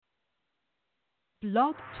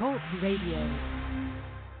Blog Talk Radio.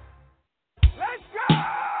 Let's go!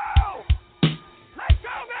 Let's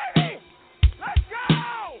go, baby! Let's go!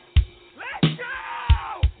 Let's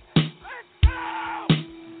go! Let's go!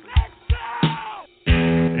 Let's go!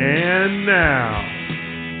 And now,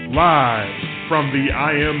 live from the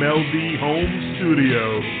IMLD home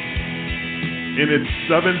studio, in its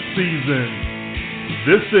 7th season,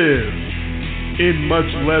 this is In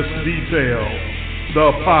Much Less Detail,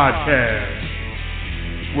 the podcast,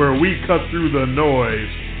 where we cut through the noise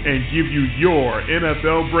and give you your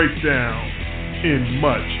NFL breakdown in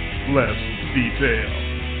much less detail.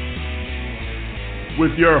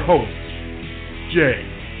 With your hosts, Jay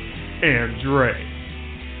and Dre.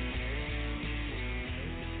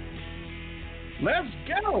 Let's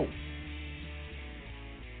go!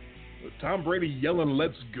 Tom Brady yelling,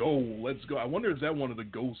 "Let's go, let's go." I wonder if that one of the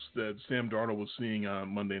ghosts that Sam Darnold was seeing on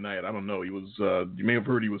Monday night. I don't know. He was. You may have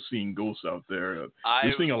heard he was seeing ghosts out there.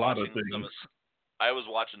 He's seeing a lot of things. I was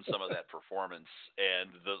watching some of that performance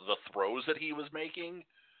and the throws that he was making.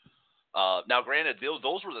 Now, granted,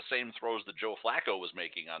 those were the same throws that Joe Flacco was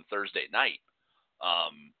making on Thursday night,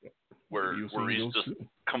 where he's just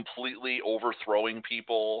completely overthrowing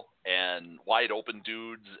people and wide open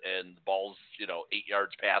dudes and balls, 8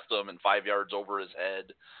 yards past him and 5 yards over his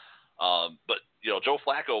head. But Joe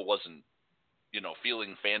Flacco wasn't,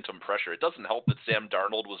 feeling phantom pressure. It doesn't help that Sam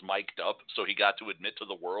Darnold was mic'd up, so he got to admit to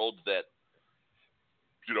the world that,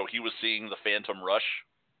 he was seeing the phantom rush.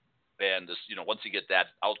 And this, once you get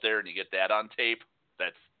that out there and you get that on tape,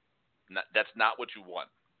 that's not what you want.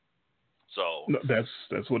 So no,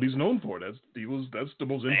 that's what he's known for. That's the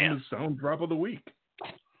most infamous sound drop of the week.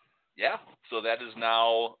 Yeah. So that is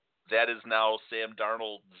now Sam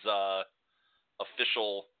Darnold's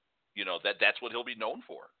official. That's what he'll be known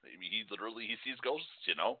for. I mean, he sees ghosts.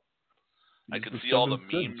 I can see all the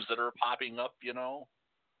memes that are popping up.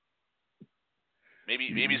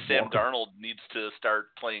 Maybe Sam Darnold needs to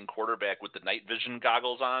start playing quarterback with the night vision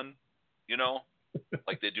goggles on.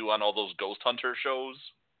 Like they do on all those ghost hunter shows.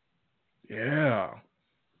 Yeah.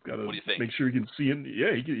 Gotta what do you think? Make sure you can see in.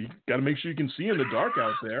 Yeah, you got to make sure you can see in the dark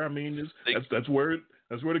out there. I mean, that's where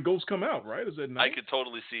the ghosts come out, right? Is that night? I could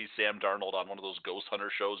totally see Sam Darnold on one of those ghost hunter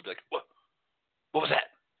shows, be like, "What was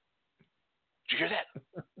that? Did you hear that?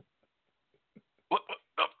 What?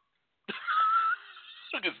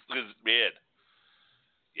 Because man,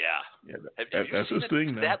 yeah. Have you that's seen his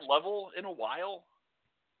thing. That level in a while?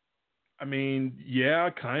 I mean, yeah,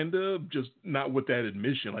 kind of, just not with that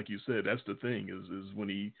admission, like you said. That's the thing is when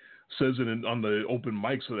he says it on the open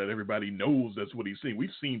mic so that everybody knows that's what he's seeing.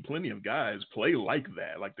 We've seen plenty of guys play like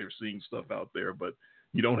that, like they're seeing stuff out there, but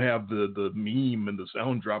you don't have the meme and the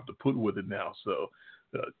sound drop to put with it now. So,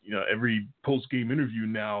 every post-game interview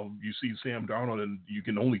now, you see Sam Darnold and you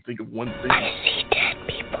can only think of one thing. I see dead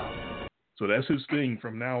people. So that's his thing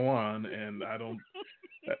from now on, and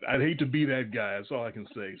I'd hate to be that guy. That's all I can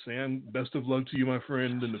say. Sam, best of luck to you, my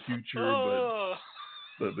friend, in the future.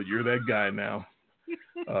 But you're that guy now.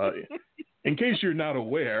 In case you're not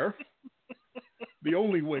aware, the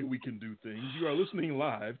only way we can do things, you are listening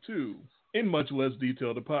live to In Much Less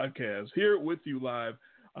Detail, the podcast, here with you live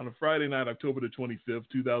on a Friday night, October the 25th,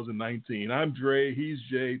 2019. I'm Dre. He's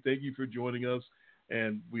Jay. Thank you for joining us,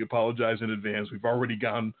 and we apologize in advance. We've already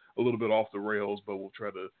gone a little bit off the rails, but we'll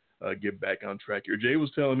try to get back on track here. Jay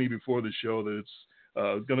was telling me before the show that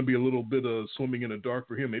it's going to be a little bit of swimming in the dark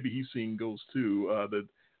for him. Maybe he's seeing ghosts too.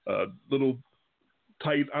 That little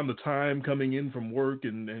tight on the time coming in from work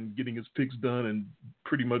and getting his picks done and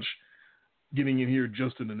pretty much getting in here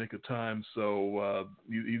just in the nick of time. So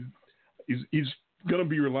he's going to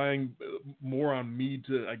be relying more on me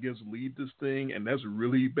to, I guess, lead this thing. And that's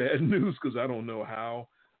really bad news because I don't know how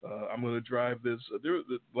I'm going to drive this.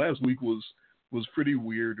 Last week was pretty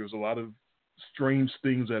weird. There's a lot of strange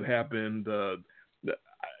things that happened.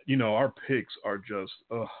 Our picks are just,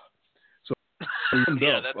 So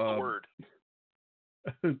yeah, that's the word.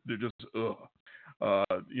 They're just,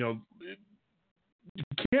 you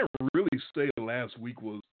can't really say last week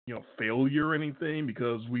was, failure or anything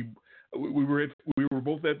because we were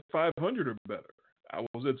both at 500 or better. I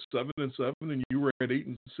was at 7-7, and you were at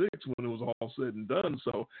 8-6 when it was all said and done.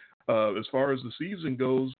 So, as far as the season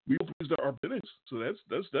goes, we pleased our finish. So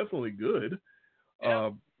that's definitely good.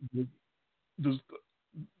 Yeah.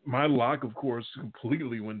 My lock, of course,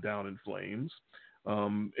 completely went down in flames.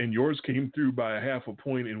 And yours came through by a half a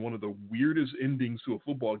point in one of the weirdest endings to a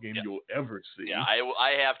football game you'll ever see. Yeah,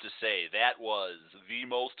 I have to say that was the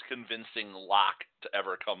most convincing lock to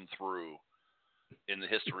ever come through in the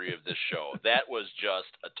history of this show. That was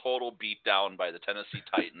just a total beatdown by the Tennessee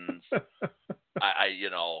Titans.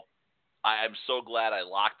 I'm so glad I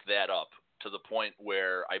locked that up to the point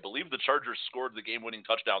where I believe the Chargers scored the game-winning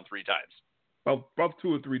touchdown 3 times. About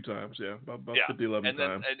 2 or 3 times, yeah. About 50, 11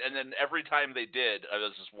 times. And then every time they did, I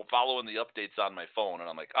was just following the updates on my phone, and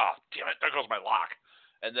I'm like, oh, damn it, there goes my lock.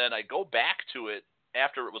 And then I go back to it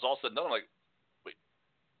after it was all said and done. I'm like,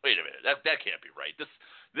 wait a minute, that can't be right.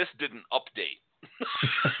 This didn't update.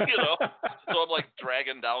 So I'm like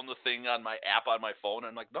dragging down the thing on my app on my phone, and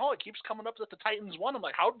I'm like, no, it keeps coming up that the Titans won. I'm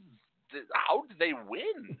like, how did they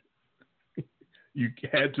win? You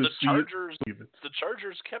had to see Chargers, it. The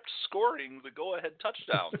Chargers kept scoring the go-ahead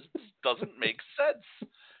touchdowns. It doesn't make sense.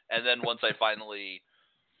 And then once I finally,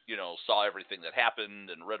 saw everything that happened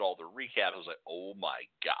and read all the recap, I was like, oh my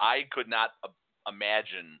God. I could not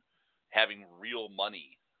imagine having real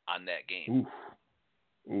money on that game.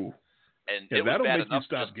 Ooh. And yeah, it was that'll bad make enough you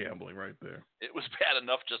stop gambling right there. It was bad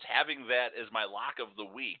enough just having that as my lock of the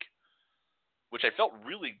week, which I felt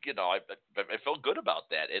really, I felt good about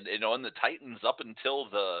that. And and the Titans up until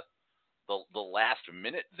the last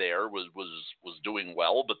minute there was doing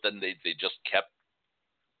well, but then they just kept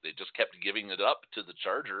giving it up to the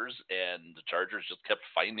Chargers, and the Chargers just kept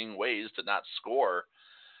finding ways to not score.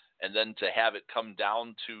 And then to have it come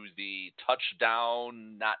down to the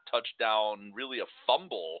touchdown, not touchdown, really a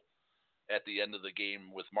fumble at the end of the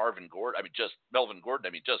game with Melvin Gordon. Just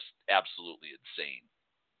absolutely insane.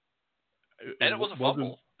 And it was a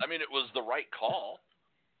fumble. It was the right call.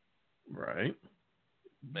 Right.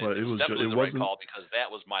 But it was definitely the right call, because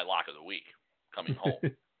that was my lock of the week coming home.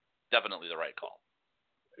 Definitely the right call.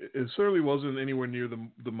 It certainly wasn't anywhere near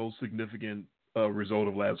the most significant result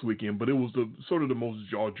of last weekend, but it was the most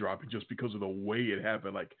jaw-dropping just because of the way it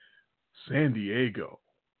happened. Like, San Diego.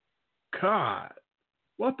 God,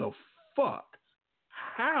 what the fuck?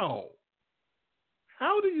 How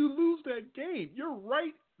do you lose that game? You're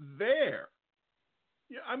right there.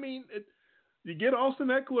 Yeah, you get Austin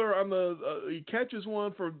Eckler on he catches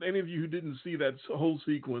one. For any of you who didn't see that whole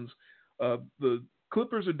sequence, the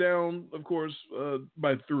Clippers are down, of course,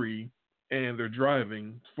 by 3, and they're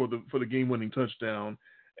driving for the game-winning touchdown,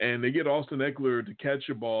 and they get Austin Eckler to catch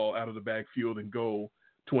a ball out of the backfield and go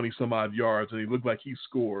 20-some-odd yards, and he looked like he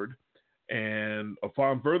scored. And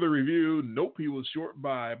upon further review, nope, he was short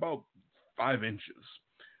by about 5 inches.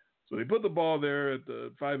 So they put the ball there at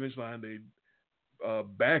the 5-inch line. They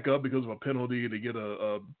back up because of a penalty. They get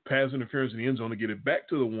a pass interference in the end zone to get it back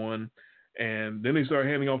to the 1. And then they start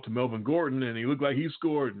handing off to Melvin Gordon, and he looked like he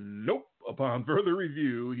scored. Nope. Upon further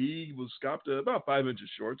review, he was stopped about 5 inches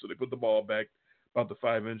short, so they put the ball back about the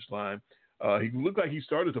 5-inch line. He looked like he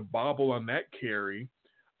started to bobble on that carry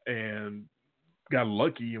and got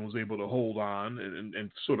lucky and was able to hold on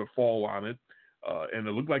and sort of fall on it. And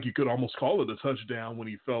it looked like he could almost call it a touchdown when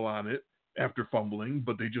he fell on it after fumbling,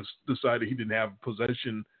 but they just decided he didn't have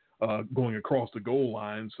possession going across the goal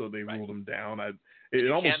line, so they ruled him down.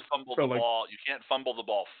 You can't fumble the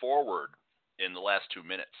ball forward in the last 2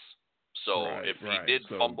 minutes. So if he did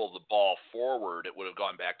fumble the ball forward, it would have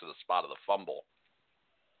gone back to the spot of the fumble.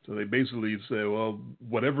 So they basically say, well,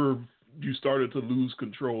 whatever you started to lose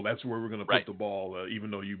control, that's where we're going to put the ball,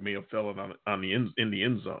 even though you may have fell in the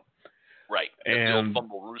end zone. Right. And the old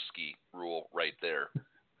fumble-rooski rule right there.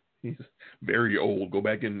 He's very old. Go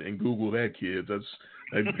back and Google that, kids.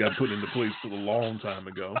 That got put into place a long time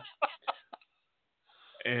ago.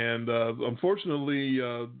 And unfortunately,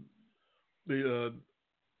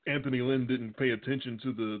 Anthony Lynn didn't pay attention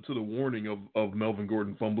to the warning of Melvin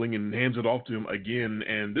Gordon fumbling and hands it off to him again.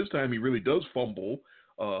 And this time he really does fumble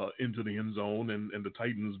into the end zone, and the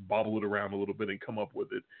Titans bobble it around a little bit and come up with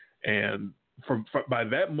it. And by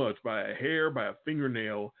that much, by a hair, by a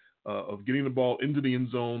fingernail of getting the ball into the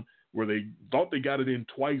end zone, where they thought they got it in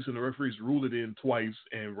twice and the referees ruled it in twice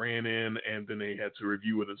and ran in, and then they had to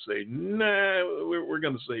review it and say, nah, we're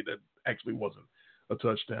going to say that actually wasn't a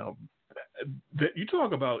touchdown. You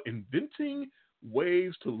talk about inventing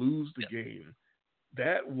ways to lose the game.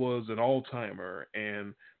 That was an all-timer,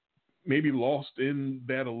 and maybe lost in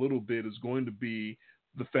that a little bit is going to be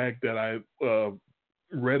the fact that I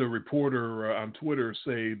read a reporter on Twitter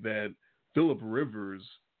say that Phillip Rivers,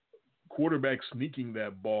 quarterback sneaking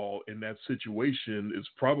that ball in that situation, is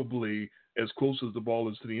probably as close as the ball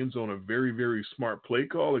is to the end zone, a very, very smart play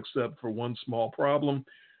call, except for one small problem.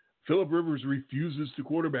 Phillip Rivers refuses to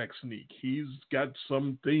quarterback sneak. He's got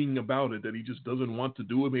something about it that he just doesn't want to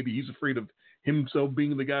do it. Maybe he's afraid of himself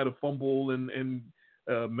being the guy to fumble and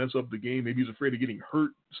mess up the game. Maybe he's afraid of getting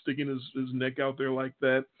hurt, sticking his neck out there like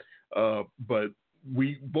that. But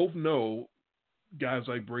we both know guys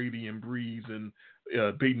like Brady and Breeze and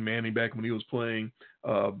Peyton Manning back when he was playing,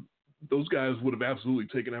 those guys would have absolutely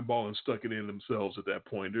taken that ball and stuck it in themselves at that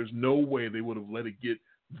point. There's no way they would have let it get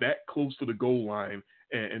that close to the goal line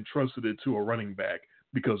and trusted it to a running back,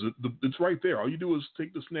 because it's right there. All you do is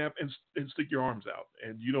take the snap and stick your arms out,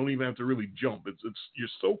 and you don't even have to really jump. You're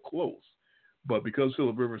so close. But because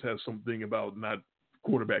Phillip Rivers has something about not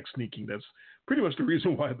quarterback sneaking, that's pretty much the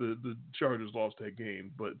reason why the Chargers lost that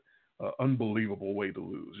game. But unbelievable way to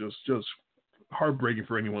lose. Just heartbreaking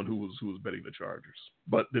for anyone who was betting the Chargers.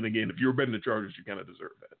 But then again, if you were betting the Chargers, you kind of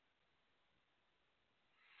deserve that.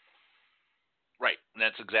 Right, and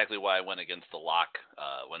that's exactly why I went against the lock.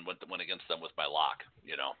 Went against them with my lock.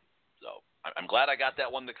 So I'm glad I got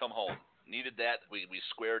that one to come home. Needed that. We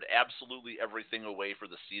squared absolutely everything away for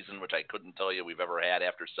the season, which I couldn't tell you we've ever had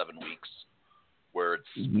after 7 weeks, where it's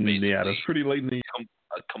basically that's pretty late in the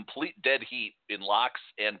a complete dead heat in locks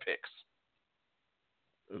and picks.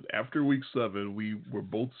 After week 7, we were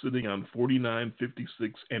both sitting on 49,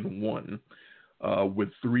 56, and 1 with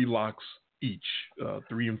 3 locks each,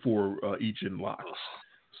 3 and 4 each in locks.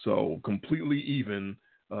 So completely even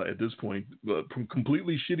at this point. From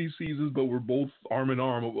completely shitty seasons, but we're both arm in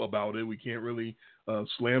arm about it. We can't really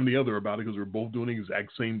slam the other about it because we're both doing the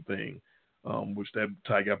exact same thing, which that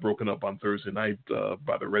tie got broken up on Thursday night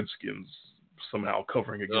by the Redskins somehow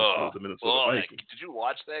covering against the Minnesota Vikings. Did you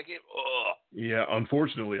watch that game? Yeah,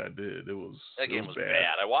 unfortunately I did. That game was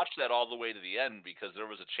bad. I watched that all the way to the end because there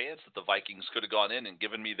was a chance that the Vikings could have gone in and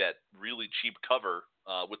given me that really cheap cover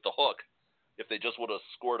with the hook if they just would have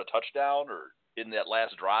scored a touchdown or in that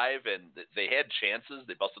last drive, and they had chances.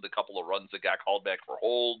 They busted a couple of runs that got called back for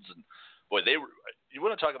holds, and boy, you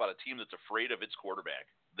want to talk about a team that's afraid of its quarterback.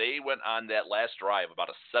 They went on that last drive, about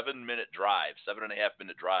a 7-minute drive,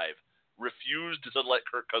 7.5-minute drive, refused to let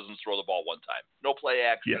Kirk Cousins throw the ball one time. No play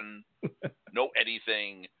action, no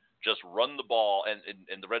anything, just run the ball, and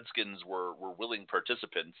the Redskins were willing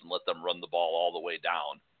participants and let them run the ball all the way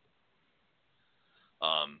down.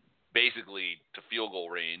 Basically to field goal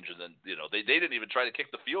range, and then they didn't even try to kick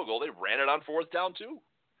the field goal. They ran it on 4th down too.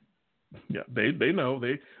 Yeah, they know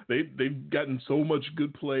they've gotten so much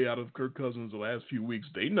good play out of Kirk Cousins the last few weeks.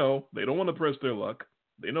 They know they don't want to press their luck.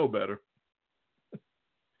 They know better.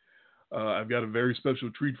 I've got a very special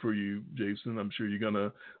treat for you, Jason. I'm sure you're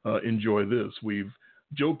gonna enjoy this. We've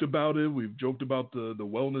joked about it. We've joked about the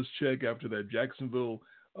wellness check after that Jacksonville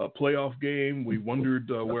playoff game. We wondered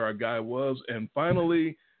where our guy was, and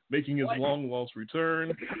finally, making his long-lost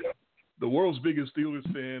return, the world's biggest Steelers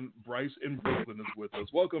fan, Bryce in Brooklyn, is with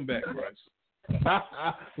us. Welcome back, Bryce.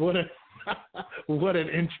 What an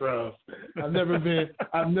intro! I've never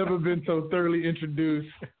been so thoroughly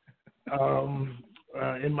introduced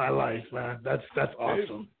in my life, man. That's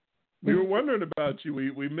awesome. We were wondering about you.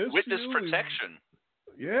 We missed Witness you. protection.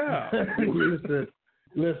 Yeah.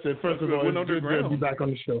 Listen. First of all, it's good to be back on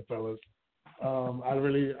the show, fellas.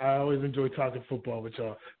 I always enjoy talking football with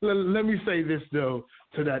y'all. Let me say this, though,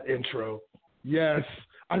 to that intro. Yes,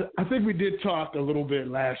 I think we did talk a little bit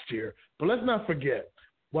last year, but let's not forget,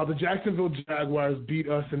 while the Jacksonville Jaguars beat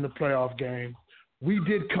us in the playoff game, we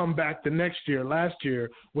did come back the next year, last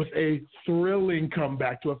year, with a thrilling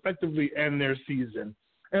comeback to effectively end their season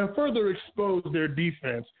and further expose their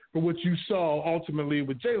defense for what you saw ultimately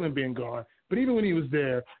with Jalen being gone. But even when he was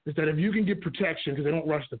there, is that if you can get protection because they don't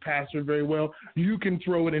rush the passer very well, you can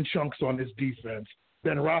throw it in chunks on this defense.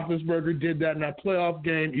 Ben Roethlisberger did that in that playoff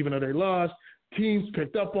game, even though they lost. Teams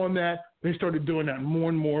picked up on that. They started doing that more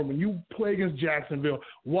and more. When you play against Jacksonville,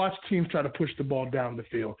 watch teams try to push the ball down the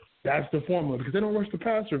field. That's the formula because they don't rush the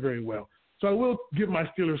passer very well. So I will give my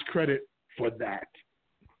Steelers credit for that.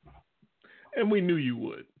 And we knew you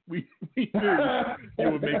would. We knew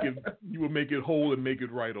you would make it whole and make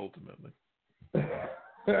it right ultimately.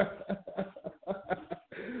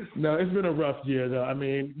 No, it's been a rough year though. I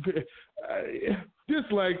mean,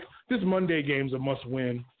 this Monday game's a must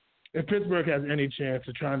win. If Pittsburgh has any chance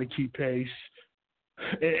of trying to keep pace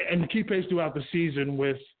and keep pace throughout the season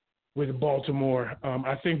with Baltimore,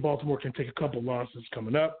 I think Baltimore can take a couple losses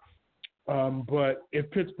coming up. But if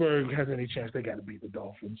Pittsburgh has any chance, they got to beat the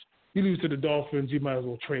Dolphins. You lose to the Dolphins, you might as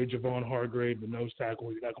well trade Javon Hargrave, the nose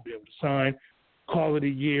tackle. You're not going to be able to sign. Call it a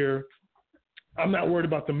year. I'm not worried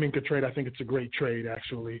about the Minka trade. I think it's a great trade,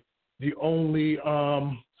 actually. The only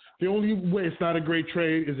way it's not a great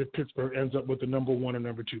trade is if Pittsburgh ends up with the number 1 or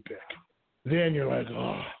number 2 pick. Then you're like,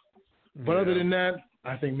 oh. But other than that,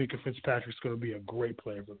 I think Minka Fitzpatrick's going to be a great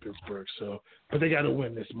player for Pittsburgh. But they got to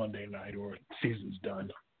win this Monday night or season's done.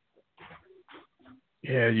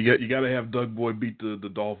 Yeah, you got to have Doug Boyd beat the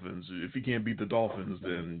Dolphins. If he can't beat the Dolphins,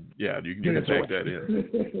 then yeah, you can take that in.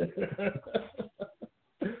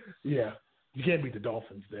 Yeah, you can't beat the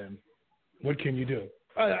Dolphins. Then what can you do?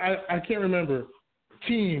 I can't remember.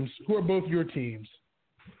 Teams. Who are both your teams?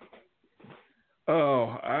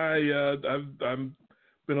 Oh, I've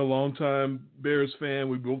been a long time Bears fan.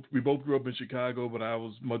 We both grew up in Chicago, but I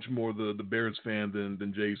was much more the Bears fan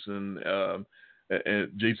than Jason.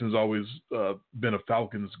 And Jason's always been a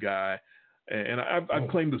Falcons guy. And I've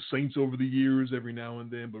claimed the Saints over the years every now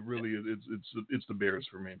and then, but really it's the Bears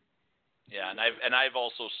for me. Yeah, and I've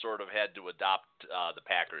also sort of had to adopt the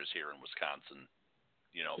Packers here in Wisconsin.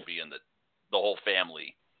 You know, being that the whole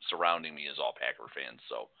family surrounding me is all Packer fans,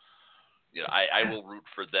 so you know, I will root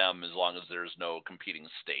for them as long as there's no competing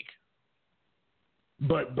stake.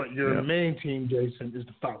 But your main team, Jason, is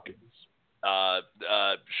the Falcons.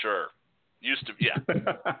 Sure. Used to, yeah.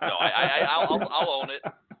 No, I'll own it.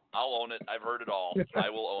 I'll own it. I've heard it all. I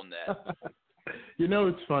will own that. You know,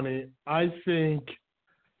 it's funny. I think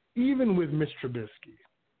even with Mitch Trubisky,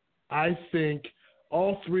 I think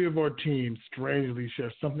all three of our teams strangely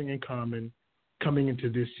share something in common coming into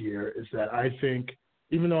this year, is that I think,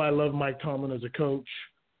 even though I love Mike Tomlin as a coach,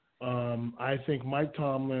 I think Mike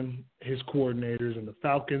Tomlin, his coordinators, and the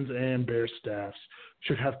Falcons and Bears staffs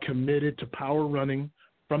should have committed to power running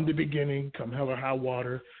from the beginning, come hell or high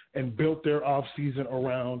water, and built their offseason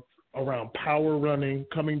around power running,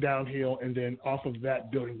 coming downhill, and then off of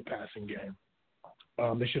that, building the passing game.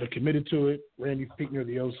 They should have committed to it. Randy Fichtner,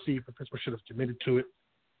 the OC for Pittsburgh, should have committed to it.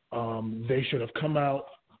 They should have come out,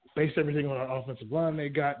 based everything on our offensive line they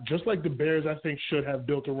got, just like the Bears, I think, should have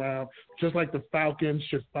built around, just like the Falcons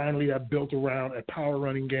should finally have built around a power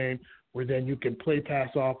running game where then you can play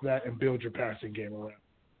pass off that and build your passing game around.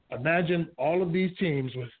 Imagine all of these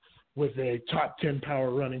teams with a top 10 power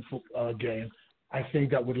running game. I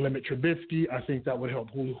think that would limit Trubisky. I think that would help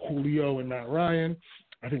Julio and Matt Ryan.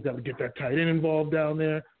 I think that would get that tight end involved down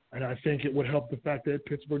there. And I think it would help the fact that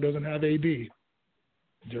Pittsburgh doesn't have AB.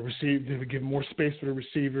 They would give more space for the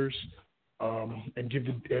receivers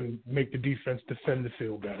and make the defense defend the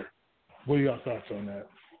field better. What are your thoughts on that?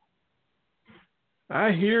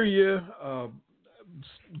 I hear you.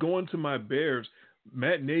 Going to my Bears,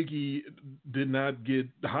 Matt Nagy did not get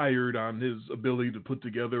hired on his ability to put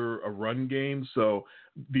together a run game. So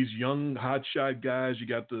these young hotshot guys, you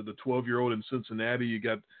got the 12-year-old in Cincinnati, you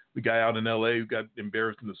got the guy out in L.A. who got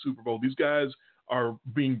embarrassed in the Super Bowl. These guys are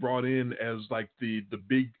being brought in as like the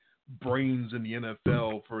big brains in the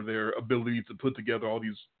NFL for their ability to put together all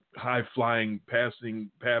these high-flying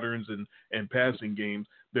passing patterns and passing games.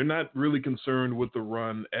 They're not really concerned with the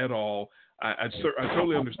run at all. I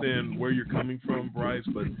totally understand where you're coming from, Bryce,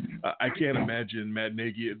 but I can't imagine Matt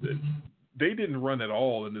Nagy. They didn't run at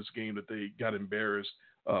all in this game that they got embarrassed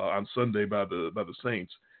on Sunday by the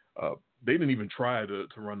Saints. They didn't even try to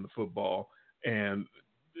run the football, and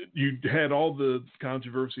you had all the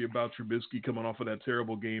controversy about Trubisky coming off of that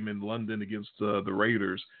terrible game in London against the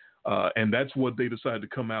Raiders. And that's what they decided to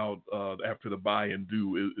come out after the bye and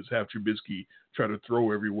do is have Trubisky try to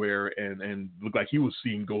throw everywhere and look like he was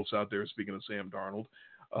seeing ghosts out there, speaking of Sam Darnold.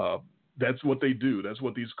 That's what they do. That's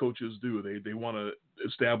what these coaches do. They want to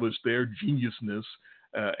establish their geniusness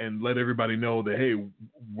and let everybody know that, hey,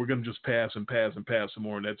 we're going to just pass and pass and pass some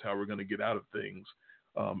more, and that's how we're going to get out of things.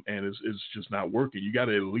 And it's just not working. You got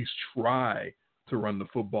to at least try to run the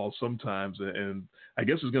football sometimes, and I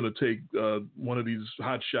guess it's going to take one of these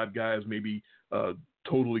hotshot guys maybe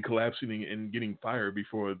totally collapsing and getting fired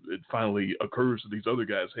before it finally occurs to these other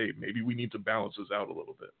guys, hey, maybe we need to balance this out a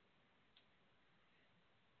little bit.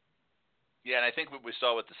 Yeah, and I think what we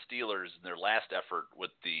saw with the Steelers in their last effort with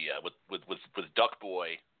the with Duck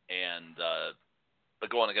Boy and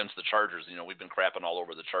going against the Chargers, you know, we've been crapping all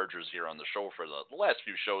over the Chargers here on the show for the last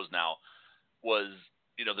few shows now, was,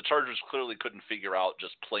 you know, the Chargers clearly couldn't figure out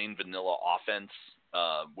just plain vanilla offense,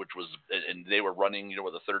 which was, and they were running, you know,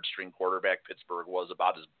 with a third string quarterback. Pittsburgh was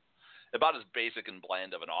about as basic and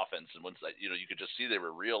bland of an offense. And once that, you know, you could just see they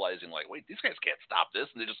were realizing, like, wait, these guys can't stop this,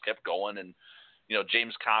 and they just kept going. And you know,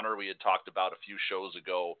 James Conner, we had talked about a few shows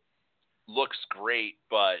ago, looks great,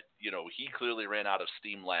 but you know, he clearly ran out of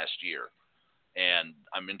steam last year. And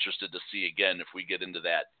I'm interested to see again if we get into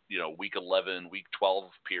that, you know, week 11, week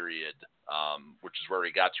 12 period, which is where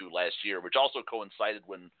he got to last year, which also coincided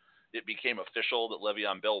when it became official that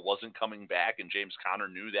Le'Veon Bell wasn't coming back and James Conner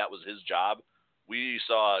knew that was his job. We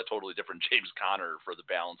saw a totally different James Conner for the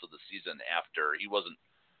balance of the season after he wasn't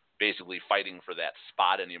basically fighting for that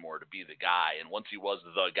spot anymore to be the guy. And once he was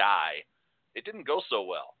the guy, it didn't go so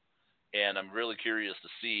well. And I'm really curious to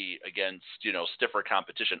see against, you know, stiffer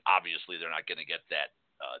competition. Obviously, they're not going to get that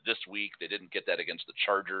this week. They didn't get that against the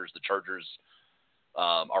Chargers. The Chargers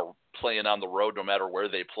are playing on the road no matter where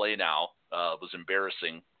they play now. It was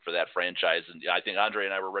embarrassing for that franchise. And I think Andre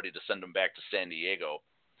and I were ready to send him back to San Diego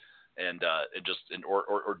and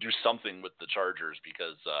do something with the Chargers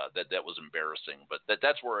because that was embarrassing. But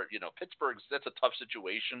that's where, Pittsburgh's, that's a tough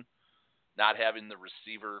situation, not having the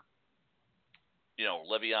receiver.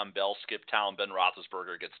 Le'Veon Bell, Skip Town, Ben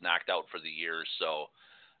Roethlisberger gets knocked out for the year. So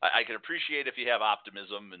I can appreciate if you have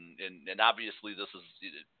optimism, and obviously this is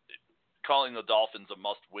calling the Dolphins a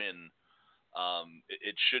must-win.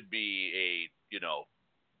 It should be a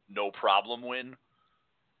no problem win,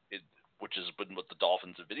 which has been what the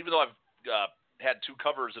Dolphins have been. Even though I've had 2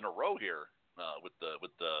 covers in a row here with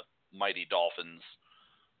the mighty Dolphins,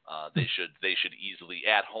 they should easily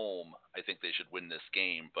at home. I think they should win this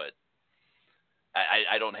game, but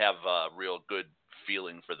I don't have a real good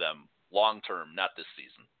feeling for them long term, not this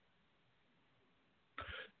season.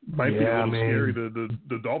 Might be a little scary.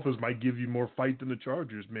 The Dolphins might give you more fight than the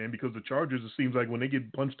Chargers, man, because the Chargers, it seems like when they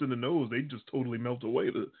get punched in the nose, they just totally melt away.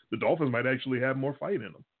 The Dolphins might actually have more fight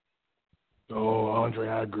in them. Oh, Andre,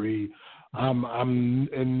 I agree. I'm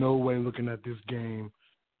in no way looking at this game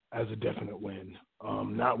as a definite win.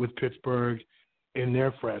 Not with Pittsburgh in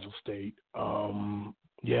their fragile state.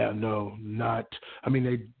 Not. I mean,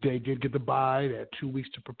 they did get the bye. They had 2 weeks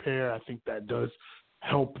to prepare. I think that does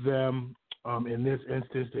help them. In this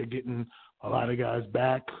instance, they're getting a lot of guys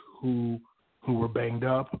back who were banged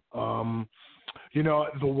up. The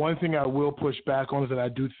one thing I will push back on is that I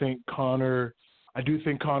do think Connor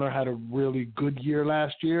had a really good year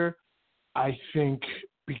last year. I think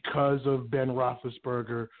because of Ben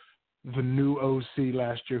Roethlisberger, the new OC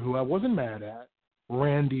last year, who I wasn't mad at,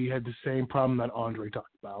 Randy, had the same problem that Andre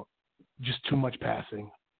talked about, just too much passing.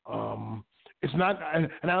 It's not, and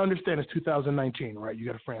I understand it's 2019, right? You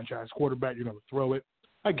got a franchise quarterback, you're going to throw it.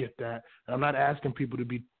 I get that. And I'm not asking people to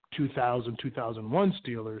be 2000, 2001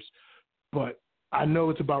 Steelers, but I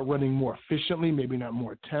know it's about running more efficiently, maybe not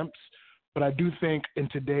more attempts. But I do think in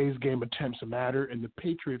today's game, attempts matter, and the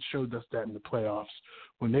Patriots showed us that in the playoffs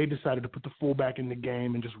when they decided to put the fullback in the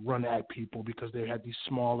game and just run at people because they had these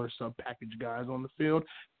smaller sub-package guys on the field,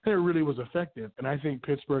 and it really was effective. And I think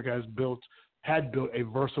Pittsburgh had built a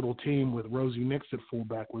versatile team with Rosie Nix at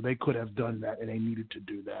fullback where they could have done that, and they needed to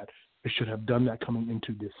do that. They should have done that coming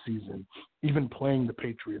into this season. Even playing the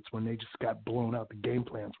Patriots when they just got blown out, the game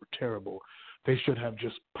plans were terrible. They should have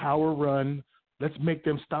just power run. Let's make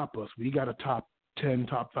them stop us. We got a top 10,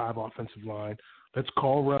 top 5 offensive line. Let's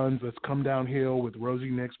call runs. Let's come downhill with Rosie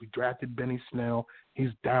Nix. We drafted Benny Snell. He's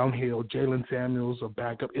downhill. Jalen Samuels, a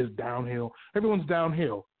backup, is downhill. Everyone's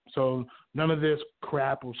downhill. So none of this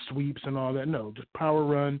crap or sweeps and all that. No, just power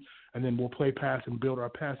run, and then we'll play pass and build our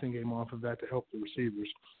passing game off of that to help the receivers.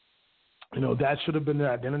 That should have been the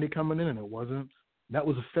identity coming in, and it wasn't. That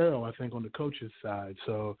was a fail, I think, on the coach's side.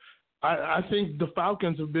 So I think the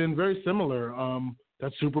Falcons have been very similar.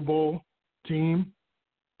 That Super Bowl team,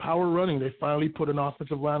 power running. They finally put an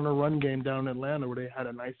offensive line and a run game down in Atlanta where they had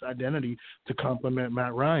a nice identity to complement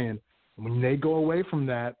Matt Ryan. And when they go away from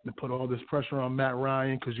that and put all this pressure on Matt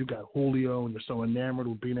Ryan because you got Julio and you're so enamored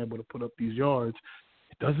with being able to put up these yards,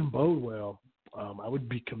 it doesn't bode well. I would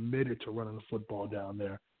be committed to running the football down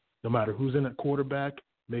there. No matter who's in at quarterback,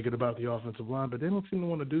 make it about the offensive line, but they don't seem to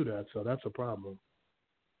want to do that, so that's a problem.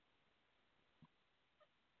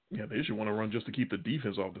 Yeah, they should want to run just to keep the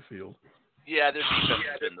defense off the field. Yeah, their defense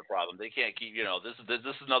has been the problem. They can't keep,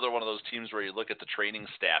 this is another one of those teams where you look at the training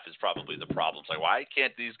staff is probably the problem. It's like, why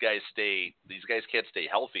can't these guys can't stay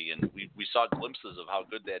healthy? And we saw glimpses of how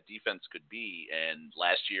good that defense could be. And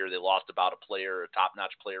last year they lost about a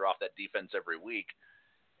top-notch player off that defense every week.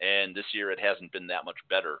 And this year it hasn't been that much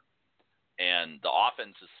better. And the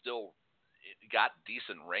offense is still got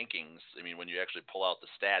decent rankings. I mean, when you actually pull out the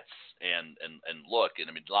stats and look, and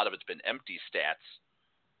I mean, a lot of it's been empty stats,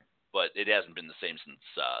 but it hasn't been the same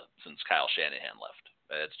since Kyle Shanahan left.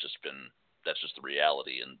 That's just the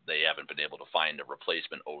reality, and they haven't been able to find a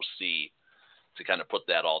replacement OC to kind of put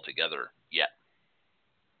that all together yet.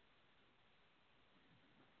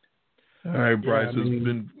 All right, Bryce.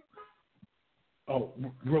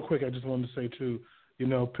 Real quick, I just wanted to say too,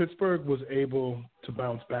 Pittsburgh was able to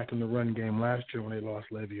bounce back in the run game last year when they lost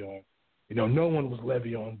Le'Veon. No one was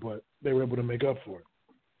Le'Veon, but they were able to make up for it,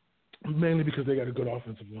 mainly because they got a good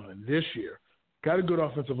offensive line. This year, got a good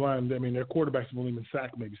offensive line. I mean, their quarterbacks have only been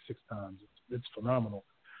sacked maybe 6 times. It's phenomenal.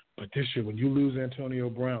 But this year, when you lose Antonio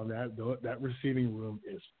Brown, that receiving room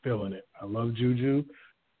is filling it. I love Juju.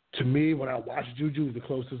 To me, when I watch Juju,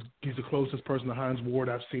 he's the closest person to Hines Ward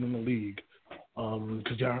I've seen in the league.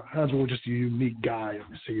 Because Hines Ward is just a unique guy, a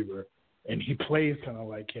receiver, and he plays kind of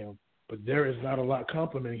like him. But there is not a lot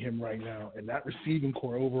complimenting him right now. And that receiving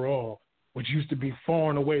core overall, which used to be far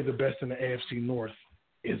and away the best in the AFC North,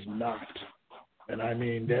 is not. And I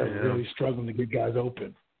mean, they're really struggling to get guys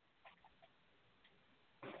open.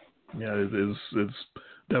 Yeah, it's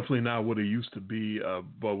definitely not what it used to be.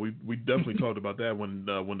 But we definitely talked about that when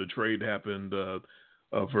the trade happened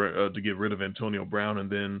for to get rid of Antonio Brown and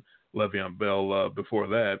then Le'Veon Bell before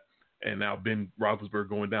that, and now Ben Roethlisberger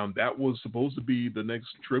going down. That was supposed to be the next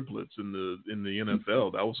triplets in the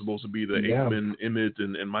NFL. That was supposed to be the Aikman, Emmett,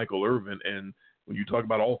 and Michael Irvin. And when you talk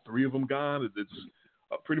about all three of them gone, it's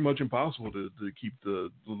pretty much impossible to keep the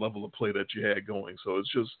level of play that you had going. So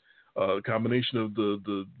it's just a combination of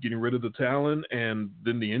the getting rid of the talent and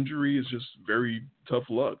then the injury is just very tough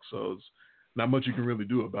luck. So it's not much you can really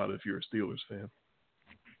do about it if you're a Steelers fan.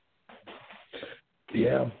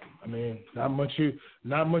 Yeah, I mean, not much you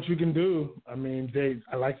can do. I mean,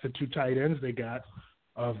 I like the two tight ends they got.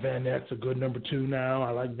 Van Nett's a good number 2 now.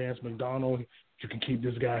 I like Vance McDonald. If you can keep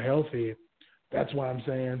this guy healthy, that's why I'm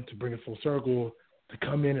saying, to bring it full circle, to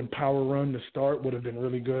come in and power run to start would have been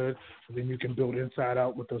really good. So then you can build inside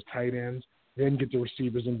out with those tight ends, then get the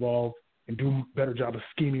receivers involved and do a better job of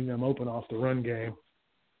scheming them open off the run game.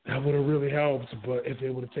 That would have really helped, but if they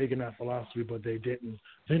would have taken that philosophy, but they didn't.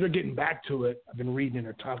 I think they're getting back to it. I've been reading and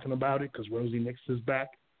they're talking about it because Rosie Nix is back.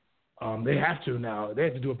 They have to now. They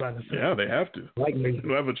have to do it by themselves. Yeah, they have to. I like Mason.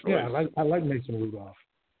 They have a choice. Yeah, I like Mason Rudolph.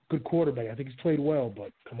 Good quarterback. I think he's played well,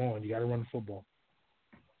 but come on, you got to run the football.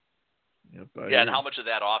 Yep, and how much of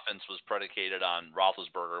that offense was predicated on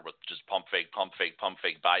Roethlisberger with just pump fake,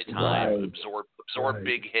 buy time, absorb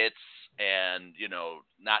big hits, and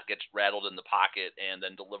not get rattled in the pocket, and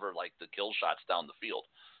then deliver like the kill shots down the field.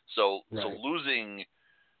 So losing,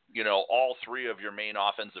 all three of your main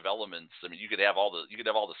offensive elements. I mean, you could have all the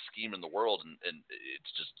scheme in the world, and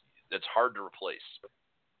it's hard to replace.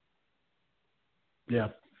 Yeah,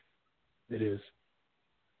 it is.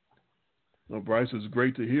 Well, Bryce, it's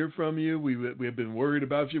great to hear from you. We have been worried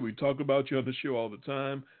about you. We talk about you on the show all the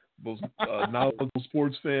time. Most knowledgeable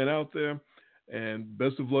sports fan out there. And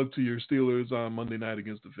best of luck to your Steelers on Monday night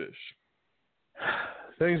against the Fish.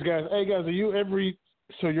 Thanks, guys. Hey, guys, you're every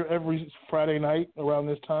Friday night around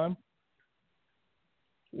this time?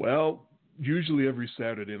 Well, usually every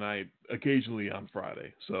Saturday night, occasionally on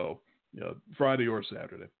Friday. So, Friday or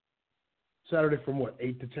Saturday. Saturday from what,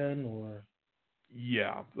 8 to 10 or?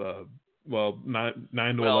 Yeah, 9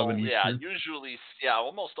 to 11 Eastern. Usually,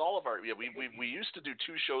 almost all of our we used to do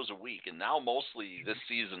 2 shows a week, and now mostly this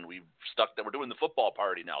season we've stuck that we're doing the football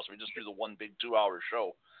party now, so we just do the one big 2-hour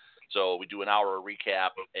show. So we do an hour of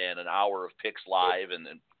recap and an hour of picks live, and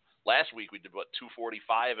then last week we did 2:45.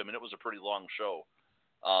 I mean, it was a pretty long show.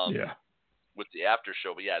 With the after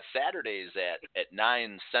show, but Saturdays at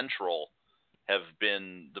 9 Central have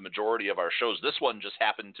been the majority of our shows. This one just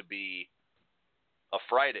happened to be a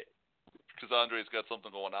Friday, because Andre's got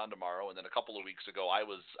something going on tomorrow, and then a couple of weeks ago I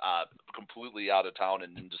was completely out of town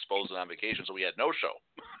and indisposed and on vacation, so we had no show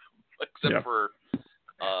except for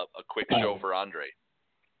a quick show for Andre.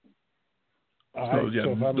 So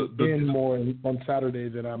if I'm in more on Saturday,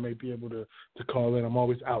 then I may be able to call in. I'm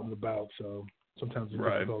always out and about, so sometimes it's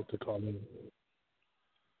difficult to call in.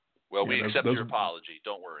 Well, we accept your apology.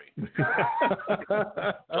 Don't worry.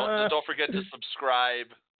 don't forget to subscribe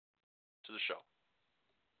to the show.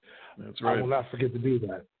 That's right. I will not forget to do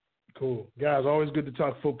that. Cool. Guys, always good to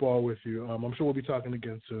talk football with you. I'm sure we'll be talking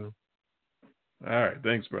again soon. All right.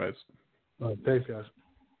 Thanks, Bryce. All right, thanks, guys.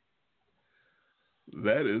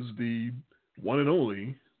 That is the one and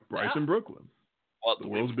only Bryce in Brooklyn. Well, the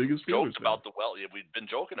world's biggest Steelers fan. We've been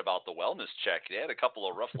joking about the wellness check. They had a couple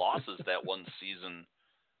of rough losses that one season.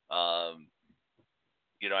 I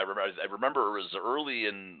remember it was early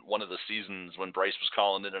in one of the seasons when Bryce was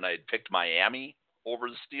calling in, and I had picked Miami over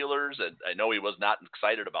the Steelers, and I know he was not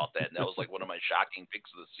excited about that. And that was like one of my shocking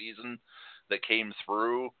picks of the season that came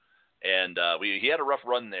through. And he had a rough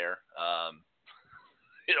run there,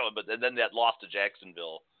 but then that loss to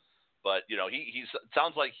Jacksonville. But he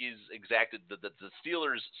sounds like he's exacted the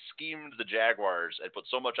Steelers schemed the Jaguars and put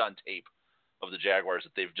so much on tape of the Jaguars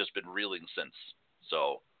that they've just been reeling since.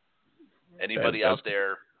 So anybody out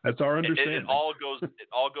there, that's our understanding. It all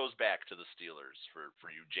goes back to the Steelers for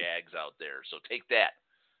you Jags out there. So take that,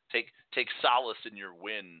 take solace in your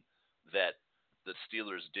win that the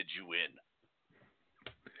Steelers did you in.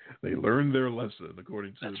 They learned their lesson,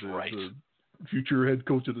 according to the future head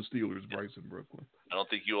coach of the Steelers, Bryce in Brooklyn. I don't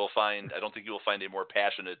think you will find a more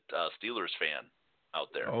passionate Steelers fan out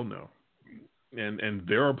there. Oh no, and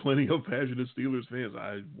there are plenty of passionate Steelers fans.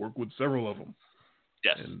 I work with several of them.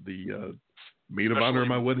 Yes. And the maid of honor at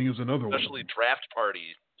my wedding is another one. Especially draft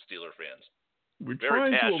party Steeler fans. We're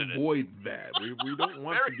trying to avoid that. We don't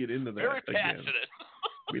want to get into that very again. Passionate.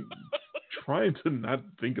 We're trying to not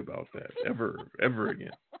think about that ever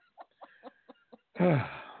again.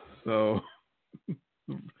 So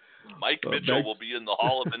Mike Mitchell will be in the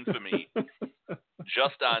Hall of Infamy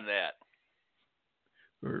just on that.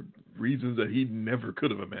 For reasons that he never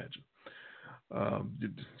could have imagined.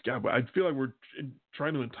 God, I feel like we're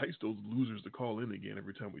trying to entice those losers to call in again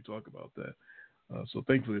every time we talk about that. So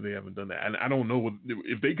thankfully they haven't done that. And I don't know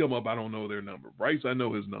if they come up, I don't know their number. Bryce, I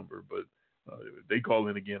know his number, but if they call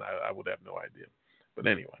in again, I would have no idea. But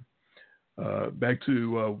anyway, back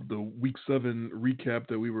to the Week 7 recap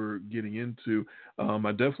that we were getting into.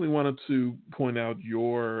 I definitely wanted to point out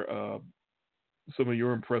some of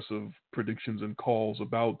your impressive predictions and calls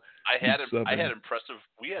about. I had impressive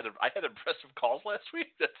calls last week.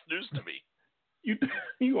 That's news to me.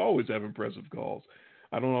 You always have impressive calls.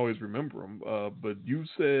 I don't always remember them, but you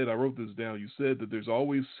said, I wrote this down. You said that there's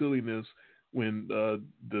always silliness when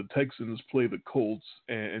the Texans play the Colts,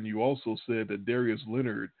 and you also said that Darius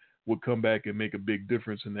Leonard would come back and make a big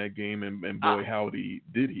difference in that game, and boy, howdy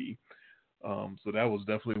did he. So that was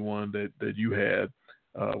definitely one that you had.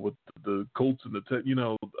 With the Colts and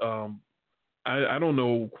I don't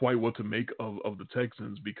know quite what to make of the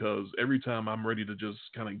Texans, because every time I'm ready to just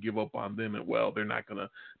kind of give up on them and, well, they're not going to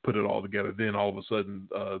put it all together, then all of a sudden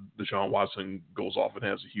Deshaun Watson goes off and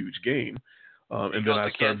has a huge game. And then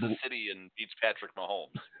I start Kansas City and beats Patrick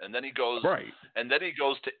Mahomes. And then he goes And then he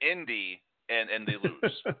goes to Indy and they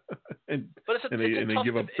lose. they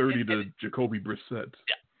give up 30 to Jacoby Brissett.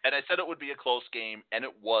 Yeah. And I said it would be a close game, and it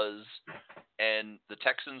was, and the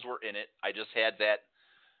Texans were in it. I had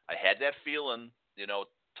that feeling,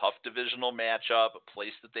 tough divisional matchup, a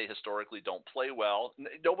place that they historically don't play well.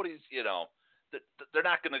 Nobody's, they're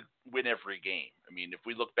not going to win every game. I mean, if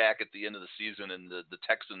we look back at the end of the season and the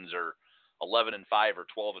Texans are 11-5 or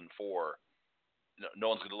 12-4, no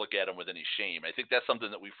one's going to look at them with any shame. I think that's something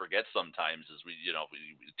that we forget sometimes is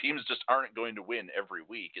teams just aren't going to win every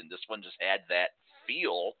week, and this one just had that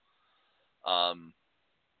feel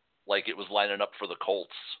like it was lining up for the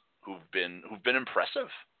Colts, who've been impressive.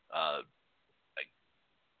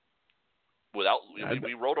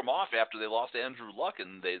 We wrote them off after they lost Andrew Luck,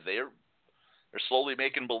 and they're slowly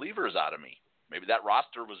making believers out of me. Maybe that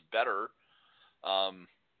roster was better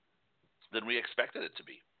than we expected it to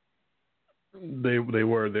be. They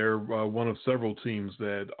were. They're one of several teams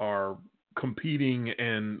that are competing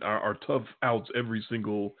and are tough outs every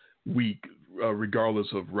single week, regardless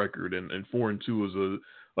of record. And 4-2 is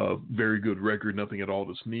a very good record, nothing at all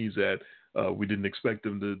to sneeze at. We didn't expect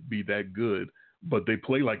them to be that good, but they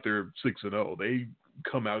play like they're 6-0. They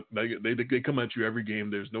come out. They come at you every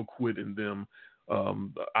game. There's no quit in them.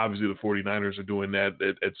 Obviously, the 49ers are doing that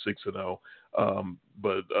at 6-0,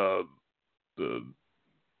 but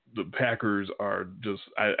the Packers are just,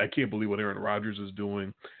 I can't believe what Aaron Rodgers is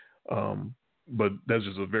doing. But that's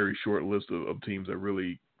just a very short list of teams that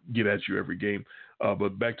really get at you every game.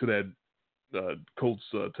 But back to that Colts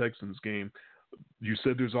Texans game, you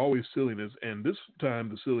said there's always silliness, and this time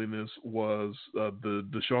the silliness was the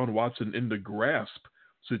Deshaun Watson in the grasp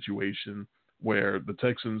situation, where the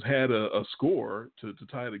Texans had a score to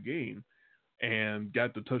tie the game and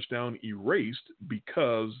got the touchdown erased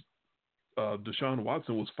because Deshaun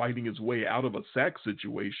Watson was fighting his way out of a sack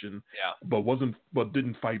situation, but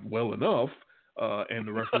didn't fight well enough, and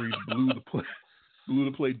the referees blew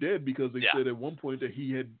the play dead, because they said at one point that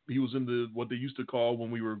he was in what they used to call, when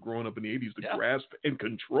we were growing up in the 80s, the grasp and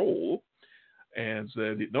control, and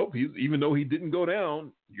said, nope, even though he didn't go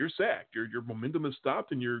down, you're sacked. Your momentum is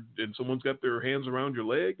stopped, and someone's got their hands around your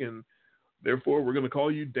leg, and therefore we're going to call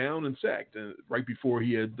you down and sacked. And right before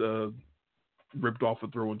he had ripped off a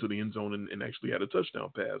throw into the end zone and actually had a touchdown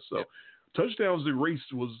pass. So touchdowns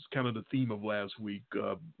erased was kind of the theme of last week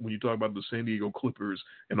when you talk about the San Diego Clippers,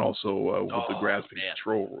 and also with the grasp and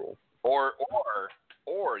control rule.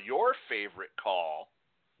 Or your favorite call,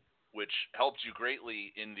 which helped you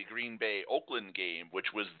greatly in the Green Bay Oakland game, which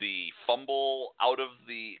was the fumble out of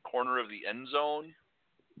the corner of the end zone.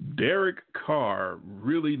 Derek Carr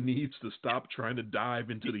really needs to stop trying to dive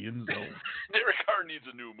into the end zone. Derek Carr needs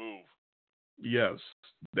a new move. Yes,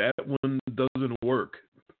 that one doesn't work.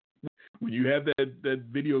 When you have that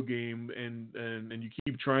video game and you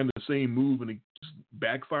keep trying the same move and it's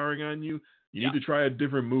backfiring on you, you need to try a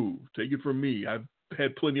different move. Take it from me. I've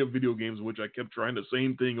had plenty of video games in which I kept trying the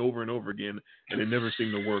same thing over and over again, and it never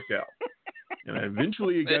seemed to work out. And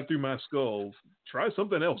eventually it got through my skull. Try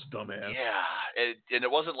something else, dumbass. Yeah, and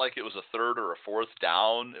it wasn't like it was a third or a fourth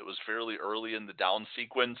down. It was fairly early in the down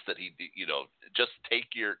sequence that he, just take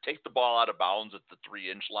the ball out of bounds at the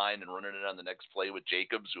 3-inch line and running it on the next play with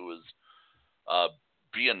Jacobs, who was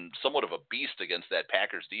being somewhat of a beast against that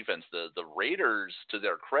Packers defense. The Raiders, to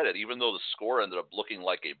their credit, even though the score ended up looking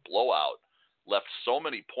like a blowout, left so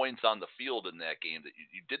many points on the field in that game that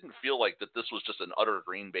you didn't feel like that this was just an utter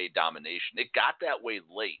Green Bay domination. It got that way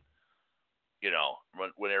late,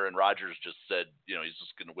 when Aaron Rodgers just said, he's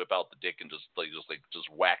just going to whip out the dick and just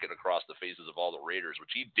whack it across the faces of all the Raiders,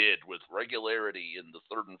 which he did with regularity in the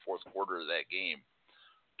third and fourth quarter of that game.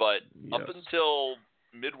 But up until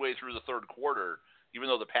midway through the third quarter, even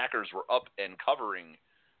though the Packers were up and covering,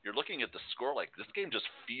 you're looking at the score like this game just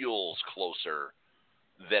feels closer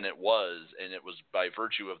than it was, and it was by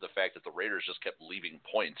virtue of the fact that the Raiders just kept leaving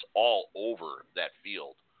points all over that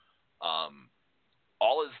field.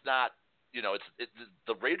 All is not,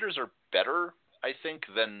 the Raiders are better, I think,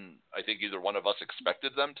 than I think either one of us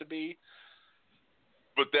expected them to be,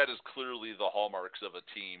 but that is clearly the hallmarks of a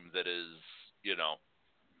team that is,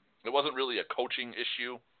 it wasn't really a coaching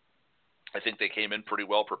issue. I think they came in pretty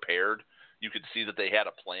well prepared. You could see that they had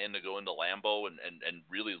a plan to go into Lambeau and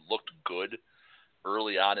really looked good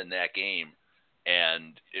early on in that game.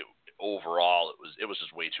 And overall, it was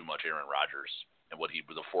just way too much Aaron Rodgers and with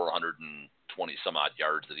the 420 some odd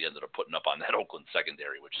yards that he ended up putting up on that Oakland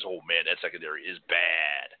secondary, which is, oh man, that secondary is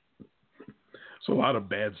bad. So a lot of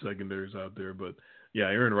bad secondaries out there, but yeah,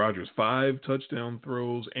 Aaron Rodgers, 5 touchdown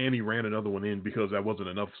throws, and he ran another one in because that wasn't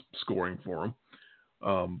enough scoring for him.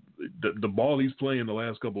 The ball he's playing the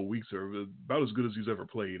last couple of weeks are about as good as he's ever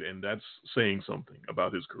played, and that's saying something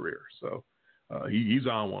about his career. So he's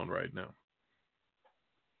on one right now.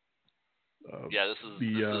 This is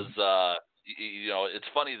it's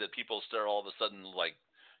funny that people start all of a sudden, like,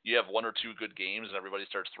 you have one or two good games and everybody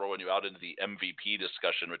starts throwing you out into the MVP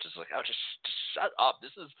discussion, which is like, oh, just shut up.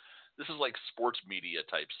 This is like sports media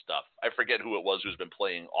type stuff. I forget who it was who's been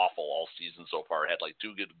playing awful all season so far. Had like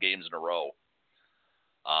 2 good games in a row.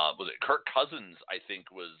 Was it Kirk Cousins? I think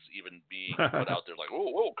was even being put out there like,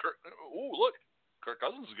 look, Kirk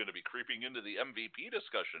Cousins is going to be creeping into the MVP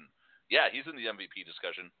discussion. Yeah, he's in the MVP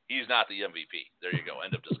discussion. He's not the MVP. There you go.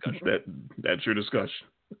 End of discussion. That's your discussion.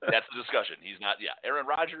 That's the discussion. He's not. Yeah, Aaron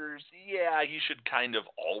Rodgers. Yeah, he should kind of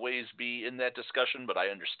always be in that discussion. But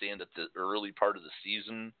I understand that the early part of the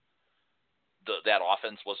season, that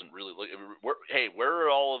offense wasn't really. Where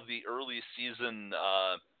are all of the early season?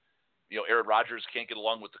 Aaron Rodgers can't get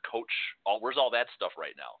along with the coach. Where's all that stuff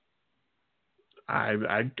right now?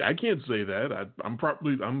 I can't say that. I'm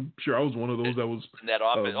sure I was one of those that was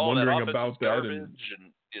wondering about that. And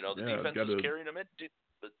the defense is carrying them in.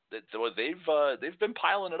 They've been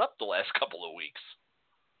piling it up the last couple of weeks.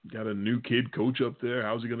 Got a new kid coach up there.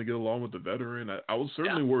 How's he going to get along with the veteran? I was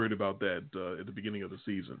certainly worried about that at the beginning of the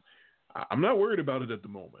season. I'm not worried about it at the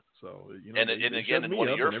moment. So in one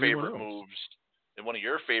of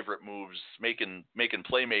your favorite moves, making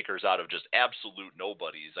playmakers out of just absolute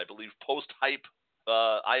nobodies. I believe post-hype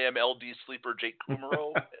IMLD sleeper Jake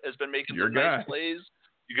Kumaro has been making some nice plays.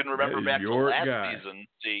 You can remember back to last season.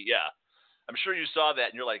 See, I'm sure you saw that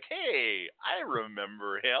and you're like, hey, I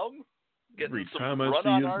remember him getting some run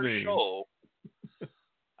on our show.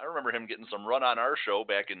 I remember him getting some run on our show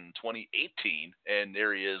back in 2018, and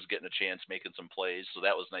there he is getting a chance making some plays. So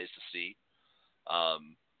that was nice to see.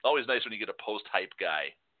 Always nice when you get a post-hype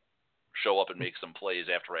guy show up and make some plays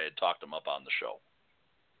after I had talked him up on the show.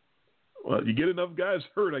 Well, you get enough guys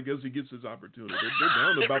hurt, I guess he gets his opportunity. They're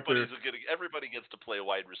down about everybody gets to play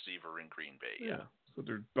wide receiver in Green Bay. Yeah. So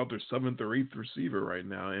they're about their 7th or 8th receiver right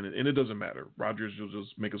now, and it doesn't matter. Rodgers will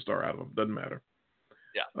just make a star out of him. Doesn't matter.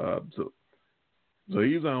 Yeah. So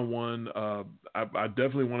he's on one. I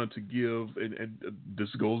definitely wanted to give, and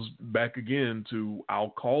this goes back again to,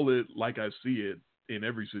 I'll call it like I see it in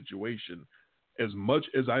every situation. As much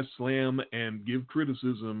as I slam and give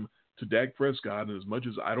criticism to Dak Prescott, and as much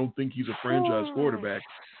as I don't think he's a franchise quarterback,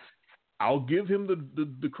 I'll give him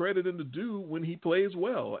the credit and the due when he plays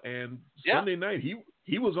well. And Sunday night, he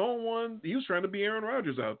was on one. He was trying to be Aaron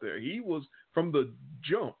Rodgers out there. He was, from the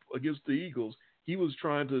jump against the Eagles, he was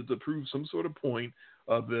trying to prove some sort of point.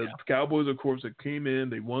 The Cowboys, of course, that came in,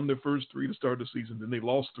 they won their first 3 to start the season, then they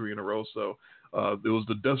lost 3 in a row. So there was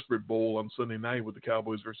the Desperate Bowl on Sunday night with the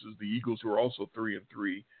Cowboys versus the Eagles, who are also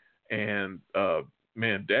 3-3. And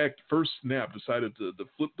man, Dak first snap decided to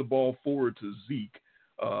flip the ball forward to Zeke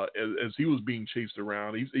as he was being chased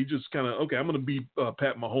around. He just kind of, okay, I'm going to be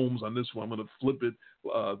Pat Mahomes on this one. I'm going to flip it,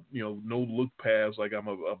 no look pass like I'm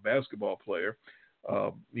a basketball player.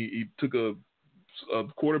 He took a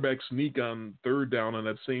quarterback sneak on 3rd down on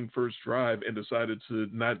that same first drive and decided to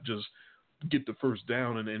not just get the first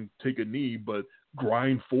down and take a knee, but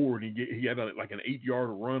grind forward. He had like an 8-yard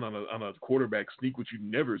run on a quarterback sneak, which you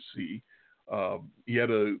never see. He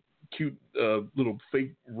had a cute little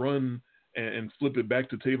fake run and flip it back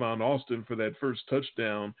to Tavon Austin for that first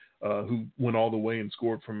touchdown, who went all the way and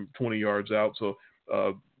scored from 20 yards out. So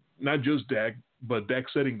not just Dak, but Dak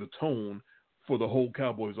setting the tone for the whole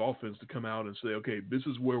Cowboys offense to come out and say, okay, this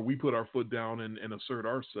is where we put our foot down and assert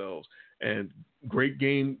ourselves. And great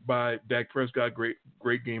game by Dak Prescott,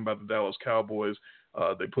 great game by the Dallas Cowboys.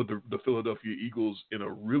 They put the Philadelphia Eagles in a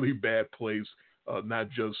really bad place, not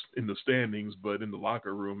just in the standings, but in the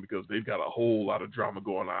locker room, because they've got a whole lot of drama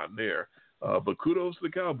going on there. But kudos to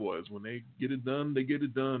the Cowboys. When they get it done, they get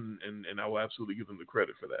it done, and I will absolutely give them the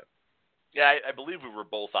credit for that. Yeah, I believe we were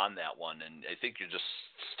both on that one, and I think you're just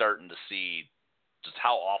starting to see just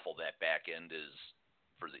how awful that back end is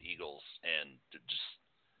for the Eagles, and just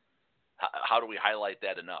how do we highlight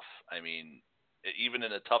that enough? I mean, even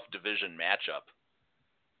in a tough division matchup,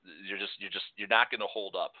 you're not going to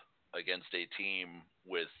hold up against a team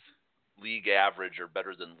with league average or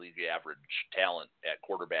better than league average talent at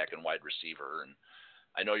quarterback and wide receiver. And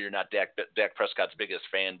I know you're not Dak Prescott's biggest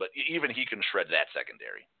fan, but even he can shred that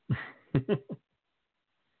secondary.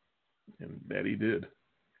 And that he did.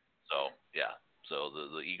 So, yeah. So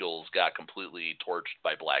the Eagles got completely torched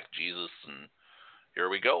by Black Jesus, and here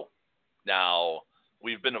we go. Now,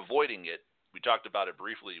 we've been avoiding it. We talked about it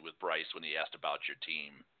briefly with Bryce when he asked about your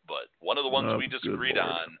team, but one of the ones we disagreed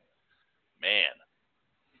on, man,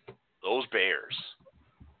 those Bears.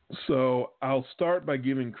 So I'll start by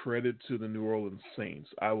giving credit to the New Orleans Saints.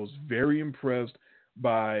 I was very impressed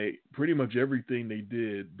by pretty much everything they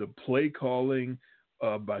did. The play calling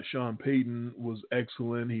by Sean Payton was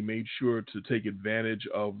excellent. He made sure to take advantage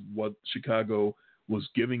of what Chicago was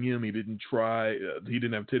giving him. He didn't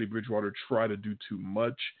have Teddy Bridgewater try to do too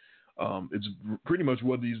much. It's pretty much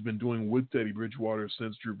what he's been doing with Teddy Bridgewater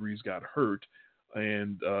since Drew Brees got hurt.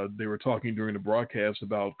 And they were talking during the broadcast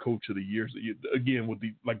about Coach of the Year. Again,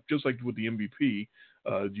 just like with the MVP,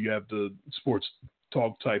 you have the sports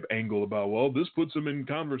talk type angle about, well, this puts him in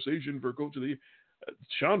conversation for Coach of the Year.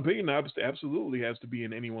 Sean Payton absolutely has to be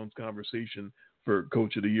in anyone's conversation for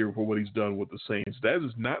Coach of the Year for what he's done with the Saints. That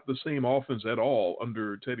is not the same offense at all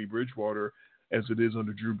under Teddy Bridgewater as it is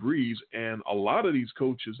under Drew Brees. And a lot of these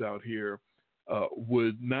coaches out here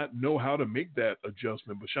would not know how to make that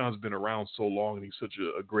adjustment. But Sean's been around so long, and he's such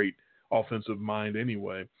a great offensive mind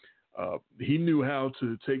anyway. He knew how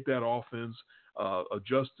to take that offense,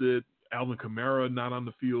 adjust it. Alvin Kamara not on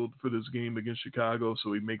the field for this game against Chicago,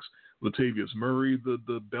 so he makes Latavius Murray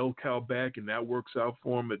the bell cow back, and that works out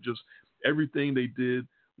for him. It just everything they did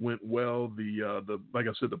went well. The like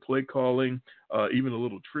I said, the play calling, even a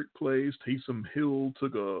little trick plays. Taysom Hill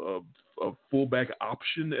took a fullback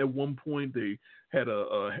option at one point. They had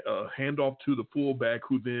a handoff to the fullback,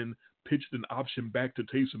 who then pitched an option back to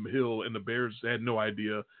Taysom Hill, and the Bears had no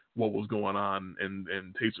idea what was going on, and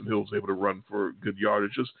Taysom Hill was able to run for good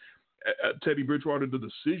yardage. Just Teddy Bridgewater, the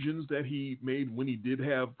decisions that he made when he did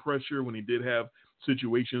have pressure, when he did have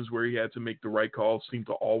situations where he had to make the right call, seemed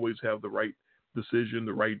to always have the right decision,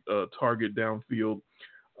 the right target downfield.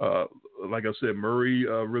 Like I said, Murray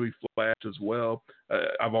really flashed as well.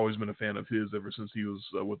 I've always been a fan of his ever since he was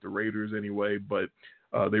with the Raiders anyway, but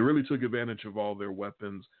they really took advantage of all their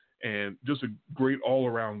weapons, and just a great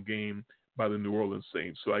all-around game by the New Orleans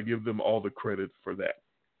Saints. So I give them all the credit for that.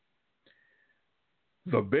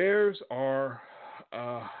 The Bears are,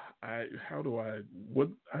 I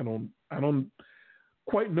don't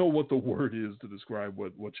quite know what the word is to describe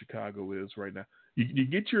what Chicago is right now. You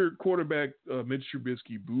get your quarterback, Mitch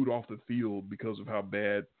Trubisky, booed off the field because of how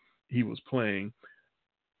bad he was playing.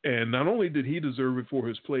 And not only did he deserve it for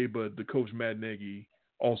his play, but the coach, Matt Nagy,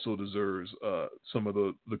 also deserves some of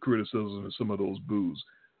the criticism and some of those boos.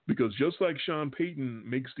 Because just like Sean Payton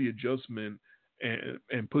makes the adjustment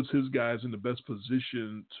and puts his guys in the best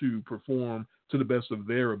position to perform to the best of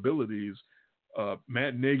their abilities,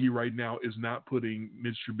 Matt Nagy right now is not putting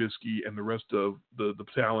Mitch Trubisky and the rest of the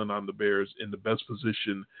talent on the Bears in the best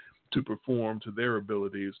position to perform to their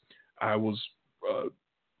abilities.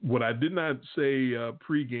 What I did not say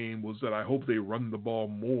pregame was that I hope they run the ball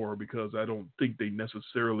more, because I don't think they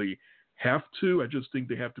necessarily have to. I just think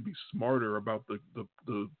they have to be smarter about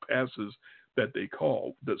the passes that they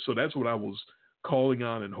call. So that's what I was calling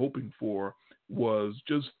on and hoping for, was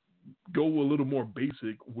just go a little more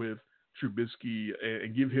basic with Trubisky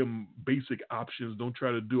and give him basic options. Don't try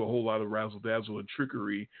to do a whole lot of razzle-dazzle and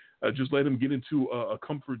trickery. Just let him get into a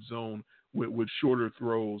comfort zone with shorter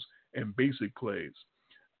throws and basic plays.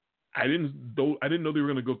 I didn't know they were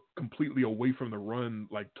going to go completely away from the run,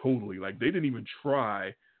 like totally. Like they didn't even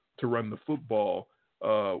try to run the football.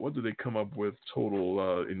 What did they come up with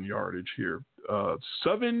total in yardage here?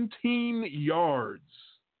 17 yards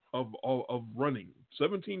of running,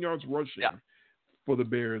 17 yards rushing for the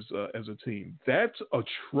Bears as a team. That's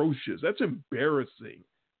atrocious. That's embarrassing.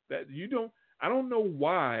 I don't know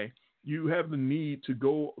why you have the need to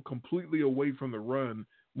go completely away from the run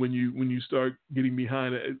when you start getting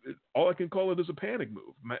behind it. All I can call it is a panic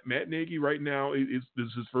move. Matt Nagy right now this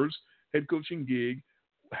is his first head coaching gig.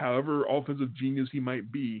 However offensive genius he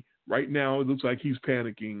might be, right now it looks like he's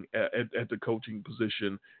panicking at the coaching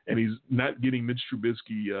position, and he's not getting Mitch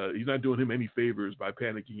Trubisky. He's not doing him any favors by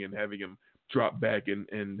panicking and having him drop back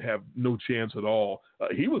and have no chance at all.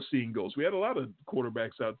 He was seeing ghosts. We had a lot of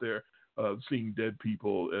quarterbacks out there seeing dead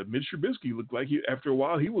people. Mitch Trubisky looked like after a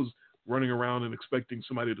while he was running around and expecting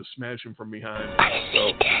somebody to smash him from behind.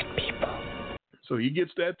 So he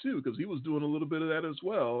gets that too, because he was doing a little bit of that as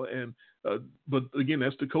well. And but again,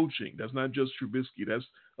 that's the coaching. That's not just Trubisky. That's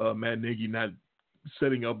Matt Nagy not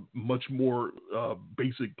setting up much more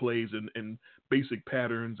basic plays and basic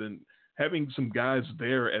patterns, and having some guys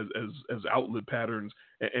there as outlet patterns.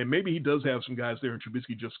 And maybe he does have some guys there, and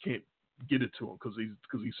Trubisky just can't get it to him because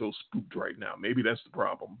he's so spooked right now. Maybe that's the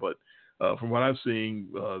problem. But from what I'm seeing,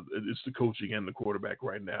 it's the coaching and the quarterback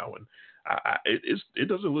right now, and it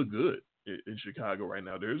doesn't look good in Chicago right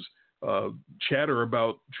now. There's chatter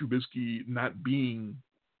about Trubisky not being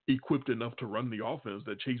equipped enough to run the offense,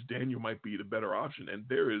 that Chase Daniel might be the better option, and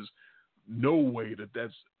there is no way that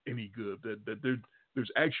that's any good. That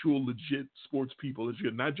there's actual legit sports people.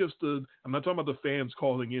 Not just I'm not talking about the fans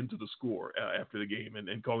calling into the score after the game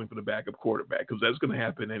and calling for the backup quarterback, because that's going to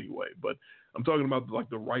happen anyway. But I'm talking about like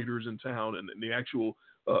the writers in town and the actual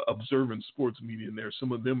observant sports media in there.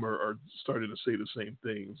 Some of them are starting to say the same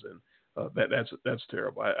things, and that's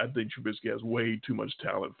terrible. I think Trubisky has way too much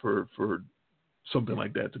talent for something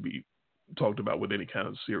like that to be talked about with any kind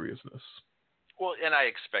of seriousness. Well, and I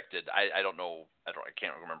expected. I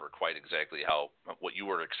can't remember quite exactly what you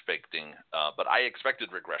were expecting, but I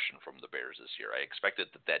expected regression from the Bears this year. I expected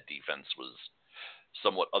that defense was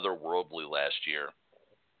somewhat otherworldly last year,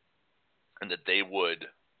 and that they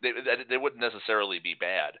wouldn't necessarily be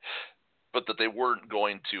bad, but that they weren't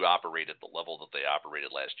going to operate at the level that they operated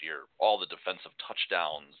last year. All the defensive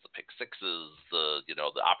touchdowns, the pick sixes, the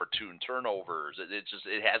opportune turnovers.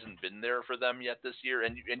 It hasn't been there for them yet this year,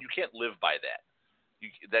 and you can't live by that.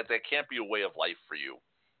 That can't be a way of life for you,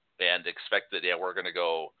 and expect that we're going to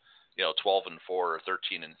go 12-4 or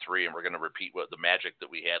 13-3, and we're going to repeat what the magic that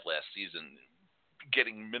we had last season,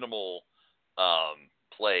 getting minimal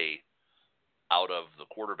play out of the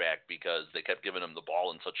quarterback because they kept giving him the ball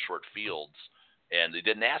in such short fields, and they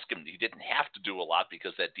didn't ask him. He didn't have to do a lot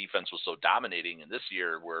because that defense was so dominating. And this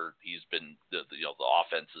year, where he's been the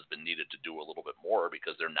offense has been needed to do a little bit more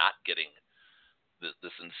because they're not getting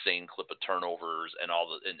this insane clip of turnovers and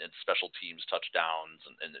and special teams touchdowns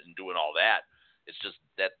and doing all that. It's just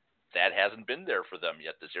that hasn't been there for them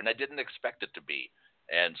yet this year, and I didn't expect it to be.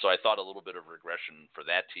 And so I thought a little bit of regression for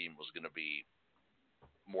that team was going to be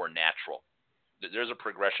more natural. There's a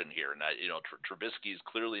progression here, and Trubisky is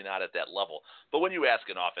clearly not at that level. But when you ask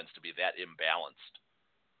an offense to be that imbalanced,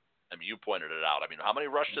 I mean, you pointed it out. I mean, how many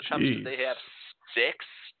rush attempts did they have? 6?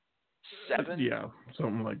 7? Yeah,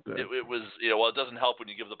 something like that. It was, it doesn't help when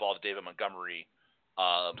you give the ball to David Montgomery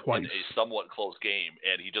in a somewhat close game,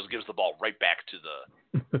 and he just gives the ball right back to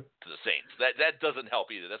the Saints. That doesn't help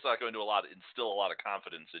either. That's not going to instill a lot of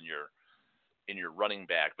confidence in your running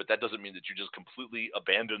back, but that doesn't mean that you just completely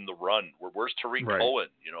abandon the run. Where's Tariq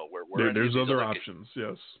Cohen? There's other options.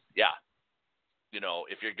 Yes. Yeah.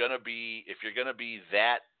 If you're gonna be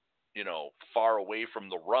that far away from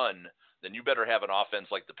the run, then you better have an offense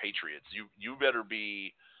like the Patriots. You better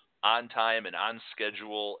be on time and on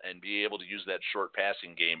schedule and be able to use that short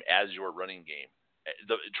passing game as your running game.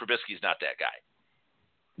 Trubisky's not that guy.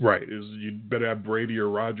 Right. You better have Brady or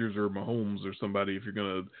Rodgers or Mahomes or somebody if you're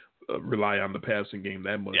going to rely on the passing game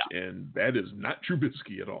that much. Yeah. And that is not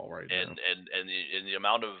Trubisky at all right now. And the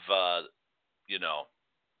amount of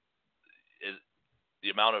the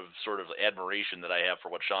amount of sort of admiration that I have for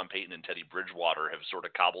what Sean Payton and Teddy Bridgewater have sort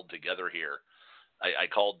of cobbled together here. I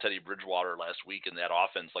called Teddy Bridgewater last week in that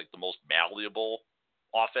offense like the most malleable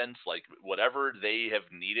offense, like whatever they have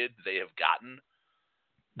needed, they have gotten.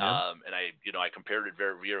 Yeah. And I compared it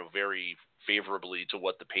very, very favorably to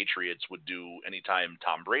what the Patriots would do anytime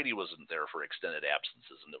Tom Brady wasn't there for extended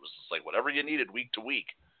absences. And it was just like whatever you needed week to week,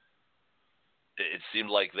 it seemed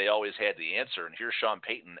like they always had the answer. And here's Sean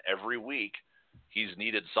Payton every week. He's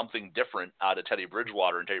needed something different out of Teddy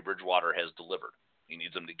Bridgewater, and Teddy Bridgewater has delivered. He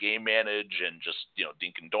needs him to game manage and just,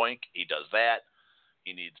 dink and doink. He does that.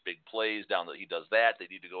 He needs big plays he does that. They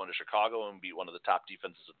need to go into Chicago and beat one of the top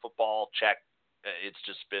defenses in football. Check. It's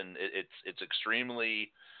just been, it's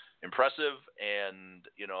extremely impressive. And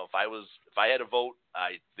if I had a vote,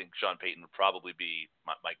 I think Sean Payton would probably be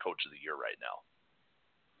my coach of the year right now.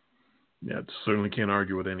 Yeah, certainly can't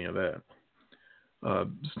argue with any of that.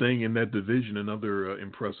 Staying in that division, another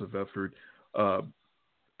impressive effort.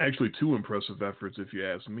 Actually, two impressive efforts, if you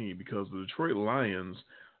ask me, because the Detroit Lions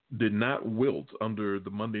did not wilt under the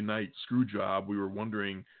Monday night screw job. We were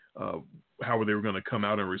wondering how they were going to come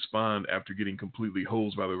out and respond after getting completely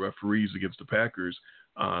hosed by the referees against the Packers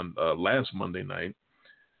on last Monday night.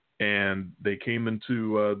 And they came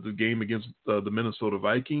into the game against the Minnesota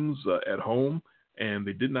Vikings at home, and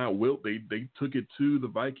they did not wilt. They took it to the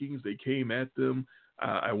Vikings. They came at them.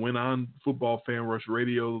 I went on Football Fan Rush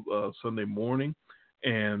Radio Sunday morning,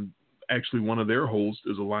 and actually one of their hosts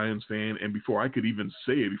is a Lions fan. And before I could even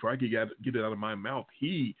say it, before I could get it out of my mouth,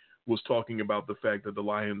 he was talking about the fact that the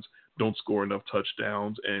Lions don't score enough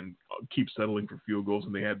touchdowns and keep settling for field goals,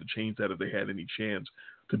 and they had to change that if they had any chance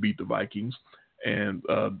to beat the Vikings. And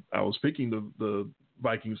I was picking the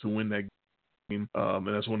Vikings to win that game, and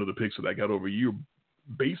that's one of the picks that I got over you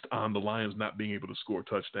based on the Lions not being able to score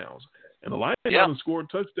touchdowns. And the Lions haven't scored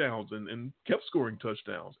touchdowns and kept scoring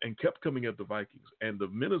touchdowns and kept coming at the Vikings. And the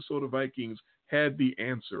Minnesota Vikings had the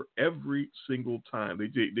answer every single time.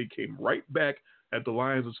 They came right back at the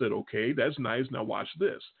Lions and said, okay, that's nice. Now watch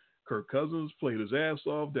this. Kirk Cousins played his ass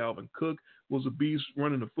off. Dalvin Cook was a beast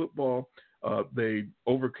running the football. They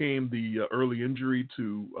overcame the early injury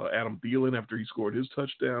to Adam Thielen after he scored his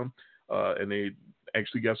touchdown. And they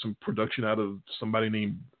actually got some production out of somebody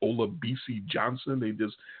named Ola B.C. Johnson.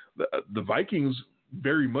 The Vikings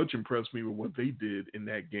very much impressed me with what they did in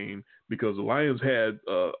that game, because the Lions had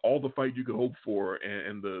all the fight you could hope for,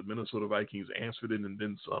 and the Minnesota Vikings answered it and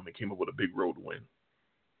then some, and came up with a big road win.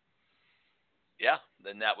 Yeah,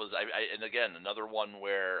 and that was and again, another one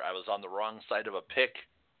where I was on the wrong side of a pick,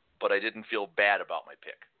 but I didn't feel bad about my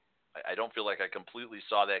pick. I don't feel like I completely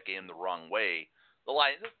saw that game the wrong way.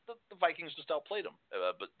 The Vikings just outplayed them,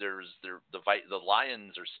 but the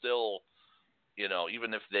Lions are still,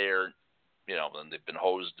 even if they're, and they've been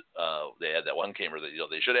hosed. They had that one game where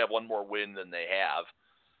they should have one more win than they have,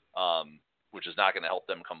 which is not going to help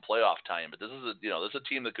them come playoff time. But this is a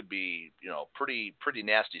team that could be, pretty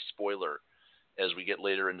nasty spoiler as we get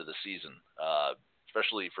later into the season,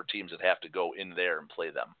 especially for teams that have to go in there and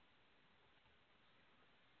play them.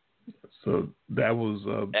 So that was.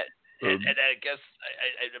 And I guess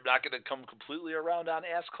I'm not going to come completely around on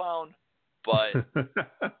Ass Clown, but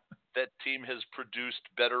that team has produced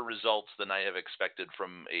better results than I have expected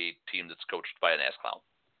from a team that's coached by an Ass Clown.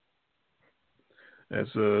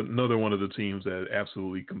 That's another one of the teams that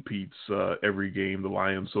absolutely competes every game. The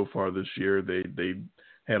Lions so far this year, they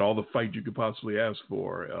had all the fight you could possibly ask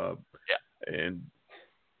for. And,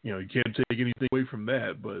 you can't take anything away from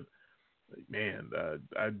that. But, man,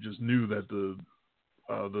 I just knew that the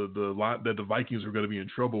Vikings were going to be in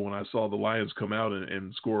trouble when I saw the Lions come out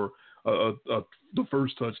and score the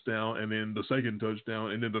first touchdown, and then the second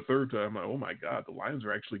touchdown, and then the third time. I'm like, oh my God, the Lions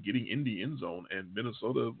are actually getting in the end zone, and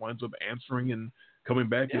Minnesota winds up answering and coming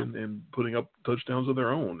back and putting up touchdowns of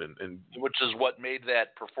their own, and which is what made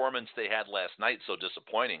that performance they had last night so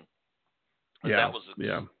disappointing. Yeah, that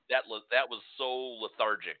was so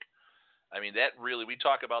lethargic. I mean, that really, we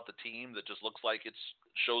talk about the team that just looks like it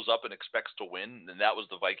shows up and expects to win, and that was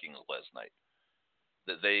the Vikings last night.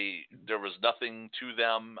 That there was nothing to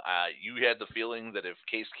them. You had the feeling that if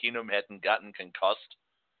Case Keenum hadn't gotten concussed,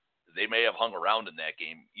 they may have hung around in that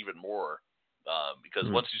game even more. Because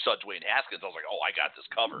once you saw Dwayne Haskins, I was like, oh, I got this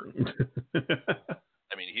covered.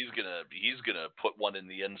 I mean, he's gonna put one in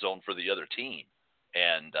the end zone for the other team,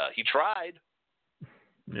 and he tried.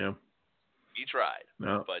 Yeah. He tried,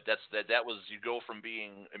 but that was, you go from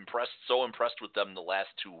being so impressed with them the last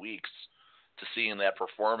 2 weeks to seeing that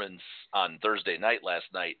performance on Thursday night last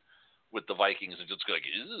night with the Vikings, and just like,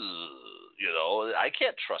 I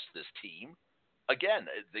can't trust this team. Again,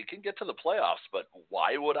 they can get to the playoffs, but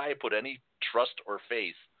why would I put any trust or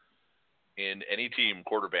faith in any team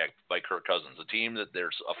quarterbacked by Kirk Cousins, a team that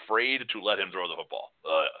they're afraid to let him throw the football?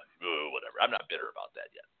 Whatever. I'm not bitter about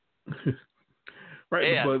that yet.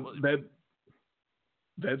 Right, but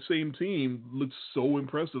that same team looks so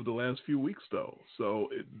impressive the last few weeks, though. So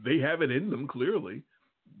they have it in them, clearly.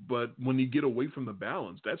 But when you get away from the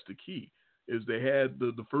balance, that's the key. Is they had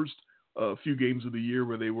the first few games of the year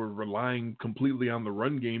where they were relying completely on the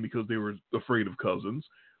run game because they were afraid of Cousins.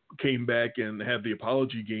 Came back and had the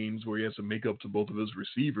apology games where he has to make up to both of his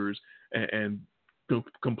receivers and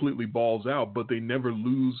completely balls out. But they never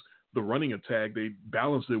lose the running attack. They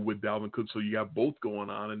balance it with Dalvin Cook, so you got both going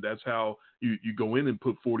on, and that's how you go in and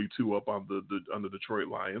put 42 up on the Detroit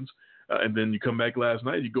Lions. And then you come back last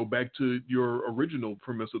night, you go back to your original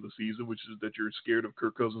premise of the season, which is that you're scared of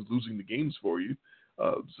Kirk Cousins losing the games for you.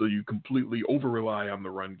 So you completely over-rely on the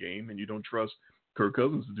run game, and you don't trust Kirk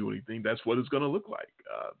Cousins to do anything. That's what it's going to look like.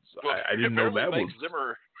 Well, I didn't know that was...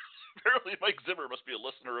 Apparently Mike Zimmer must be a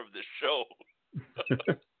listener of this show.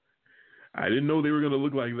 I didn't know they were going to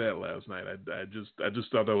look like that last night. I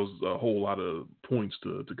just thought that was a whole lot of points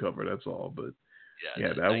to cover. That's all. But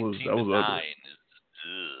yeah, that was ugly.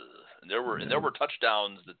 And there were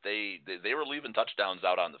touchdowns that they were leaving touchdowns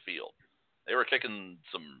out on the field. They were kicking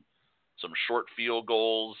some short field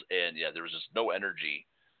goals, and there was just no energy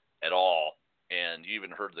at all. And you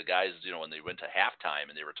even heard the guys, when they went to halftime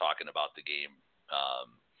and they were talking about the game,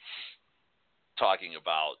 talking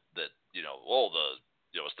about that,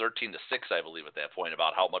 it was 13-6, I believe, at that point,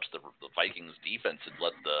 about how much the Vikings defense had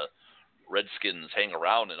let the Redskins hang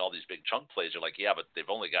around in all these big chunk plays. You're like, yeah, but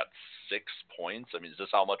they've only got 6 points. I mean, is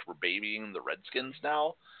this how much we're babying the Redskins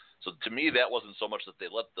now? So to me, that wasn't so much that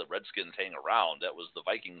they let the Redskins hang around. That was the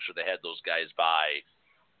Vikings should have had those guys by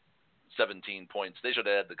 17 points. They should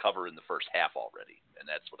have had the cover in the first half already, and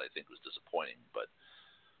that's what I think was disappointing. But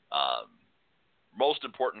most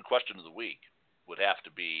important question of the week would have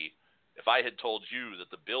to be, if I had told you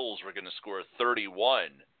that the Bills were going to score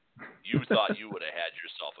 31, you thought you would have had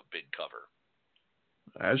yourself a big cover.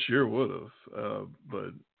 I sure would have.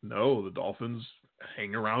 But no, the Dolphins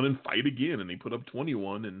hang around and fight again, and they put up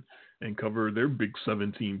 21 and cover their big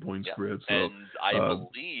 17-point spread. So, and I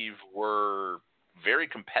believe we're very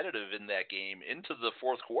competitive in that game into the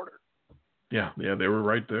fourth quarter. Yeah, they were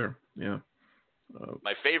right there. Yeah.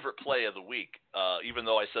 My favorite play of the week, even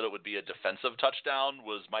though I said it would be a defensive touchdown,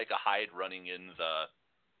 was Micah Hyde running in the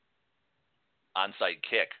onside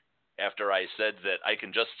kick. After I said that I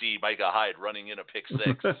can just see Micah Hyde running in a pick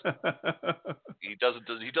six. He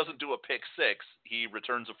doesn't do a pick six. He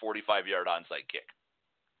returns a 45-yard onside kick.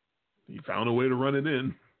 He found a way to run it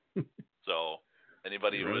in. So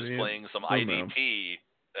anybody who was playing some IDP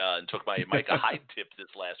and took my Micah Hyde tip this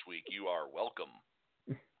last week, you are welcome.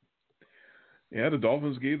 Yeah, the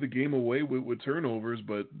Dolphins gave the game away with turnovers,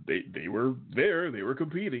 but they were there. They were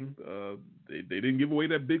competing. They didn't give away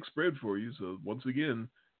that big spread for you. So once again,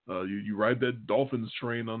 you ride that Dolphins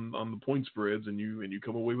train on the point spreads, and you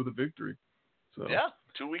come away with a victory. So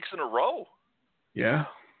 2 weeks in a row. Yeah,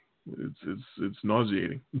 it's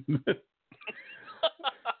nauseating. This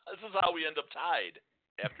is how we end up tied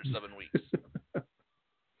after 7 weeks.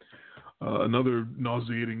 Another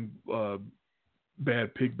nauseating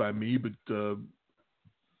bad pick by me, but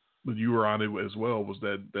you were on it as well, was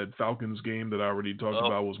that Falcons game that I already talked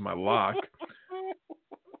about was my lock.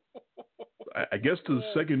 I guess the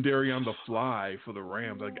secondary on the fly for the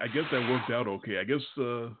Rams, I guess that worked out okay. I guess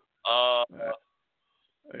Jalen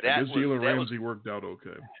Ramsey worked out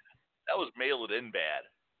okay. That was mail it in bad.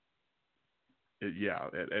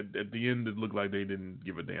 At the end, it looked like they didn't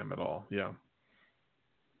give a damn at all. Yeah.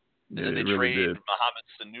 And then they really trade Mohamed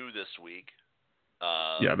Sanu this week.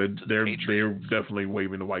 They're definitely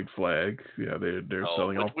waving the white flag. Yeah, they're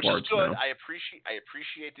selling off which parts is good. now. I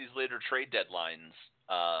appreciate these later trade deadlines.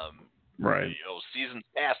 Right. Seasons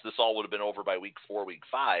past, this all would have been over by week 4, week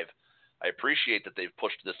 5. I appreciate that they've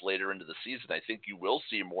pushed this later into the season. I think you will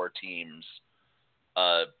see more teams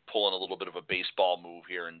pulling a little bit of a baseball move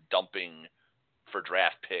here and dumping for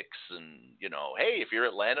draft picks. And, hey, if you're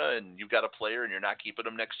Atlanta and you've got a player and you're not keeping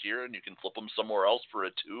them next year and you can flip them somewhere else for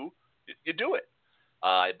a 2, you do it.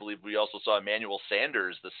 I believe we also saw Emmanuel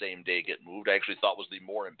Sanders the same day get moved. I actually thought was the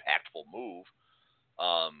more impactful move.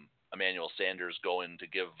 Emmanuel Sanders going to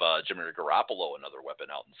give Jeremie Garoppolo another weapon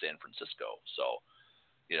out in San Francisco. So,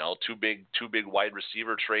 two big wide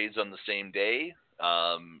receiver trades on the same day.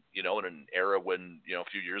 In an era when, a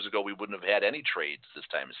few years ago we wouldn't have had any trades this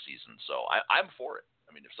time of season. So I'm for it.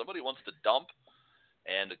 I mean, if somebody wants to dump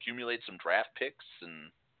and accumulate some draft picks and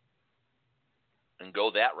go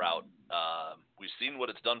that route, we've seen what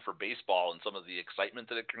it's done for baseball and some of the excitement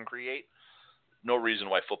that it can create. No reason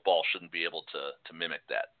why football shouldn't be able to mimic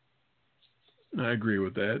that. I agree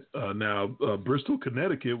with that. Now, Bristol,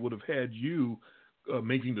 Connecticut would have had you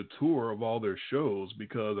making the tour of all their shows,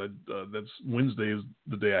 because that's Wednesday is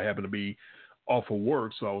the day I happen to be off of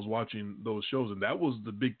work, so I was watching those shows, and that was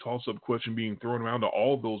the big toss-up question being thrown around to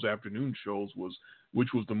all those afternoon shows, was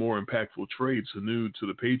which was the more impactful trade, Sanu to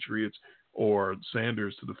the Patriots or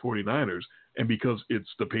Sanders to the 49ers. And because it's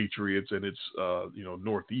the Patriots and it's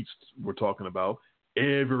Northeast we're talking about,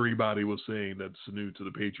 everybody was saying that Sanu to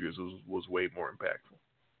the Patriots was way more impactful.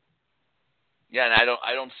 Yeah, and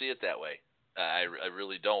I don't see it that way. I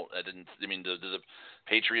really don't. Do the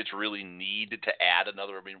Patriots really need to add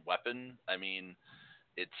another weapon? I mean,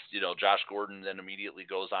 it's, Josh Gordon then immediately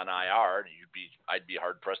goes on IR, and I'd be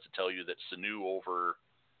hard pressed to tell you that Sanu over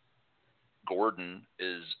Gordon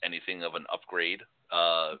is anything of an upgrade.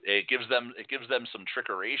 It gives them some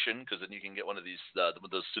trickeration, because then you can get one of these the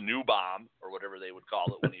Sanu bomb or whatever they would call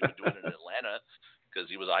it when he would do it in Atlanta, because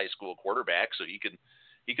he was a high school quarterback, so he could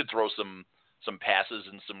throw some passes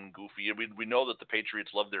and some goofy. We know that the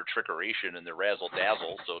Patriots love their trickeration and their razzle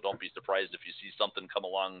dazzle, so don't be surprised if you see something come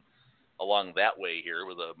along that way here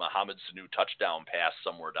with a Mohamed Sanu touchdown pass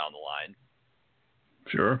somewhere down the line.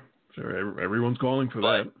 Sure. Everyone's calling for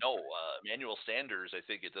that. No, Emmanuel Sanders, I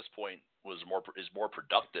think at this point is more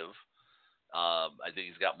productive. I think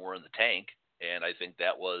he's got more in the tank, and I think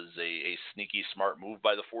that was a sneaky smart move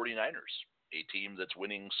by the 49ers, a team that's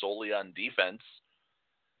winning solely on defense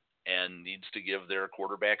and needs to give their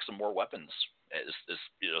quarterback some more weapons,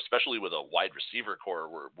 especially with a wide receiver core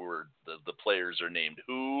where the players are named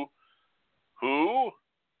who, and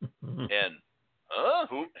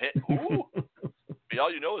who. All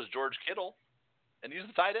you know is George Kittle, and he's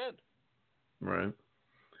the tight end. Right.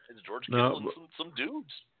 It's George Kittle and some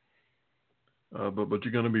dudes. But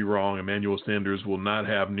you're going to be wrong. Emmanuel Sanders will not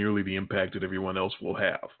have nearly the impact that everyone else will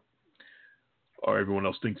have, or everyone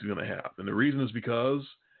else thinks he's going to have. And the reason is because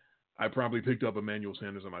I probably picked up Emmanuel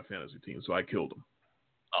Sanders on my fantasy team, so I killed him.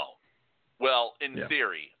 Oh. Well, in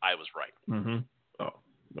theory, I was right. Mm-hmm. Oh.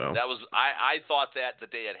 Well. That was I thought that the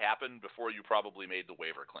day it happened before you probably made the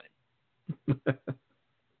waiver claim.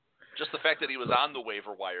 Just the fact that he was on the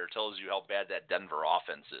waiver wire tells you how bad that Denver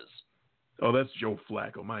offense is. Oh, that's Joe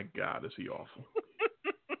Flacco. My God, is he awful.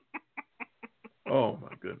 Oh,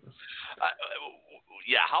 my goodness.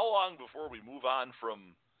 How long before we move on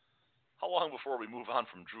from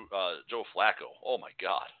Joe Flacco? Oh, my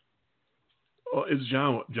God. Oh, it's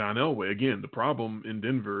John Elway. Again, the problem in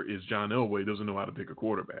Denver is John Elway doesn't know how to pick a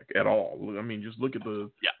quarterback at all. I mean, just look at the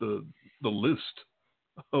list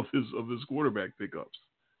of his quarterback pickups.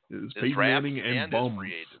 It's Peyton Manning and bums.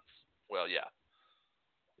 Free agents. Well, yeah.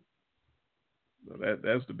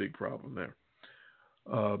 That's the big problem there.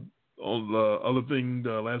 The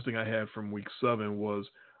last thing I had from week 7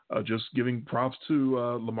 was just giving props to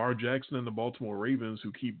Lamar Jackson and the Baltimore Ravens,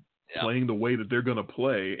 who keep playing the way that they're going to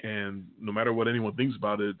play, and no matter what anyone thinks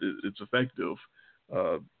about it, it's effective.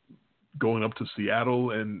 Going up to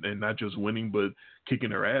Seattle and not just winning, but kicking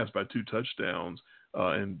their ass by 2 touchdowns.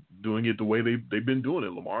 And doing it the way they've been doing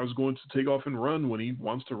it. Lamar's going to take off and run when he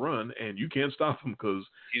wants to run, and you can't stop him because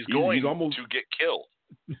he's almost to get killed.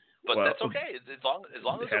 But that's okay as long as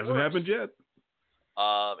it hasn't happened yet.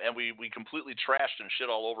 And we completely trashed and shit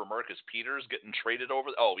all over Marcus Peters getting traded over.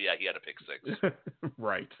 Oh yeah, he had a pick 6.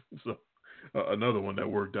 Right. So another one that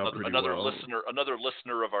worked out pretty well. Another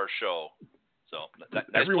listener of our show. So nice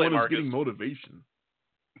everyone play, is getting motivation.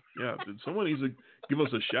 Yeah, someone needs to give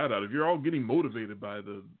us a shout out. If you're all getting motivated by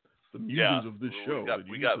the musings of this show,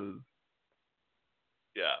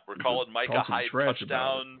 we're calling Micah Hyde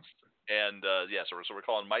touchdowns, and so we're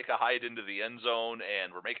calling Micah Hyde into the end zone,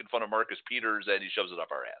 and we're making fun of Marcus Peters, and he shoves it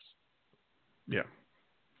up our ass. Yeah,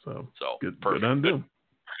 so good, perfect. Good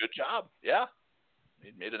job. Yeah,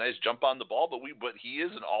 he made a nice jump on the ball, but he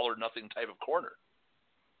is an all or nothing type of corner.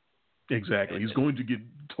 Exactly, he's going to get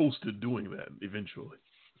toasted doing that eventually.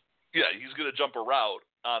 Yeah, he's going to jump a route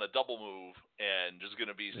on a double move and just going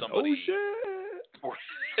to be somebody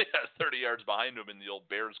 30 yards behind him in the old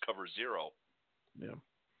Bears cover 0. Yeah.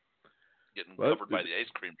 Getting covered by the ice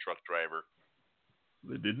cream truck driver.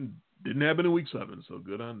 It didn't happen in week 7, so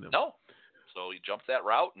good on them. No. So he jumped that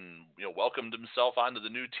route and welcomed himself onto the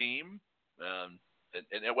new team, and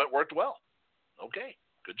it worked well. Okay,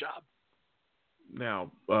 good job.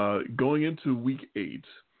 Now, going into week 8,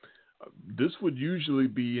 this would usually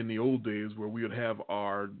be in the old days where we would have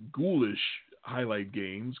our ghoulish highlight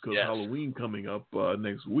games because Halloween coming up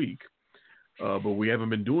next week. But we haven't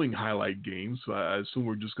been doing highlight games, so I assume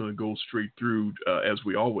we're just going to go straight through as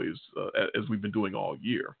we've been doing all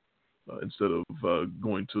year, instead of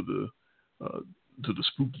going to the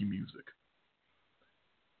spooky music.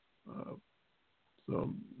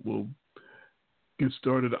 So we'll get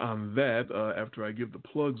started on that after I give the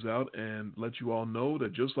plugs out and let you all know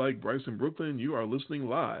that just like Bryson Brooklyn, you are listening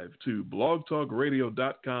live to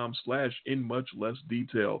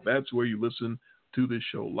blogtalkradio.com/in-much-less-detail. That's where you listen to this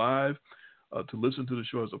show live. To listen to the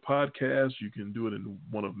show as a podcast, you can do it in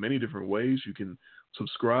one of many different ways. You can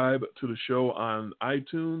subscribe to the show on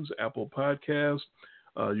iTunes, Apple Podcasts.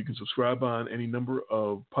 You can subscribe on any number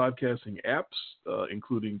of podcasting apps,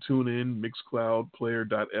 including TuneIn, Mixcloud,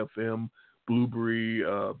 Player.fm, Blueberry,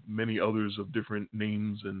 many others of different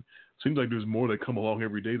names, and it seems like there's more that come along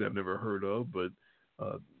every day that I've never heard of, but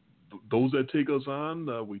those that take us on,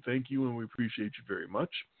 we thank you and we appreciate you very much.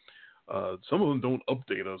 Some of them don't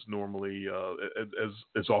update us normally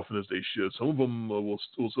as often as they should. Some of them will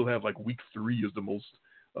still have like week 3 is the most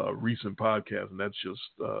recent podcast, and that's just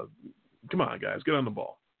come on, guys, get on the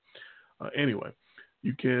ball. Anyway,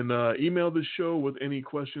 you can email the show with any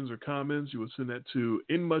questions or comments. You would send that to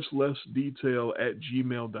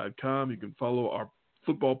inmuchlessdetail@gmail.com. You can follow our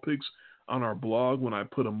football picks on our blog when I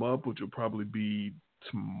put them up, which will probably be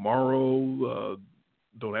tomorrow.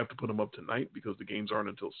 Don't have to put them up tonight because the games aren't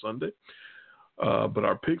until Sunday. But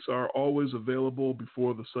our picks are always available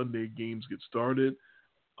before the Sunday games get started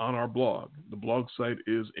on our blog. The blog site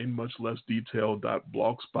is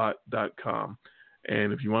inmuchlessdetail.blogspot.com.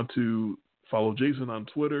 And if you want to follow Jason on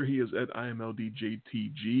Twitter, he is at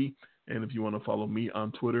IMLDJTG. And if you want to follow me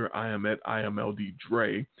on Twitter, I am at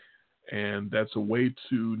IMLDDre. And that's a way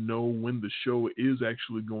to know when the show is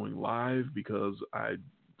actually going live, because I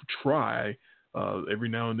try, every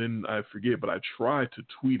now and then I forget, but I try to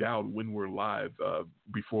tweet out when we're live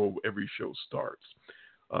before every show starts.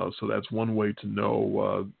 So that's one way to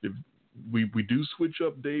know. If we do switch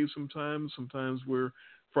up days sometimes. Sometimes we're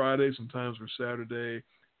Friday, sometimes we're Saturday.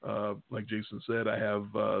 Like Jason said,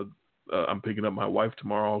 I'm picking up my wife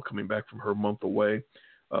tomorrow, coming back from her month away,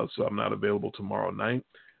 so I'm not available tomorrow night.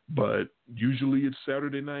 But usually it's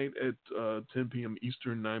Saturday night at 10 p.m.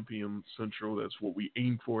 Eastern, 9 p.m. Central. That's what we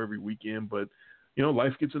aim for every weekend. But,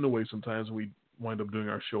 life gets in the way sometimes, and we wind up doing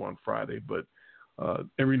our show on Friday. But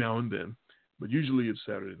every now and then. But usually it's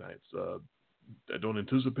Saturday nights. I don't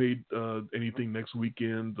anticipate anything next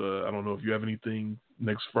weekend. I don't know if you have anything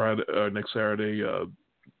next Friday, next Saturday.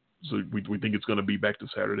 So we think it's going to be back to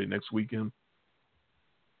Saturday next weekend.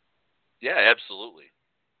 Yeah, absolutely.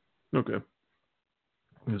 Okay.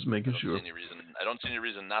 Just making sure. I don't see any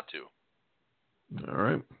reason not to. All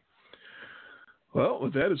right. Well,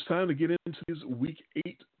 with that, it's time to get into these Week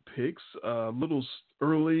 8 picks. A little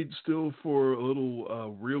early still for a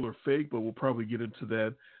little real or fake, but we'll probably get into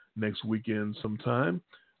that next weekend sometime.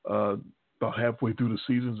 About halfway through the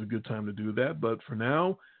season is a good time to do that. But for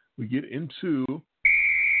now, we get into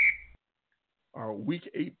our Week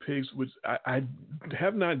 8 picks, which I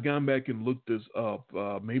have not gone back and looked this up.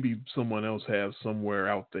 Maybe someone else has somewhere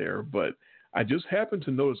out there, but I just happened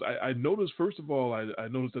to notice. I noticed, first of all, I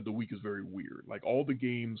noticed that the week is very weird. Like, all the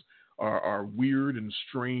games are weird and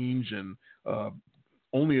strange, and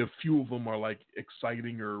only a few of them are like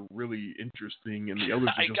exciting or really interesting, and the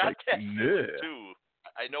others are just like, yeah. Too.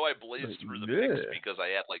 I know I blazed through the picks because I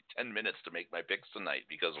had like 10 minutes to make my picks tonight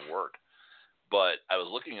because of work. But I was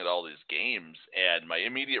looking at all these games, and my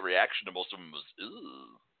immediate reaction to most of them was,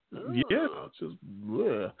 "Ooh." Yeah, it's just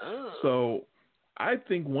bleh. So I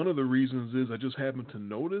think one of the reasons is I just happened to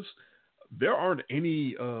notice there aren't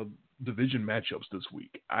any division matchups this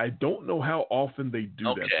week. I don't know how often they do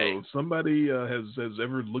that. So if somebody has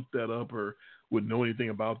ever looked that up or would know anything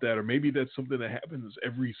about that, or maybe that's something that happens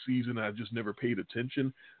every season, I just never paid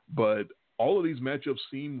attention. But all of these matchups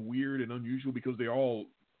seem weird and unusual because they all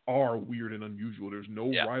are weird and unusual. There's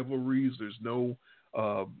no rivalries. There's no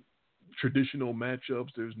traditional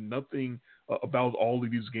matchups. There's nothing about all of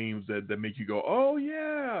these games that make you go, oh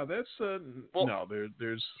yeah, that's no.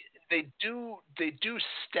 There's they do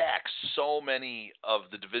stack so many of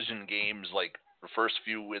the division games like the first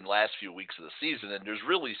few and last few weeks of the season, and there's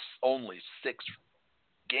really only 6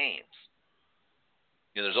 games.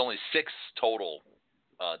 There's only 6 total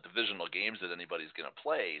divisional games that anybody's going to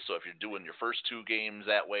play. So if you're doing your first 2 games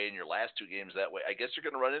that way and your last 2 games that way, I guess you're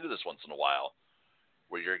going to run into this once in a while,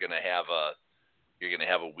 where you're going to have a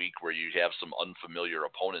week where you have some unfamiliar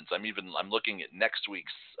opponents. I'm looking at next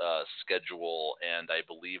week's schedule, and I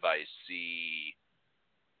believe I see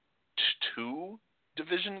 2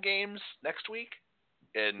 division games next week,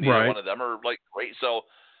 and neither one of them are like great. So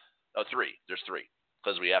 3. There's 3.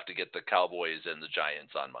 Because we have to get the Cowboys and the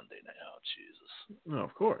Giants on Monday night. Oh, Jesus! No,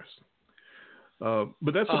 of course.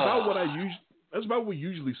 But that's about what that's about what we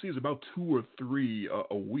usually see, is about 2 or 3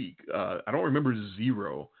 a week. I don't remember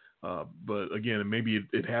 0, but again, maybe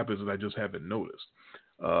it happens and I just haven't noticed.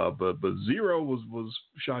 But 0 was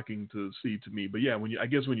shocking to see to me. But yeah, when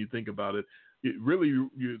you think about it, it really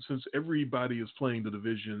since everybody is playing the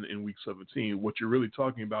division in week 17, what you're really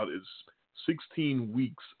talking about is 16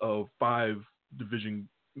 weeks of 5 division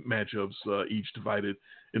matchups, each divided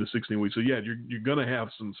into 16 weeks. So yeah, you're gonna have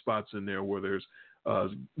some spots in there where there's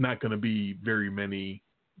not gonna be very many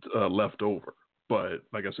left over. But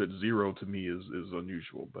like I said, 0 to me is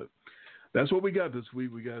unusual. But that's what we got this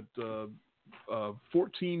week. We got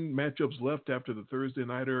 14 matchups left after the Thursday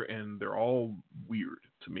nighter, and they're all weird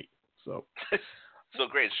to me. So so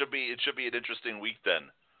great. It should be an interesting week then.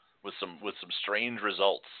 with some strange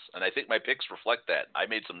results, and I think my picks reflect that. I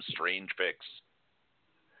made some strange picks.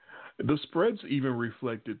 The spreads even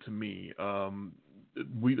reflected to me. I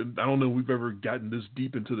don't know if we've ever gotten this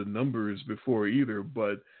deep into the numbers before either,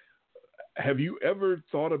 but have you ever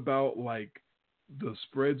thought about like the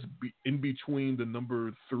spreads in between the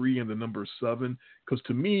number 3 and the number 7? Because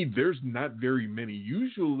to me, there's not very many.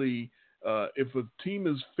 Usually, if a team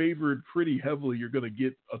is favored pretty heavily, you're going to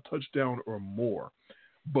get a touchdown or more.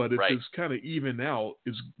 But if it's kind of even out,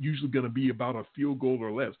 it's usually going to be about a field goal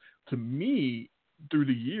or less. To me, through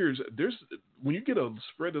the years, when you get a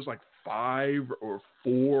spread that's like 5 or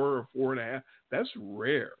 4 or 4.5, that's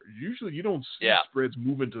rare. Usually you don't see spreads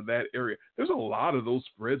move into that area. There's a lot of those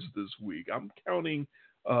spreads this week. I'm counting,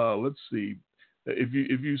 let's see, if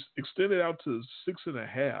you extend it out to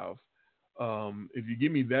 6.5, if you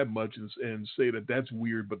give me that much and say that that's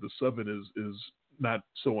weird, but the 7 is not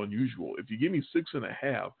so unusual. If you give me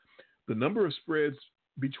 6.5, the number of spreads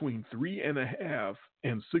between 3.5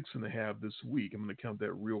 and 6.5 this week, I'm going to count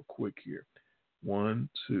that real quick here. 1,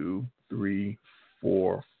 2, 3,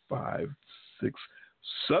 4, 5, 6,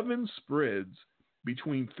 7 spreads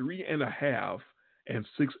between 3.5 and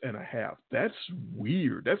 6.5. That's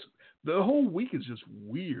weird. The whole week is just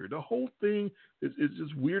weird. The whole thing is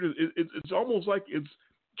just weird. It's almost like it's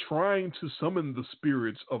trying to summon the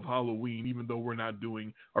spirits of Halloween, even though we're not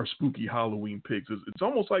doing our spooky Halloween picks. It's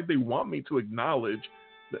almost like they want me to acknowledge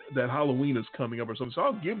that Halloween is coming up or something. So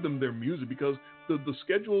I'll give them their music because the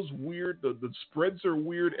schedule's weird, the spreads are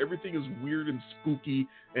weird, everything is weird and spooky,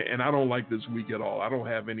 and I don't like this week at all. I don't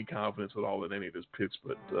have any confidence at all in any of this picks,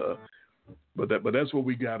 but that's what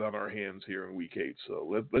we got on our hands here in Week 8.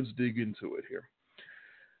 So let's dig into it here.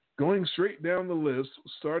 Going straight down the list,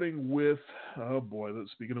 starting with,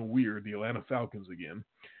 speaking of weird, the Atlanta Falcons again.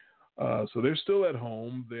 So they're still at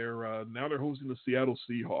home. They're hosting the Seattle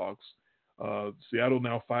Seahawks. Seattle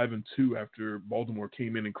now 5-2 after Baltimore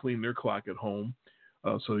came in and cleaned their clock at home.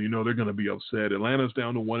 So they're going to be upset. Atlanta's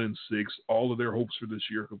down to 1-6. All of their hopes for this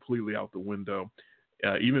year are completely out the window.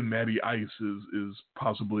 Even Matty Ice is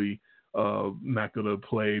possibly not going to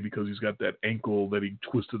play because he's got that ankle that he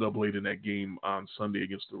twisted up late in that game on Sunday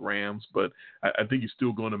against the Rams. But I think he's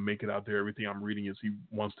still going to make it out there. Everything I'm reading is he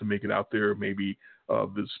wants to make it out there. Maybe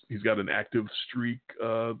he's got an active streak,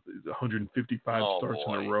 155 starts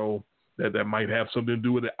in a row. That might have something to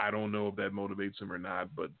do with it. I don't know if that motivates him or not,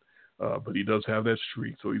 but he does have that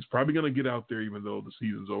streak. So he's probably going to get out there even though the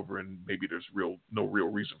season's over and maybe there's no real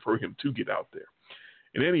reason for him to get out there.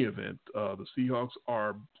 In any event, the Seahawks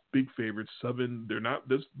are big favorites, 7.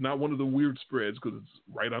 That's not one of the weird spreads because it's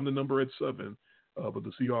right on the number at 7. But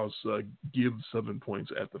the Seahawks give 7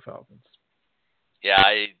 points at the Falcons. Yeah,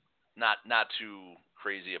 not too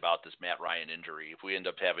crazy about this Matt Ryan injury. If we end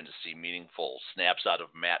up having to see meaningful snaps out of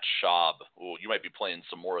Matt Schaub, you might be playing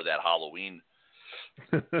some more of that Halloween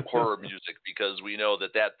horror music because we know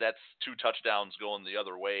that's 2 touchdowns going the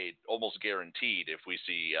other way, almost guaranteed. If we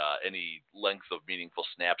see any length of meaningful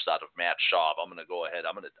snaps out of Matt Schaub, I'm going to go ahead.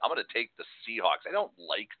 I'm going to take the Seahawks. I don't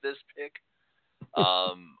like this pick.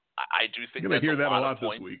 I do think you're going to hear that a lot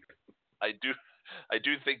this week. I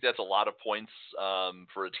do think that's a lot of points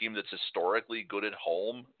for a team that's historically good at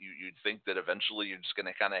home. You'd think that eventually you're just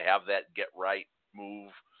going to kind of have that get right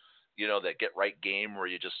move, that get right game where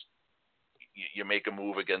you make a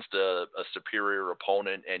move against a superior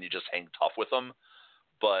opponent and you just hang tough with them.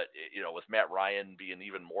 But, with Matt Ryan being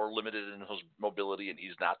even more limited in his mobility and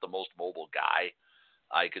he's not the most mobile guy,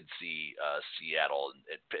 I could see Seattle,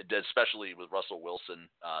 especially with Russell Wilson.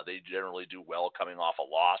 They generally do well coming off a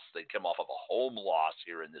loss. They come off of a home loss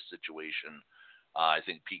here in this situation. I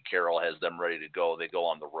think Pete Carroll has them ready to go. They go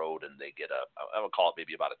on the road and they get I would call it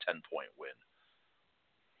maybe about a 10-point win.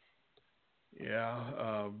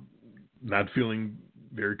 Yeah, not feeling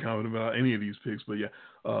very confident about any of these picks, but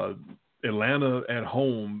Atlanta at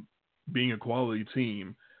home being a quality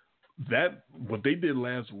team, that what they did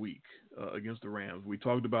last week against the Rams, we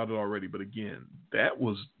talked about it already, but again, that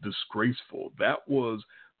was disgraceful. That was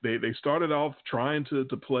they started off trying to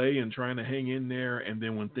play and trying to hang in there, and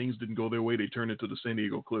then when things didn't go their way, they turned it to the San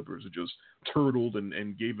Diego Clippers. It just turtled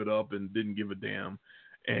and gave it up and didn't give a damn.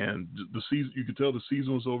 And the season, you could tell the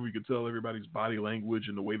season was over. You could tell everybody's body language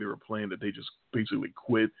and the way they were playing that they just basically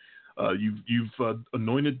quit. You've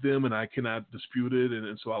anointed them, and I cannot dispute it.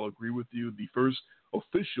 And so I'll agree with you. The first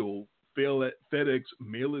official FedEx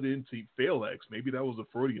mail it in team, FailX, maybe that was a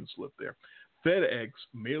Freudian slip there. FedEx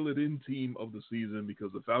mail it in team of the season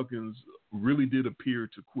because the Falcons really did appear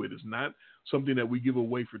to quit. It's not something that we give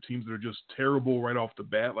away for teams that are just terrible right off the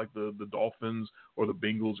bat, like the Dolphins or the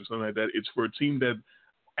Bengals or something like that. It's for a team that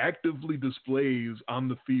actively displays on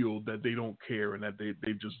the field that they don't care and that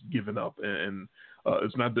they've just given up. And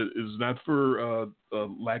it's not for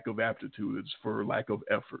lack of aptitude. It's for lack of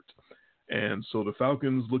effort. And so the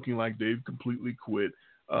Falcons looking like they've completely quit,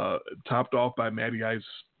 topped off by Matty Ice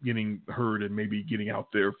getting hurt and maybe getting out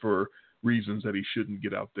there for reasons that he shouldn't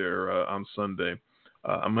get out there on Sunday.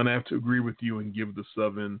 I'm going to have to agree with you and give the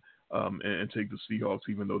 7 and take the Seahawks,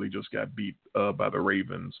 even though they just got beat by the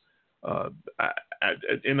Ravens.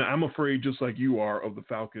 And I'm afraid, just like you are, of the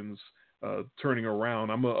Falcons turning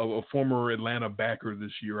around. I'm a former Atlanta backer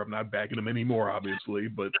this year. I'm not backing them anymore, obviously,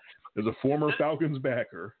 but as a former Falcons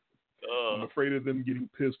backer, I'm afraid of them getting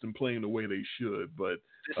pissed and playing the way they should. But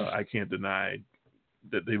I can't deny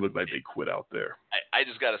that they look like they quit out there. I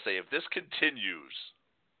just got to say, if this continues,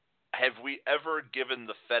 have we ever given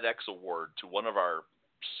the FedEx Award to one of our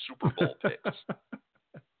Super Bowl picks?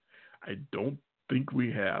 I don't think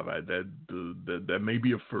we have. That may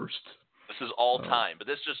be a first. This is all time, but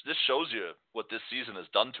this shows you what this season has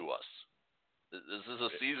done to us. This is a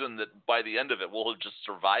season that by the end of it, we'll have just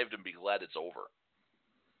survived and be glad it's over.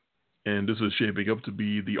 And this is shaping up to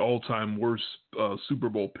be the all-time worst Super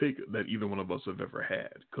Bowl pick that either one of us have ever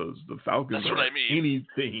had, because the Falcons are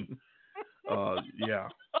anything. Yeah.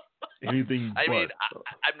 Anything but.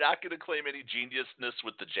 I'm not going to claim any geniusness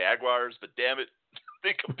with the Jaguars, but damn it,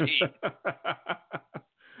 they compete.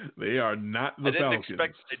 They are not the Falcons.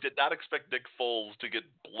 I did not expect Nick Foles to get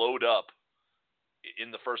blowed up in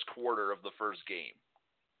the first quarter of the first game.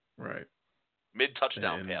 Right.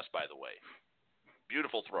 Mid-touchdown pass, by the way.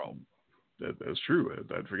 Beautiful throw. That's true.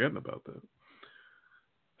 I'd forgotten about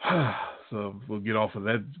that. So we'll get off of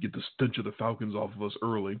that, get the stench of the Falcons off of us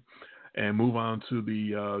early, and move on to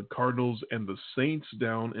the Cardinals and the Saints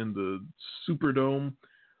down in the Superdome.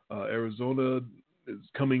 Arizona is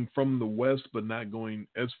coming from the west, but not going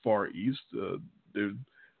as far east. They've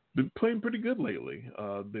been playing pretty good lately.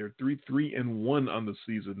 They're 3-1 on the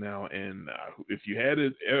season now, and if you had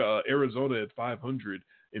it, Arizona at 500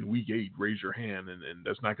 in Week 8, raise your hand, and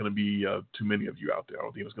that's not going to be too many of you out there. I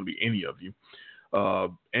don't think it's going to be any of you.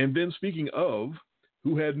 And then speaking of,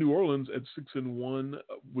 who had New Orleans at 6-1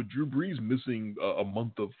 with Drew Brees missing a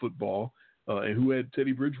month of football, and who had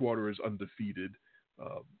Teddy Bridgewater as undefeated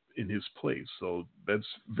in his place. So that's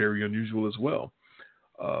very unusual as well.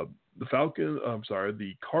 The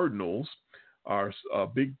Cardinals are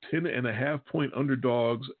big 10.5-point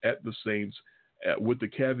underdogs at the Saints, with the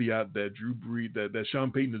caveat that Drew Brees, that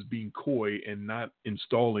Sean Payton is being coy and not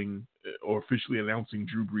installing or officially announcing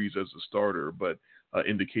Drew Brees as a starter, but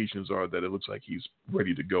indications are that it looks like he's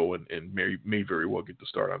ready to go and may very well get the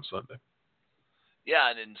start on Sunday. Yeah,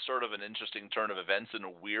 and in sort of an interesting turn of events in a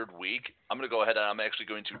weird week, I'm going to go ahead and I'm actually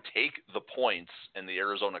going to take the points in the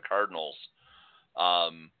Arizona Cardinals.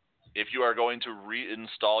 If you are going to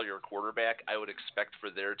reinstall your quarterback, I would expect for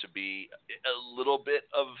there to be a little bit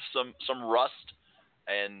of some rust.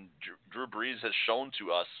 And Drew Brees has shown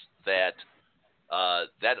to us that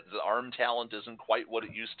that the arm talent isn't quite what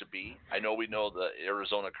it used to be. We know the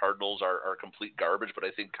Arizona Cardinals are complete garbage, but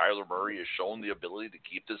I think Kyler Murray has shown the ability to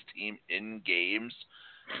keep this team in games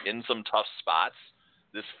in some tough spots.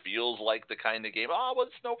 This feels like the kind of game, well,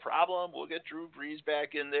 it's no problem. We'll get Drew Brees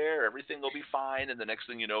back in there. Everything will be fine. And the next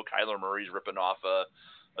thing you know, Kyler Murray's ripping off a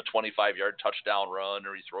 25-yard touchdown run,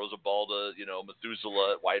 or he throws a ball to,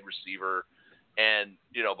 Methuselah at wide receiver. And,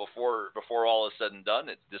 before all is said and done,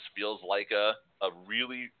 this feels like a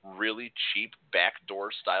really, really cheap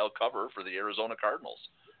backdoor style cover for the Arizona Cardinals.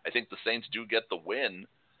 I think the Saints do get the win,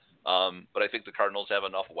 but I think the Cardinals have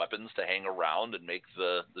enough weapons to hang around and make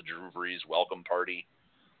the Drew Brees welcome party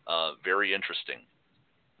very interesting.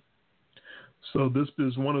 So this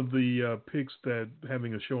is one of the picks that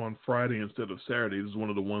having a show on Friday instead of Saturday is one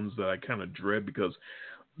of the ones that I kind of dread, because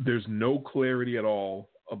there's no clarity at all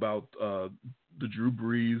about the Drew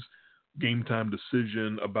Brees game time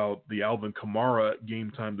decision, about the Alvin Kamara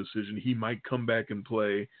game time decision. He might come back and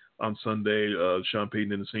play on Sunday. Sean Payton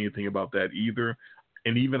didn't say anything about that either.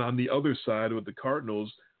 And even on the other side with the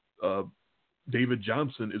Cardinals, David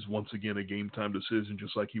Johnson is once again a game time decision,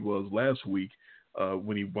 just like he was last week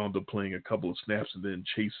when he wound up playing a couple of snaps, and then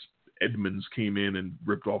Chase Edmonds came in and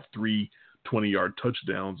ripped off 3 20-yard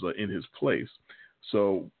touchdowns in his place.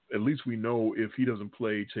 So at least we know if he doesn't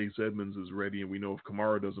play, Chase Edmonds is ready, and we know if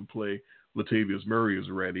Kamara doesn't play, Latavius Murray is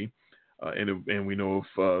ready, and we know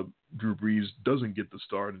if Drew Brees doesn't get the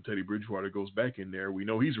start and Teddy Bridgewater goes back in there, we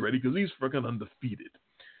know he's ready because he's freaking undefeated.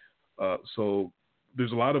 So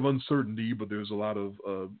there's a lot of uncertainty, but there's a lot of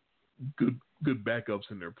good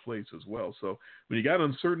backups in their place as well. So when you got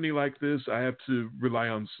uncertainty like this, I have to rely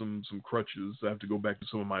on some crutches. I have to go back to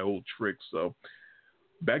some of my old tricks. So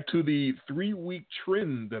back to the 3-week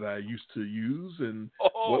trend that I used to use, and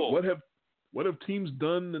what have teams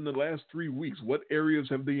done in the last 3 weeks? What areas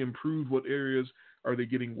have they improved? What areas are they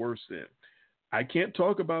getting worse in? I can't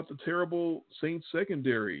talk about the terrible Saints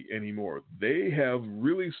secondary anymore. They have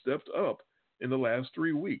really stepped up in the last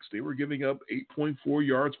 3 weeks. They were giving up 8.4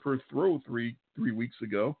 yards per throw three weeks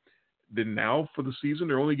ago. Then now for the season,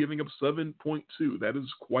 they're only giving up 7.2. That is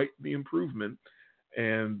quite the improvement.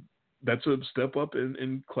 And that's a step up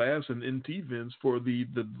in class and in defense for the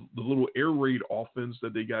little air raid offense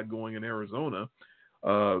that they got going in Arizona.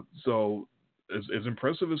 So as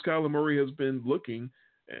impressive as Kyler Murray has been looking,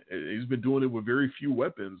 he's been doing it with very few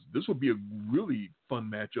weapons. This would be a really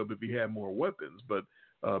fun matchup if he had more weapons. But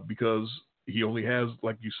because he only has,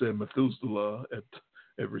 like you said, Methuselah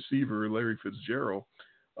at receiver, Larry Fitzgerald,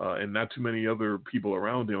 and not too many other people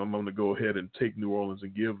around him, I'm going to go ahead and take New Orleans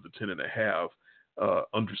and give the 10.5.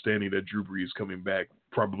 Understanding that Drew Brees coming back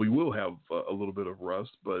probably will have a little bit of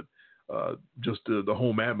rust, but just the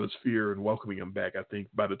home atmosphere and welcoming him back, I think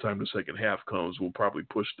by the time the second half comes, we'll probably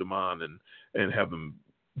push them on and have them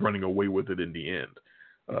running away with it in the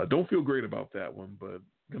end. Don't feel great about that one, but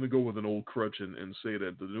going to go with an old crutch and say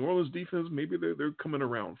that the New Orleans defense, maybe they're coming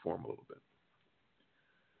around for them a little bit.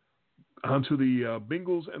 On to the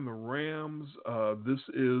Bengals and the Rams. This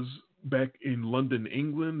is back in London,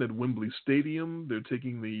 England at Wembley Stadium. They're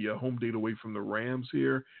taking the home date away from the Rams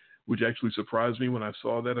here, which actually surprised me when I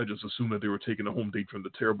saw that. I just assumed that they were taking a home date from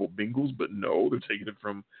the terrible Bengals, but no, they're taking it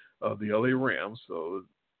from the LA Rams. So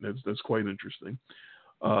that's quite interesting.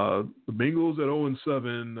 The Bengals at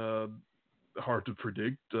 0-7, hard to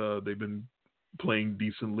predict. They've been playing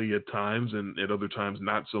decently at times and at other times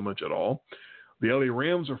not so much at all. The LA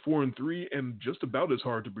Rams are 4-3 and just about as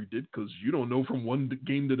hard to predict because you don't know from one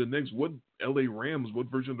game to the next what LA Rams, what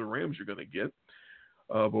version of the Rams you're going to get.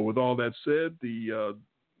 But with all that said, the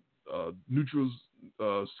neutral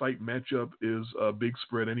site matchup is a big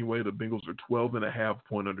spread anyway. The Bengals are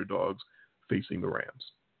 12.5-point underdogs facing the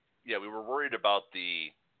Rams. Yeah, we were worried about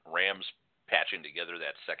the Rams patching together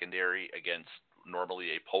that secondary against normally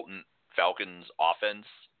a potent Falcons offense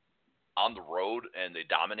on the road, and they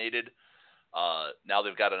dominated. Now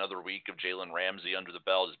they've got another week of Jalen Ramsey under the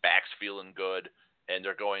belt. His back's feeling good, and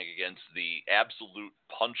they're going against the absolute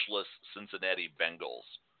punchless Cincinnati Bengals.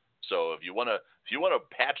 So if you want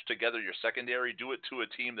to patch together your secondary, do it to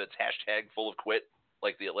a team that's #full of quit,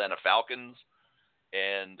 like the Atlanta Falcons,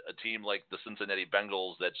 and a team like the Cincinnati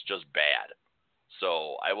Bengals that's just bad.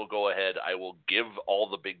 So I will go ahead. I will give all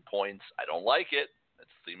the big points. I don't like it. That's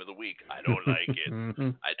the theme of the week. I don't like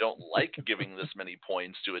it. I don't like giving this many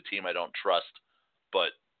points to a team I don't trust.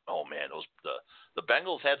 But, oh, man, the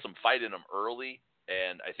Bengals had some fight in them early,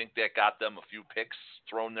 and I think that got them a few picks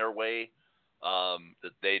thrown their way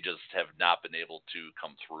that they just have not been able to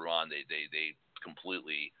come through on. They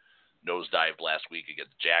completely nosedived last week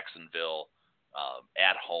against Jacksonville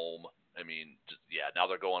at home. I mean, yeah, now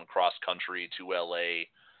they're going cross-country to L.A.,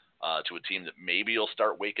 to a team that maybe will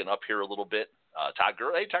start waking up here a little bit. Todd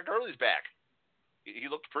Gurley's back. He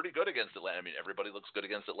looked pretty good against Atlanta. I mean, everybody looks good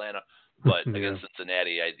against Atlanta, but Yeah. against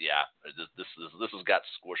Cincinnati, this has got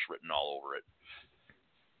squish written all over it.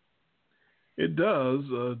 It does.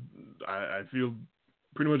 I feel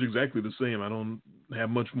pretty much exactly the same. I don't have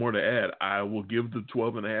much more to add. I will give the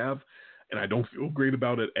 12.5, and I don't feel great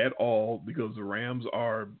about it at all because the Rams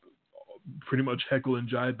are pretty much heckle and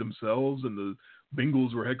jive themselves, and the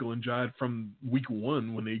Bengals were heckle and jive from week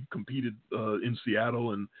one when they competed in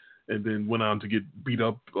Seattle and then went on to get beat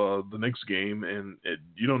up the next game. And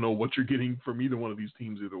you don't know what you're getting from either one of these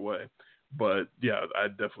teams either way. But, yeah, I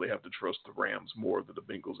definitely have to trust the Rams more than the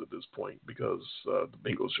Bengals at this point because the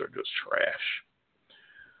Bengals are just trash.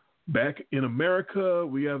 Back in America,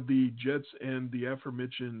 we have the Jets and the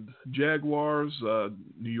aforementioned Jaguars.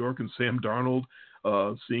 New York and Sam Darnold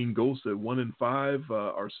seeing ghosts at 1-5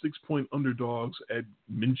 are 6-point underdogs at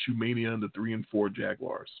Minshew Mania and the 3-4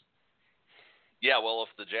 Jaguars. Yeah, well,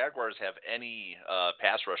 if the Jaguars have any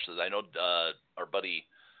pass rushes, I know our buddy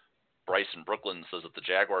Bryce in Brooklyn says that the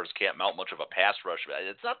Jaguars can't mount much of a pass rush.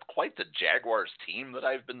 It's not quite the Jaguars team that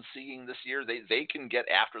I've been seeing this year. They can get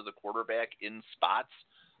after the quarterback in spots.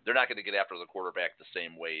 They're not going to get after the quarterback the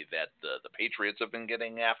same way that the Patriots have been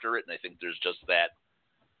getting after it, and I think there's just that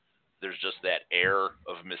air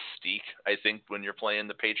of mystique, I think, when you're playing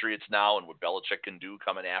the Patriots now and what Belichick can do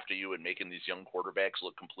coming after you and making these young quarterbacks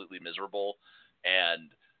look completely miserable. And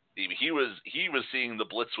he was seeing the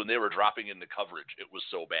blitz when they were dropping into coverage. It was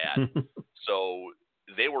so bad. So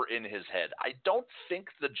they were in his head. I don't think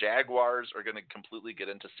the Jaguars are going to completely get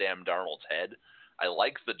into Sam Darnold's head. I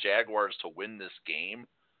like the Jaguars to win this game,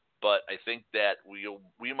 but I think that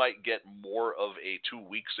we might get more of a 2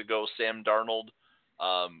 weeks ago Sam Darnold.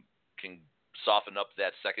 Can soften up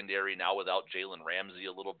that secondary now without Jalen Ramsey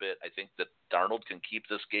a little bit. I think that Darnold can keep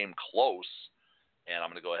this game close, and I'm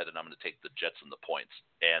going to go ahead and I'm going to take the Jets and the points.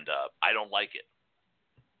 And I don't like it.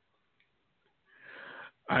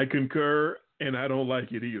 I concur, and I don't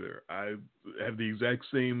like it either. I have the exact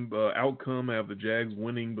same outcome. I have the Jags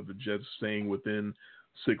winning, but the Jets staying within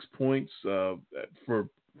 6 points. For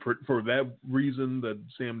that reason, that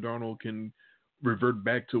Sam Darnold can revert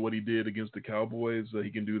back to what he did against the Cowboys. He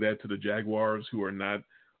can do that to the Jaguars, who are not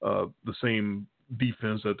the same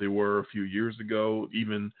defense that they were a few years ago.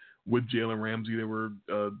 Even with Jalen Ramsey, they were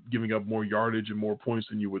giving up more yardage and more points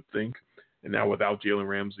than you would think. And now without Jalen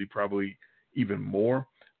Ramsey, probably even more.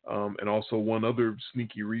 And also one other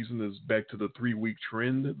sneaky reason is back to the 3-week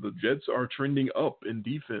trend. The Jets are trending up in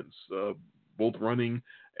defense, both running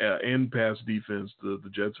and pass defense. The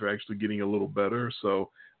Jets are actually getting a little better. So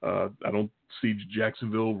I don't see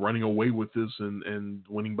Jacksonville running away with this and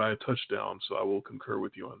winning by a touchdown. So I will concur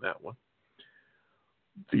with you on that one.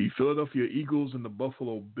 The Philadelphia Eagles and the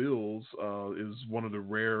Buffalo Bills is one of the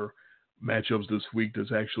rare matchups this week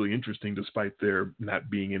that's actually interesting, despite there not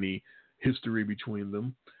being any history between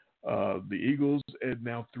them. The Eagles at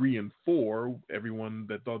now 3-4. Everyone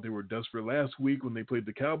that thought they were desperate last week when they played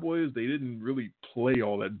the Cowboys, they didn't really play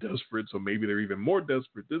all that desperate, so maybe they're even more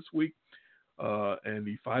desperate this week. And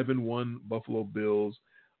the 5-1 Buffalo Bills,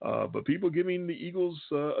 but people giving the Eagles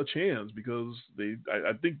a chance because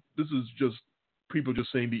I think this is just people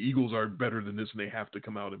just saying the Eagles are better than this and they have to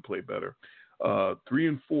come out and play better.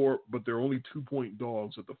 3-4, but they're only 2-point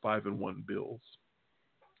dogs at the 5-1 Bills.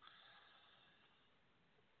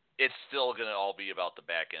 It's still going to all be about the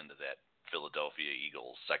back end of that Philadelphia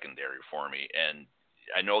Eagles secondary for me. And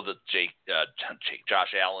I know that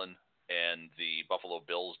Josh Allen and the Buffalo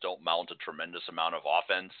Bills don't mount a tremendous amount of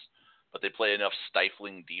offense, but they play enough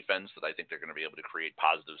stifling defense that I think they're going to be able to create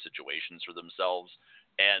positive situations for themselves.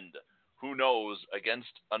 And who knows,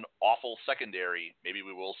 against an awful secondary, maybe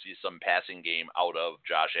we will see some passing game out of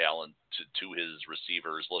Josh Allen to his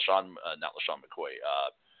receivers, not LaShawn McCoy,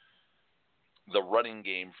 the running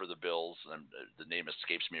game for the Bills, and the name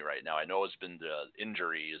escapes me right now. I know it's been the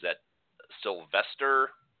injury. Is that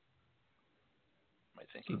Sylvester? Am I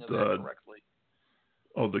thinking of that correctly?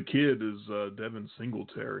 Oh, the kid is Devin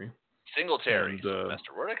Singletary. Singletary,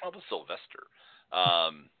 Sylvester. Where did I come up with Sylvester?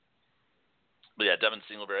 But yeah, Devin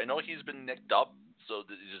Singletary. I know he's been nicked up, so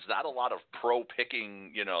there's not a lot of pro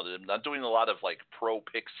picking. They're not doing a lot of pro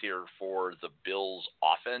picks here for the Bills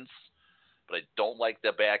offense. But I don't like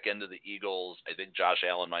the back end of the Eagles. I think Josh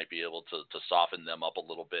Allen might be able to soften them up a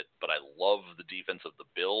little bit, but I love the defense of the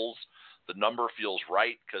Bills. The number feels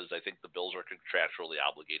right because I think the Bills are contractually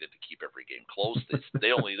obligated to keep every game close.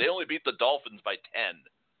 They only beat the Dolphins by 10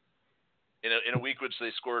 in a week which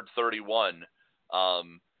they scored 31,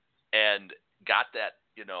 and got that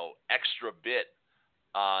extra bit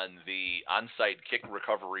on the onside kick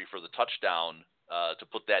recovery for the touchdown to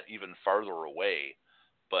put that even farther away.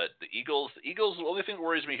 But the Eagles, the only thing that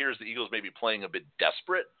worries me here is the Eagles may be playing a bit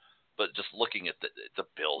desperate, but just looking at the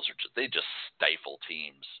Bills, they just stifle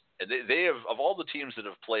teams. And they have, of all the teams that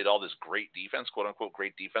have played all this great defense, quote unquote,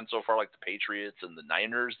 great defense so far, like the Patriots and the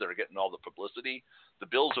Niners that are getting all the publicity, the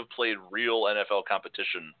Bills have played real NFL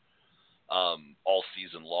competition all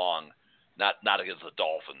season long. Not against the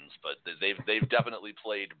Dolphins, but they've definitely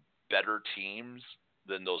played better teams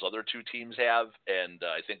than those other two teams have, and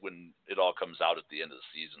I think when it all comes out at the end of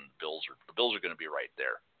the season, the Bills are going to be right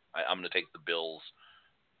there. I'm going to take the Bills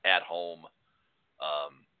at home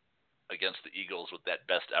against the Eagles with that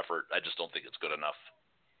best effort. I just don't think it's good enough.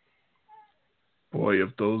 Boy, if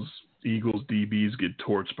those Eagles DBs get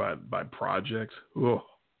torched by projects,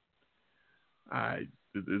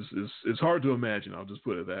 it's hard to imagine. I'll just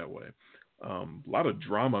put it that way. A lot of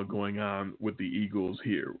drama going on with the Eagles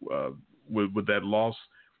here. With that loss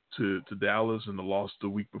to Dallas and the loss the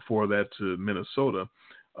week before that to Minnesota.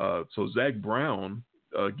 So Zach Brown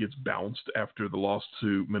gets bounced after the loss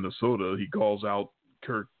to Minnesota. He calls out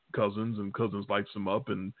Kirk Cousins, and Cousins lights him up,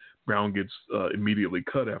 and Brown gets immediately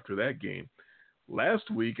cut after that game. Last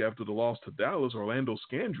week, after the loss to Dallas, Orlando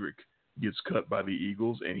Scandrick gets cut by the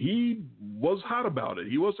Eagles, and he was hot about it.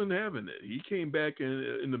 He wasn't having it. He came back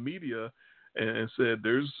in the media and said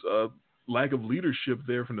there's lack of leadership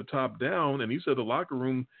there from the top down, and he said the locker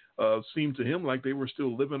room seemed to him like they were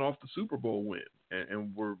still living off the Super Bowl win,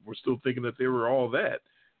 and we're still thinking that they were all that,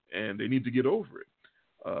 and they need to get over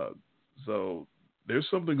it. So there's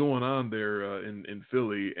something going on there in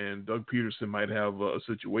Philly, and Doug Peterson might have a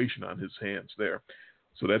situation on his hands there.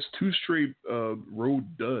 So that's 2 straight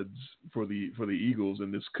road duds for the Eagles,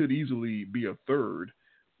 and this could easily be a third.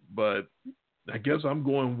 But I guess I'm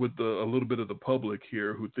going with a little bit of the public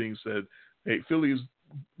here who thinks that, hey, Philly's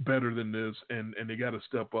better than this, and they got to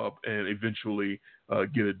step up and eventually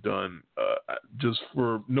get it done. Just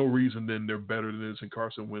for no reason, then they're better than this, and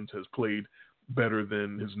Carson Wentz has played better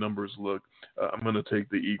than his numbers look. I'm going to take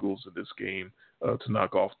the Eagles in this game to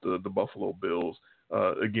knock off the Buffalo Bills.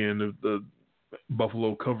 Again, the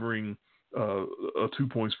Buffalo covering a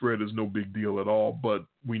 2-point spread is no big deal at all, but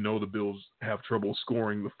we know the Bills have trouble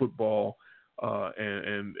scoring the football,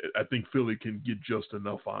 and I think Philly can get just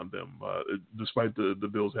enough on them. Despite the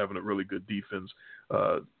Bills having a really good defense,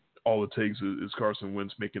 all it takes is Carson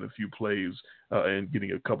Wentz making a few plays and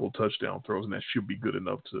getting a couple touchdown throws, and that should be good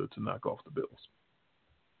enough to knock off the Bills.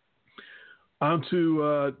 On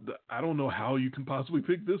to, I don't know how you can possibly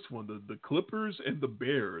pick this one, the Clippers and the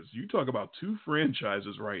Bears. You talk about 2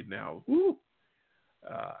 franchises right now.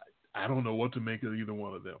 I don't know what to make of either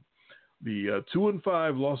one of them. The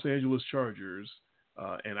 2-5 Los Angeles Chargers,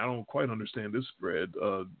 and I don't quite understand this spread,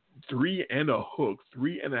 3 and a hook,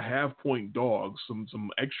 3.5-point dogs,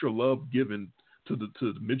 some extra love given to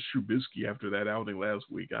Mitch Trubisky after that outing last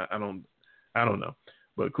week. I don't know.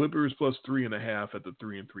 But Clippers plus 3.5 at the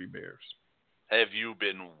 3-3 Bears. Have you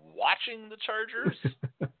been watching the Chargers?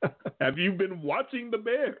 Have you been watching the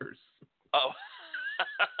Bears? Oh,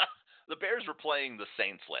 the Bears were playing the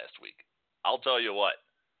Saints last week. I'll tell you what.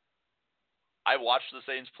 I watched the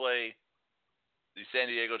Saints play. The San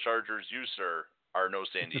Diego Chargers, you, sir, are no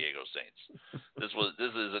San Diego Saints. This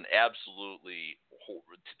is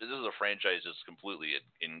a franchise that's completely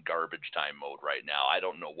in garbage time mode right now. I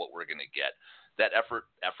don't know what we're going to get. That effort,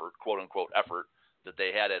 quote unquote effort, that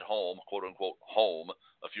they had at home, quote unquote home,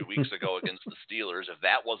 a few weeks ago against the Steelers. If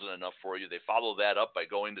that wasn't enough for you, they followed that up by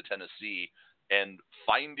going to Tennessee and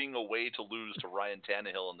finding a way to lose to Ryan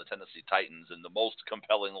Tannehill and the Tennessee Titans in the most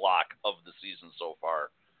compelling lock of the season so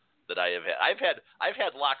far that I have had. I've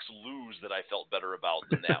had locks lose that I felt better about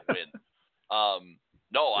than that win.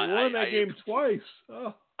 No, I won that game twice.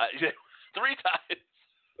 Oh. 3 times.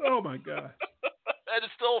 Oh my God. And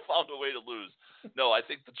still found a way to lose. No, I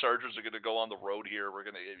think the Chargers are going to go on the road here. We're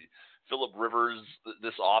going to Phillip Rivers,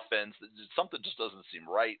 this offense, something just doesn't seem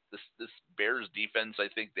right. This Bears defense, I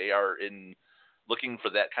think they are looking for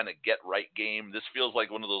that kind of get-right game. This feels like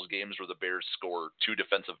one of those games where the Bears score 2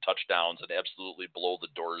 defensive touchdowns and absolutely blow the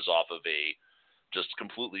doors off of a just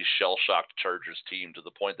completely shell-shocked Chargers team to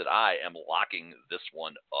the point that I am locking this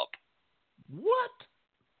one up. What?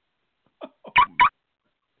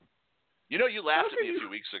 You know, you laughed at me a few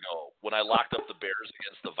weeks ago when I locked up the Bears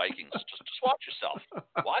against the Vikings. Just watch yourself.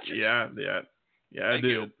 Watch it. Yeah, I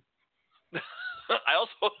did.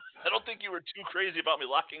 I don't think you were too crazy about me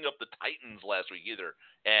locking up the Titans last week either.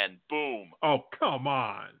 And boom. Oh, come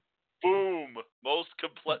on. Boom. Most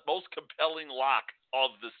compelling lock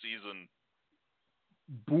of the season.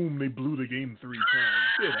 Boom, they blew the game 3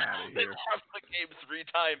 times. Get out of They here. lost the game 3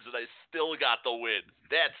 times and I still got the win.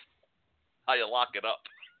 That's how you lock it up.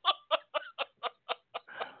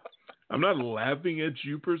 I'm not laughing at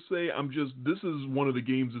you per se. This is one of the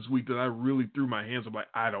games this week that I really threw my hands up. Like,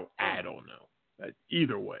 I don't know.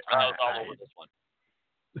 Either way. I was all over this one.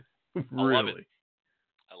 Really?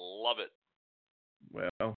 I love it.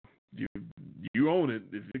 Well, you own it.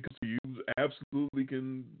 If it comes to you, absolutely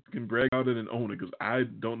can brag about it and own it, because I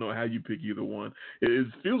don't know how you pick either one. It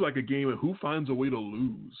feels like a game of who finds a way to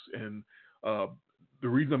lose. And the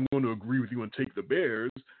reason I'm going to agree with you and take the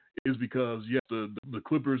Bears is because, yes, the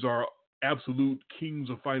Clippers are absolute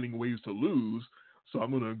kings of finding ways to lose. So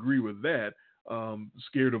I'm going to agree with that.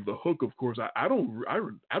 Scared of the hook, of course. I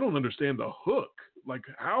don't understand the hook. Like,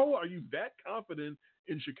 how are you that confident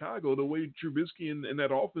in Chicago the way Trubisky and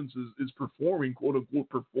that offense is performing, quote unquote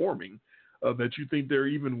performing, that you think they're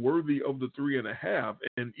even worthy of the 3.5?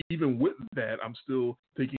 And even with that, I'm still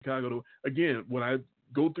taking Chicago again, when I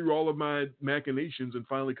go through all of my machinations and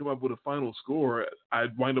finally come up with a final score,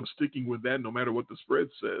 I'd wind up sticking with that no matter what the spread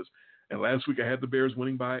says. And last week I had the Bears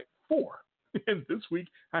winning by 4. And this week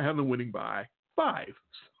I have them winning by 5.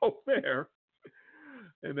 So fair.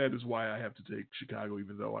 And that is why I have to take Chicago,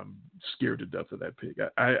 even though I'm scared to death of that pick.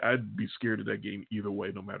 I'd be scared of that game either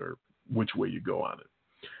way, no matter which way you go on it.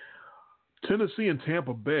 Tennessee and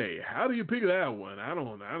Tampa Bay. How do you pick that one? I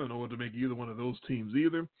don't know what to make either one of those teams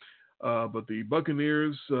either. But the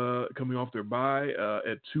Buccaneers, coming off their bye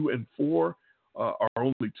at 2-4, are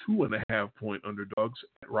only 2.5-point underdogs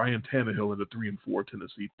at Ryan Tannehill and the 3-4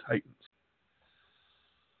 Tennessee Titans.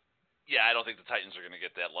 Yeah, I don't think the Titans are going to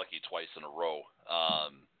get that lucky twice in a row.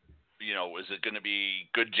 Is it going to be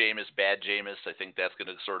good Jameis, bad Jameis? I think that's going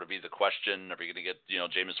to sort of be the question. Are we going to get,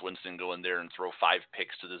 Jameis Winston go in there and throw 5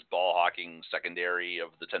 picks to this ball-hawking secondary of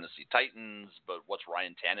the Tennessee Titans? But what's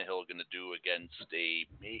Ryan Tannehill going to do against a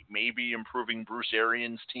maybe improving Bruce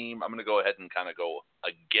Arians team? I'm going to go ahead and kind of go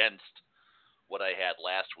against what I had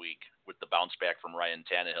last week with the bounce back from Ryan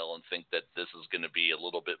Tannehill and think that this is going to be a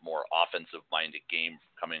little bit more offensive-minded game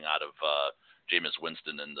coming out of Jameis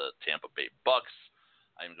Winston and the Tampa Bay Bucks.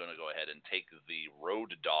 I'm going to go ahead and take the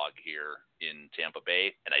road dog here in Tampa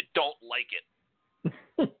Bay, and I don't like it.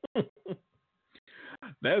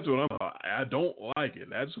 That's what I don't like it.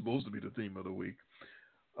 That's supposed to be the theme of the week.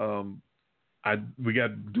 We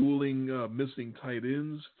got dueling missing tight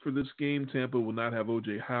ends for this game. Tampa will not have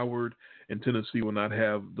O.J. Howard, and Tennessee will not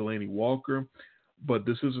have Delaney Walker. But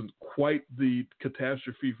this isn't quite the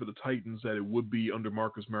catastrophe for the Titans that it would be under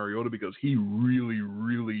Marcus Mariota, because he really,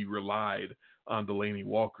 really relied on Delaney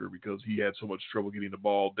Walker because he had so much trouble getting the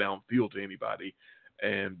ball downfield to anybody.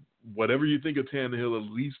 And whatever you think of Tannehill,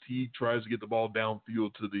 at least he tries to get the ball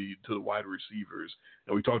downfield to the wide receivers.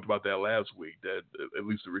 And we talked about that last week, that at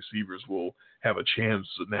least the receivers will have a chance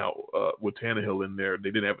now with Tannehill in there.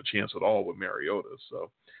 They didn't have a chance at all with Mariota.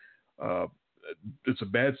 So it's a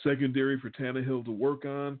bad secondary for Tannehill to work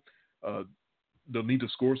on. They'll need to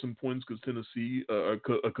score some points because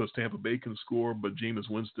Tampa Bay can score, but Jameis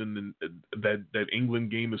Winston and that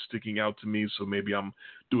England game is sticking out to me, so maybe I'm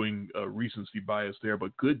doing recency bias there.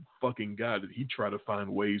 But good fucking God, did he try to find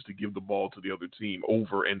ways to give the ball to the other team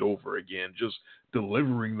over and over again, just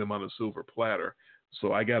delivering them on a silver platter.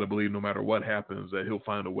 So I got to believe no matter what happens that he'll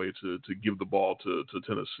find a way to give the ball to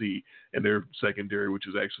Tennessee and their secondary, which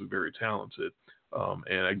is actually very talented.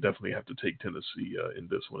 And I definitely have to take Tennessee in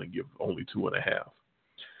this one and give only 2.5.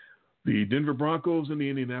 The Denver Broncos and the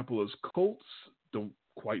Indianapolis Colts, don't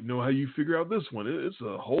quite know how you figure out this one. It's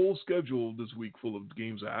a whole schedule this week full of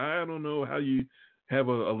games. I don't know how you have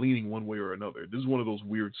a leaning one way or another. This is one of those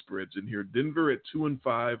weird spreads in here. Denver at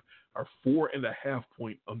 2-5 are 4.5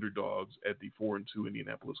 point underdogs at the 4-2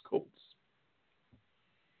 Indianapolis Colts.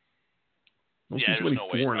 There's no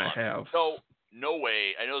way. 4.5. No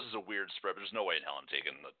way. I know this is a weird spread, but there's no way in hell I'm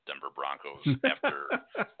taking the Denver Broncos after.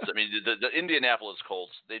 I mean, the Indianapolis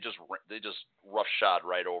Colts, they just roughshod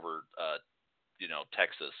right over,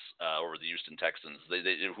 Texas, over the Houston Texans. They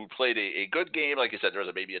who played a good game. Like I said, there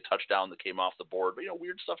was maybe a touchdown that came off the board, but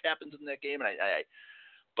weird stuff happens in that game, and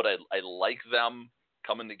I like them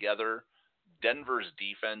coming together. Denver's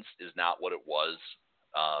defense is not what it was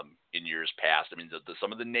in years past. I mean,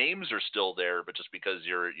 some of the names are still there, but just because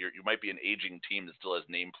you might be an aging team that still has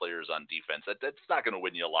name players on defense, that's not going to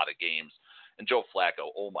win you a lot of games. And Joe Flacco,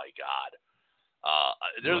 oh my God,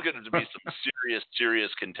 there's going to be some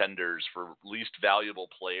serious contenders for least valuable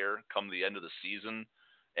player come the end of the season.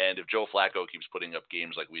 And if Joe Flacco keeps putting up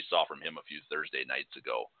games like we saw from him a few Thursday nights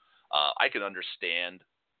ago, I can understand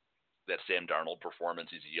that Sam Darnold performance.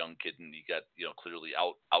 He's a young kid, and he got clearly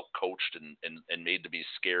out coached and made to be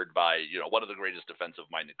scared by one of the greatest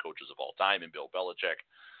defensive-minded coaches of all time in Bill Belichick.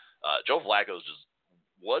 Joe Flacco's just,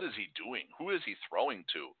 what is he doing? Who is he throwing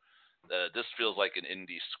to? This feels like an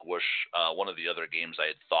Indy squish. One of the other games I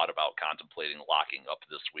had thought about contemplating locking up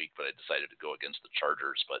this week, but I decided to go against the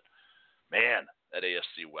Chargers. But man, that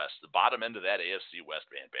AFC West, the bottom end of that AFC West,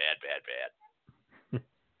 man, bad.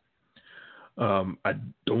 I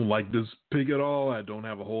don't like this pick at all. I don't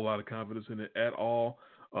have a whole lot of confidence in it at all.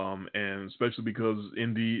 And especially because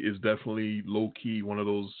Indy is definitely low-key one of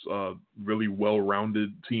those really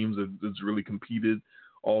well-rounded teams that's really competed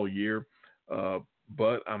all year.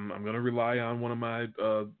 But I'm going to rely on one of my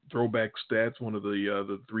throwback stats, one of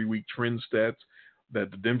the 3-week trend stats,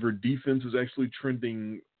 that the Denver defense is actually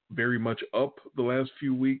trending very much up the last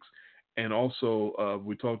few weeks. And also,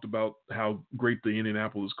 we talked about how great the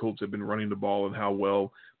Indianapolis Colts have been running the ball and how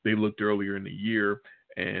well they looked earlier in the year.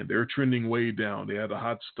 And they're trending way down. They had a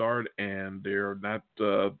hot start, and they're not.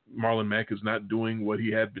 Marlon Mack is not doing what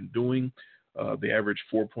he had been doing. They averaged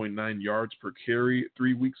 4.9 yards per carry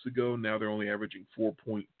 3 weeks ago. Now they're only averaging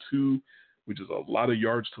 4.2, which is a lot of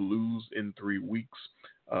yards to lose in 3 weeks.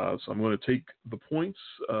 So I'm going to take the points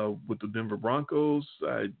with the Denver Broncos.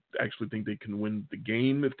 I actually think they can win the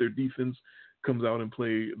game if their defense comes out and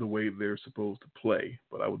play the way they're supposed to play.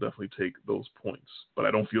 But I will definitely take those points. But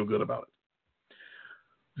I don't feel good about it.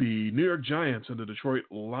 The New York Giants and the Detroit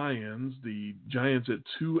Lions. The Giants at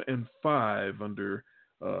 2-5 under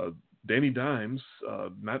Danny Dimes,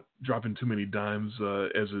 not dropping too many dimes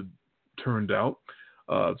as it turned out.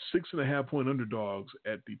 6.5 point underdogs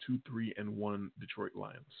at the 2-3-1 Detroit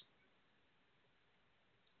Lions.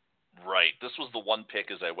 Right. This was the one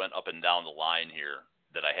pick as I went up and down the line here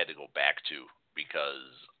that I had to go back to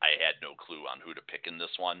because I had no clue on who to pick in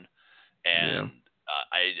this one. And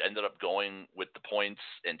I ended up going with the points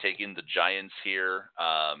and taking the Giants here.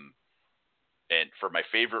 And for my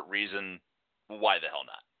favorite reason, why the hell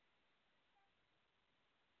not?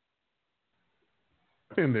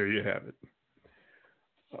 And there you have it.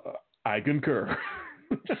 I concur.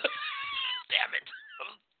 Damn it.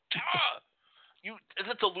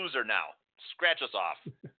 It's a loser now. Scratch us off.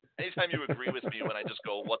 Anytime you agree with me when I just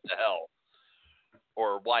go, what the hell?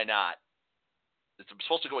 Or why not? I'm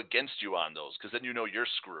supposed to go against you on those because then you know you're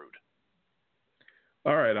screwed.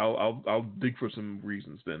 All right, I'll dig for some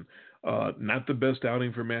reasons then. Not the best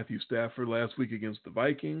outing for Matthew Stafford last week against the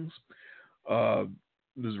Vikings.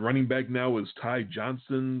 This running back now is Ty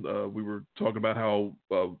Johnson. We were talking about how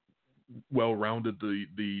well-rounded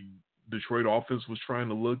the Detroit offense was trying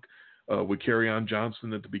to look with Kerryon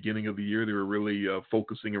Johnson at the beginning of the year. They were really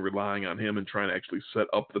focusing and relying on him and trying to actually set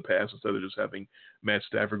up the pass instead of just having Matt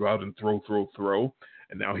Stafford go out and throw.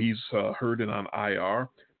 And now he's hurt and on IR.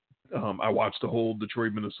 I watched the whole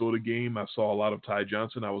Detroit-Minnesota game. I saw a lot of Ty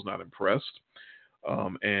Johnson. I was not impressed.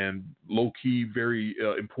 And low-key, very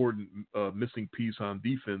important missing piece on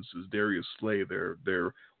defense is Darius Slay,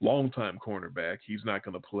 their longtime cornerback. He's not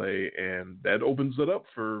going to play, and that opens it up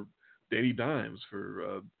for Danny Dimes,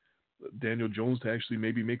 for Daniel Jones to actually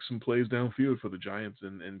maybe make some plays downfield for the Giants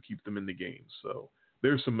and keep them in the game. So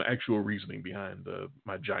there's some actual reasoning behind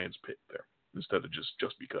my Giants pick there instead of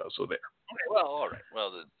just because. So there. Okay, well, all right.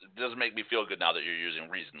 Well, it doesn't make me feel good now that you're using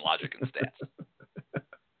reason, logic, and stats.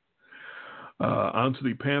 On to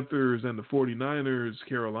the Panthers and the 49ers.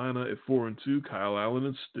 Carolina at 4-2. Kyle Allen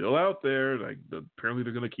is still out there. Apparently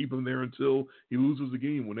they're going to keep him there until he loses the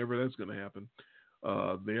game, whenever that's going to happen.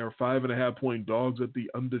 They are 5.5-point dogs at the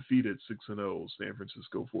undefeated 6-0 San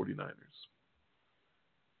Francisco 49ers.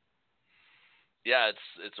 Yeah,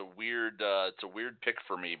 it's a weird pick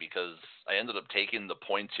for me because I ended up taking the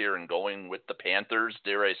points here and going with the Panthers.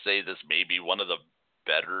 Dare I say this may be one of the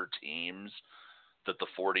better teams that the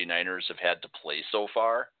 49ers have had to play so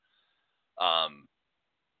far.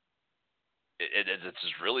 It's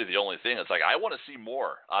just really the only thing. It's like I want to see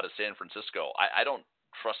more out of San Francisco. I don't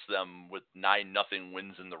trust them with 9-0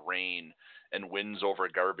 wins in the rain and wins over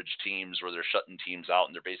garbage teams where they're shutting teams out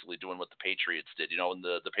and they're basically doing what the Patriots did. You know, when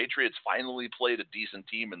the Patriots finally played a decent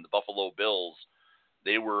team in the Buffalo Bills,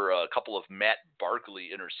 they were a couple of Matt Barkley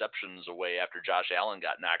interceptions away after Josh Allen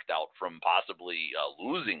got knocked out from possibly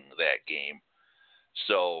losing that game.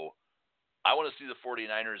 So I want to see the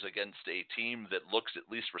 49ers against a team that looks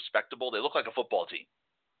at least respectable. They look like a football team.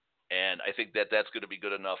 And I think that's going to be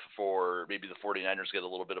good enough for maybe the 49ers get a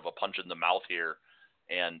little bit of a punch in the mouth here.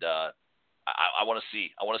 And I want to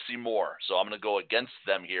see more. So I'm going to go against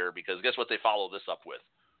them here because guess what they follow this up with?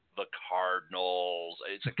 The Cardinals.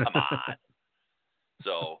 It's a come on.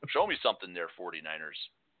 So show me something there, 49ers.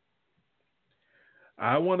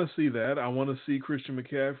 I want to see that. I want to see Christian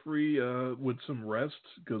McCaffrey with some rest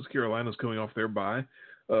because Carolina's coming off their bye,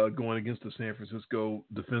 going against the San Francisco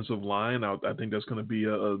defensive line. I think that's going to be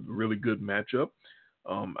a really good matchup.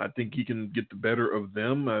 I think he can get the better of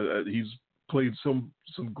them. He's played some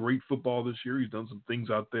great football this year. He's done some things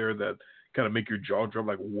out there that kind of make your jaw drop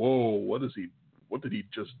like, whoa, what did he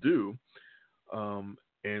just do?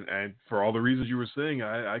 And for all the reasons you were saying,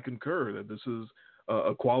 I concur that this is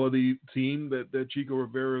a quality team that Chico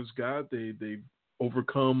Rivera's got. They've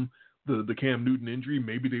overcome the Cam Newton injury.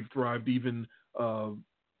 Maybe they've thrived even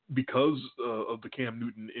because of the Cam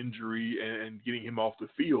Newton injury and getting him off the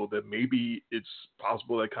field, that maybe it's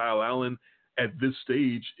possible that Kyle Allen at this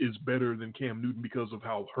stage is better than Cam Newton because of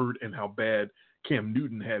how hurt and how bad Cam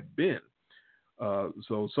Newton had been.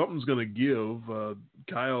 So something's going to give.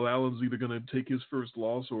 Kyle Allen's either going to take his first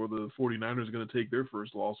loss or the 49ers are going to take their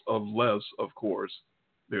first loss, unless, of course,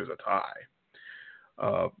 there's a tie.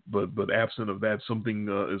 But absent of that, something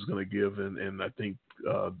is going to give, and I think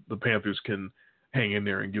the Panthers can hang in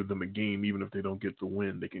there and give them a game. Even if they don't get the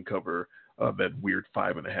win, they can cover that weird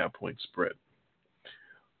 5.5-point spread.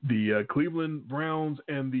 The Cleveland Browns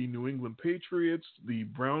and the New England Patriots, the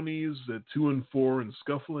Brownies at 2-4 and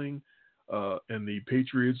scuffling, and the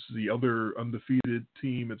Patriots, the other undefeated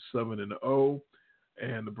team, at 7-0,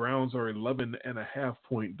 and the Browns are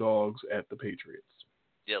 11.5-point dogs at the Patriots.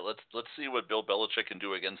 Yeah, let's see what Bill Belichick can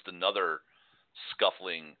do against another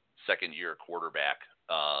scuffling second-year quarterback.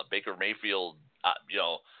 Baker Mayfield,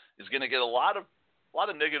 is going to get a lot of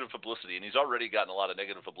negative publicity, and he's already gotten a lot of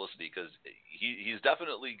negative publicity because he's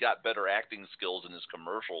definitely got better acting skills in his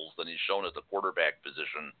commercials than he's shown at the quarterback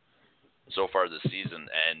position so far this season.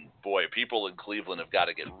 And boy, people in Cleveland have got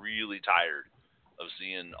to get really tired of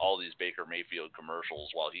seeing all these Baker Mayfield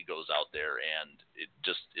commercials while he goes out there, and it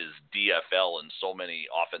just is DFL in so many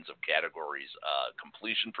offensive categories.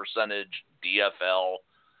 Completion percentage, DFL.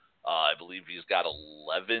 I believe he's got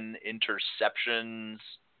 11 interceptions,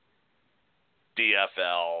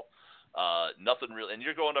 DFL. Nothing really, and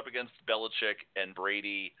you're going up against Belichick and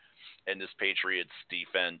Brady and this Patriots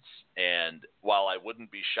defense. And while I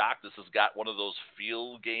wouldn't be shocked, this has got one of those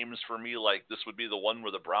feel games for me. Like this would be the one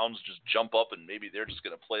where the Browns just jump up and maybe they're just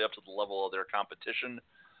going to play up to the level of their competition.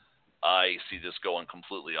 I see this going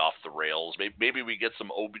completely off the rails. Maybe we get some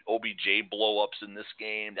OBJ blow-ups in this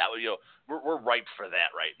game. That would, we're ripe for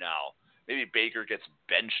that right now. Maybe Baker gets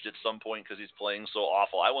benched at some point because he's playing so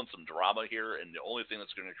awful. I want some drama here, and the only thing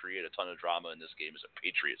that's going to create a ton of drama in this game is a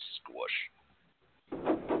Patriots squish.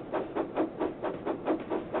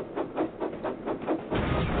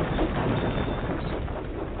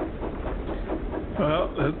 Well,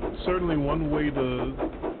 that's certainly one way to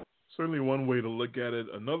look at it.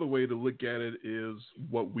 Another way to look at it is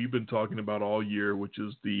what we've been talking about all year, which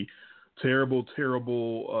is the terrible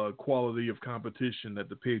quality of competition that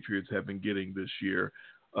the Patriots have been getting this year.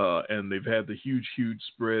 And they've had the huge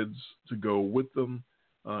spreads to go with them.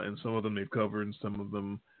 And some of them they've covered, and some of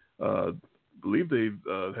them believe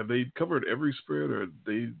have they covered every spread, or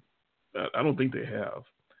I don't think they have.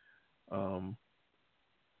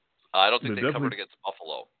 I don't think they covered against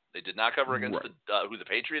Buffalo. They did not cover against the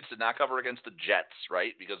Patriots did not cover against the Jets,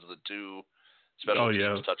 right? Because of the two special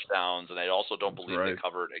teams touchdowns, and I also don't believe they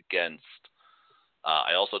covered against.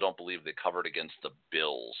 I also don't believe they covered against the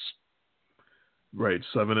Bills. Right,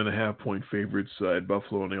 7.5 point favorites at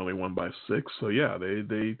Buffalo, and they only won by 6. So yeah,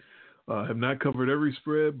 they have not covered every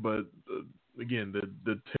spread, but again,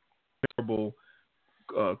 the terrible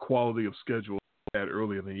quality of schedule had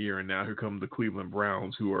early in the year, and now here come the Cleveland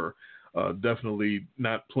Browns, who are definitely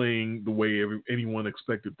not playing the way anyone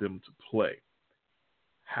expected them to play.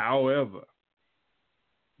 However,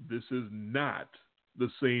 this is not the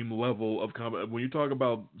same level of combat. When you talk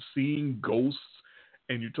about seeing ghosts,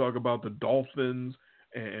 and you talk about the Dolphins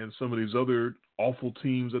and some of these other awful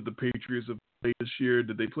teams that the Patriots have played this year.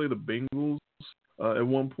 Did they play the Bengals at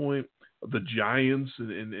one point? The Giants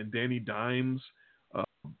and Danny Dimes.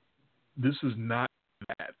 This is not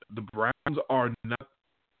that. The Browns are not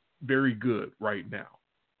very good right now,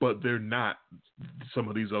 but they're not some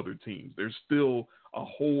of these other teams. There's still a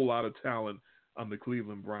whole lot of talent on the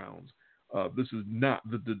Cleveland Browns. This is not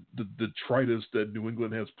the detritus that New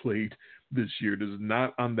England has played this year. This is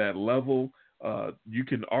not on that level. You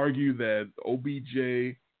can argue that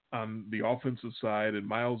OBJ on the offensive side and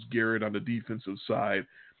Myles Garrett on the defensive side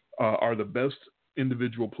are the best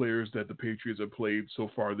individual players that the Patriots have played so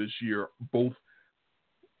far this year, both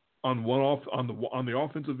on the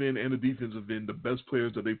offensive end and the defensive end. The best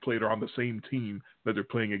players that they've played are on the same team that they're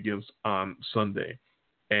playing against on Sunday.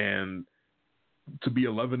 And to be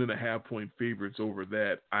 11.5 point favorites over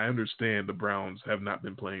that, I understand the Browns have not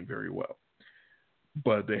been playing very well.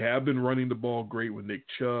 But they have been running the ball great with Nick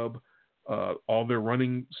Chubb. All their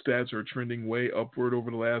running stats are trending way upward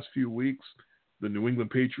over the last few weeks. The New England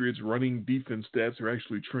Patriots running defense stats are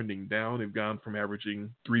actually trending down. They've gone from averaging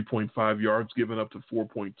 3.5 yards given up to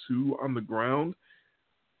 4.2 on the ground.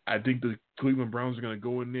 I think the Cleveland Browns are going to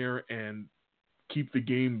go in there and keep the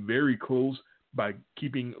game very close by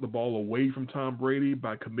keeping the ball away from Tom Brady,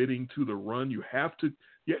 by committing to the run. You have to,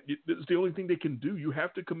 it's the only thing they can do. You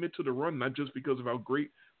have to commit to the run, not just because of how great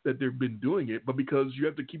that they've been doing it, but because you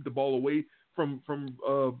have to keep the ball away from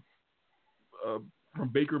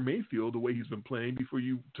Baker Mayfield the way he's been playing before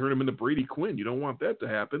you turn him into Brady Quinn. You don't want that to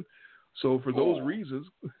happen. So for those reasons,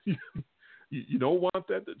 you don't want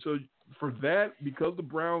that. So for that, because the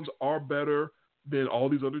Browns are better than all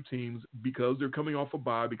these other teams, because they're coming off a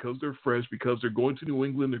bye, because they're fresh, because they're going to New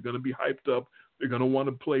England, they're going to be hyped up, they're going to want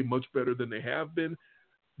to play much better than they have been.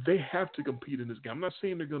 They have to compete in this game. I'm not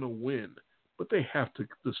saying they're going to win, but they have to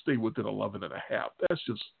stay within 11.5.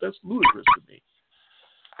 That's ludicrous to me.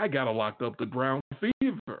 I got to lock up the Brown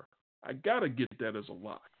Fever. I got to get that as a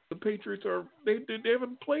lock. The Patriots they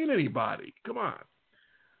haven't played anybody. Come on.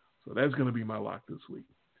 So that's going to be my lock this week.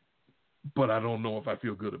 But I don't know if I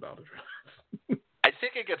feel good about it. I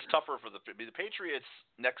think it gets tougher for the Patriots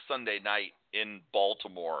next Sunday night in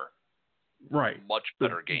Baltimore. Right. Much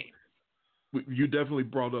better game. You definitely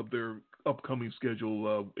brought up their upcoming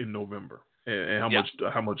schedule in November and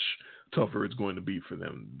how much tougher it's going to be for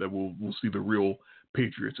them. That we'll see the real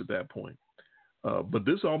Patriots at that point. But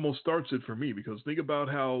this almost starts it for me, because think about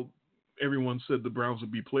how everyone said the Browns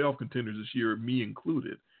would be playoff contenders this year, me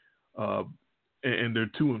included. and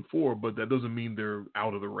they're 2-4, but that doesn't mean they're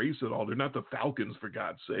out of the race at all. They're not the Falcons, for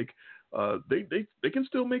God's sake. They can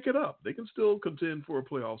still make it up. They can still contend for a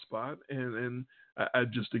playoff spot, and I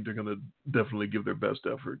just think they're going to definitely give their best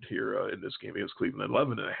effort here in this game against Cleveland.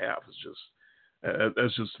 11.5 is just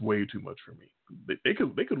that's just way too much for me. They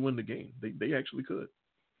could win the game. They actually could.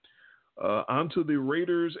 On to the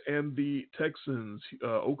Raiders and the Texans.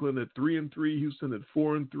 Oakland at 3-3, Houston at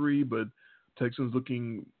 4-3, but Texans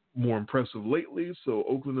looking more impressive lately. So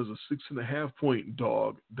Oakland is a 6.5-point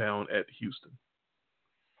dog down at Houston.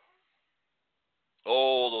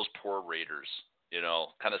 Oh, those poor Raiders.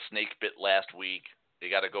 Kind of snake bit last week. They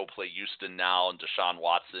got to go play Houston now, and Deshaun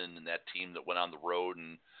Watson and that team that went on the road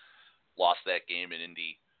and lost that game in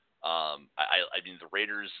Indy. I mean, the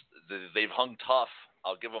Raiders, they've hung tough.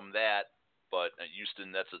 I'll give them that. But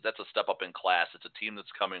Houston, that's a step up in class. It's a team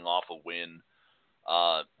that's coming off a win.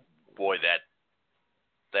 Boy,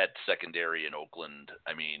 that secondary in Oakland.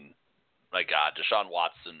 I mean, my God, Deshaun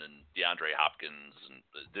Watson and DeAndre Hopkins, and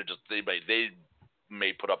they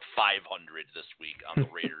may put up 500 this week on the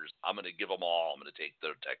Raiders. I'm going to give them all. I'm going to take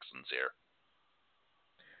the Texans here.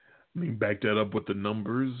 I mean, back that up with the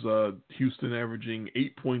numbers. Houston averaging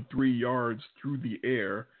 8.3 yards through the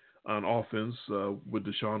air on offense with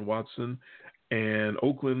Deshaun Watson, and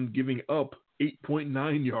Oakland giving up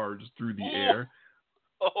 8.9 yards through the air.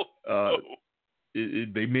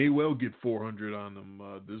 They may well get 400 on them.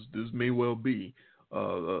 This may well be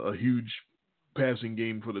a huge passing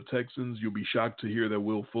game for the Texans. You'll be shocked to hear that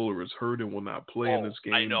Will Fuller is hurt and will not play in this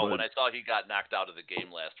game. I know. When I saw he got knocked out of the game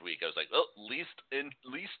last week, I was like,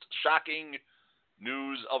 least shocking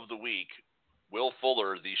news of the week. Will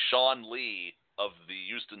Fuller, the Sean Lee of the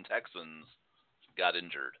Houston Texans, got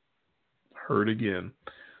injured. Hurt again.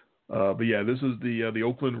 But yeah, this is the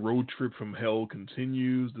Oakland road trip from hell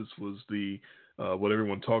continues. This was the what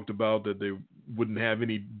everyone talked about, that they wouldn't have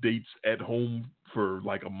any dates at home for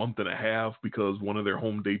like a month and a half because one of their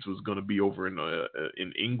home dates was going to be over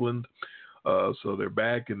in England. So they're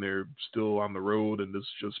back and they're still on the road, and this is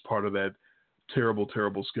just part of that terrible,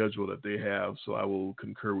 terrible schedule that they have. So I will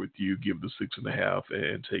concur with you, give the 6.5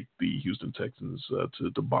 and take the Houston Texans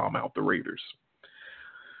to bomb out the Raiders.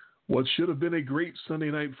 What should have been a great Sunday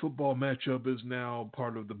night football matchup is now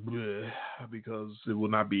part of the bleh, because it will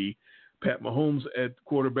not be Pat Mahomes at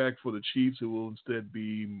quarterback for the Chiefs. It will instead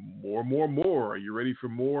be more. Are you ready for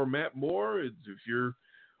more Matt Moore? If you're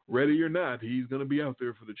ready or not, he's going to be out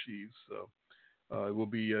there for the Chiefs. So it will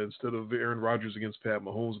be, instead of Aaron Rodgers against Pat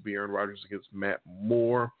Mahomes, it will be Aaron Rodgers against Matt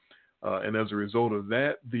Moore. And as a result of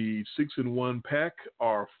that, the 6-1 Pack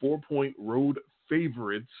are 4-point road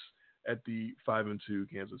favorites at the 5-2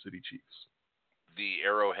 Kansas City Chiefs. The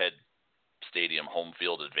Arrowhead Stadium home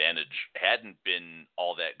field advantage hadn't been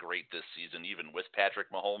all that great this season, even with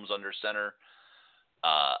Patrick Mahomes under center.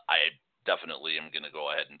 I definitely am going to go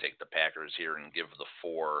ahead and take the Packers here and give the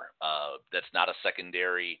 4. That's not a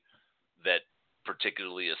secondary that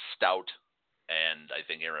particularly is stout, and I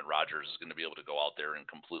think Aaron Rodgers is going to be able to go out there and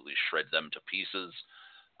completely shred them to pieces.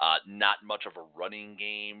 Not much of a running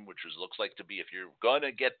game, which looks like to be, if you're going to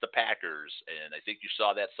get the Packers, and I think you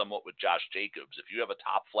saw that somewhat with Josh Jacobs, if you have a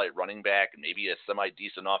top-flight running back and maybe a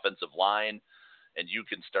semi-decent offensive line, and you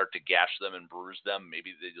can start to gash them and bruise them,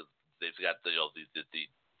 maybe they've got the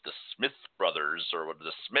Smith brothers or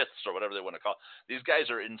the Smiths or whatever they want to call it. These guys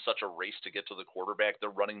are in such a race to get to the quarterback. They're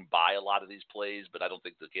running by a lot of these plays, but I don't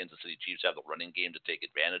think the Kansas City Chiefs have the running game to take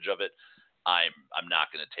advantage of it. I'm not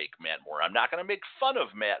going to take Matt Moore. I'm not going to make fun of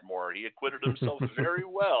Matt Moore. He acquitted himself very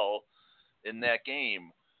well in that game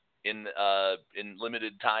in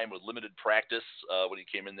limited time with limited practice when he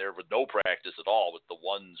came in there with no practice at all with the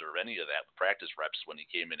ones or any of that practice reps when he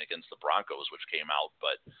came in against the Broncos, which came out.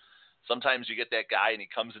 But sometimes you get that guy and he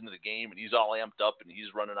comes into the game and he's all amped up and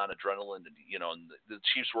he's running on adrenaline, and and the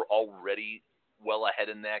Chiefs were already well ahead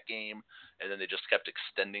in that game, and then they just kept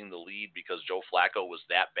extending the lead because Joe Flacco was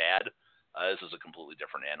that bad. This is a completely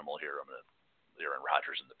different animal here. I'm going to Aaron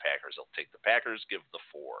Rodgers and the Packers. I'll take the Packers, give the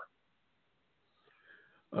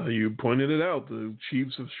 4. You pointed it out. The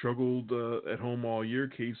Chiefs have struggled at home all year.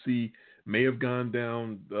 KC may have gone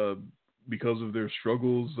down because of their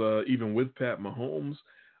struggles, even with Pat Mahomes.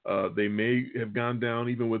 They may have gone down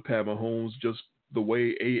even with Pat Mahomes, just the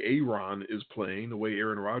way Aaron is playing, the way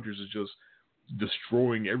Aaron Rodgers is just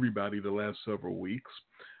destroying everybody the last several weeks.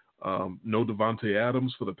 No Devontae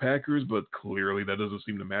Adams for the Packers, but clearly that doesn't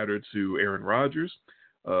seem to matter to Aaron Rodgers.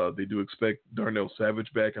 They do expect Darnell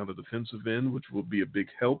Savage back on the defensive end, which will be a big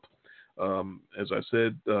help. As I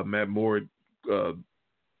said, Matt Moore,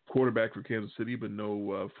 quarterback for Kansas City, but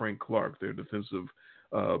no Frank Clark, their defensive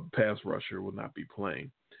pass rusher, will not be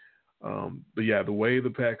playing. But yeah, the way the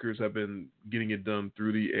Packers have been getting it done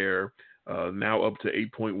through the air, now up to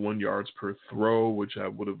 8.1 yards per throw, which I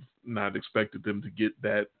would have not expected them to get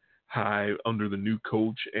that high under the new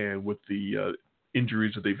coach and with the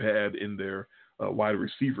injuries that they've had in their wide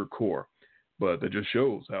receiver core. But that just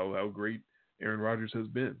shows how great Aaron Rodgers has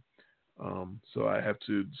been. So I have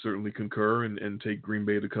to certainly concur and take Green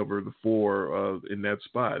Bay to cover the 4 in that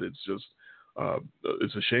spot. It's just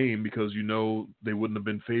it's a shame because they wouldn't have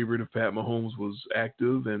been favored if Pat Mahomes was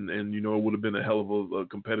active, and it would have been a hell of a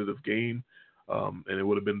competitive game, and it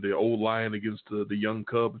would have been the old lion against the young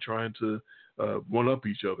cub trying to one up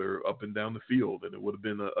each other up and down the field, and it would have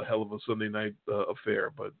been a hell of a Sunday night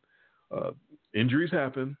affair. But injuries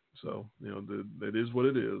happen, so that is what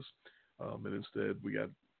it is. And instead, we got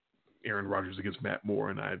Aaron Rodgers against Matt Moore,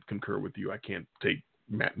 and I concur with you. I can't take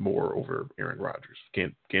Matt Moore over Aaron Rodgers.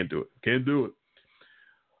 Can't do it. Can't do it.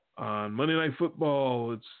 On Monday Night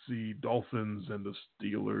Football, it's the Dolphins and the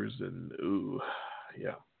Steelers, and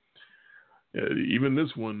even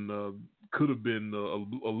this one could have been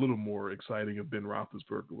a little more exciting if Ben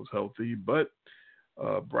Roethlisberger was healthy, but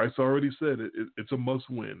Bryce already said it's a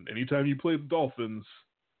must-win. Anytime you play the Dolphins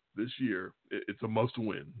this year, it's a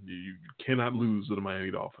must-win. You cannot lose to the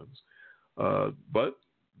Miami Dolphins. But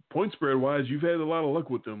point spread-wise, you've had a lot of luck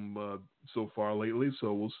with them so far lately,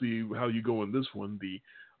 so we'll see how you go in this one. The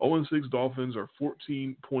 0-6 Dolphins are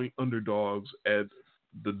 14-point underdogs at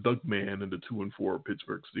the Duckman and the 2-4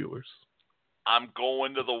 Pittsburgh Steelers. I'm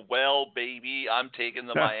going to the well, baby. I'm taking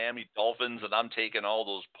the Miami Dolphins, and I'm taking all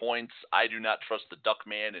those points. I do not trust the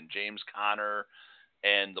Duckman and James Conner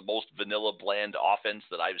and the most vanilla bland offense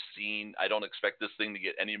that I've seen. I don't expect this thing to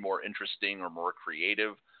get any more interesting or more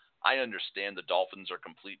creative. I understand the Dolphins are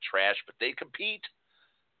complete trash, but they compete.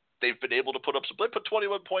 They've been able to put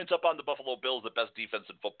 21 points up on the Buffalo Bills, the best defense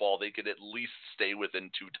in football. They could at least stay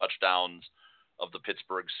within 2 touchdowns of the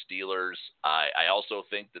Pittsburgh Steelers. I also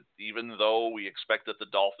think that even though we expect that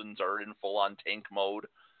the Dolphins are in full-on tank mode,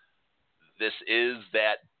 this is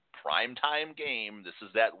that primetime game. This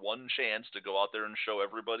is that one chance to go out there and show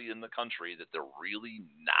everybody in the country that they're really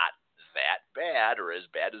not that bad or as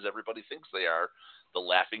bad as everybody thinks they are. The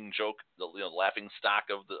laughing joke, the laughing stock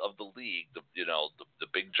of the league, the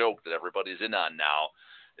big joke that everybody's in on now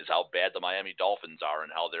is how bad the Miami Dolphins are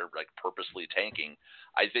and how they're like purposely tanking.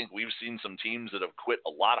 I think we've seen some teams that have quit a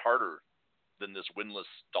lot harder than this winless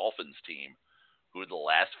Dolphins team, who the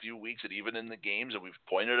last few weeks and even in the games, and we've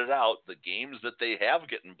pointed it out, the games that they have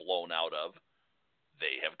gotten blown out of,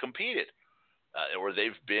 they have competed, or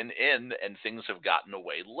they've been in and things have gotten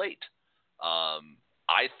away late.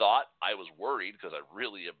 I thought, I was worried because I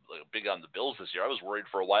really am big on the Bills this year. I was worried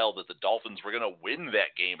for a while that the Dolphins were going to win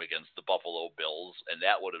that game against the Buffalo Bills, and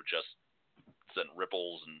that would have just sent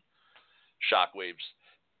ripples and shockwaves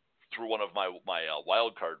through one of my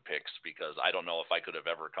wild card picks, because I don't know if I could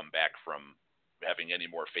have ever come back from having any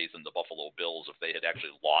more faith in the Buffalo Bills if they had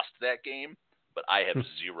actually lost that game. But I have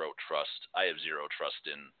zero trust. I have zero trust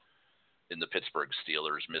in the Pittsburgh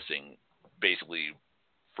Steelers, missing basically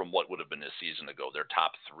from what would have been a season ago their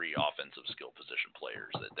top 3 offensive skill position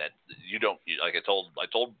players. That you don't, like I told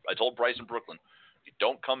Bryce in Brooklyn, you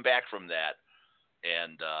don't come back from that.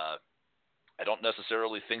 And I don't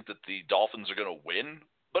necessarily think that the Dolphins are going to win,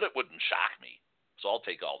 but it wouldn't shock me. So I'll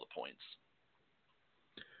take all the points.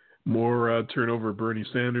 More turnover. Bernie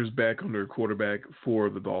Sanders back under quarterback for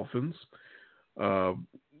the Dolphins.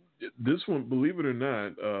 This one, believe it or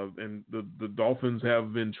not, and the Dolphins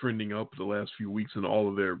have been trending up the last few weeks in all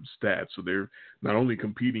of their stats. So they're not only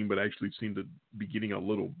competing, but actually seem to be getting a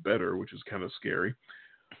little better, which is kind of scary.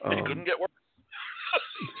 It couldn't get worse.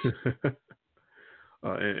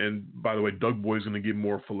 And by the way, Doug Boy's going to get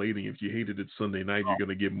more filleting. If you hated it Sunday night, you're going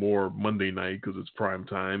to get more Monday night because it's prime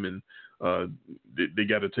time, and they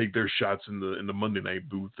got to take their shots in the Monday night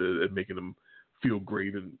booth at making them feel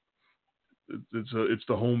great. And it's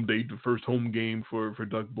the home date, the first home game for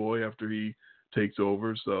Doug Boy after he takes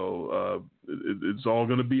over. So it's all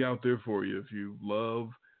going to be out there for you if you love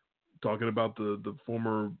talking about the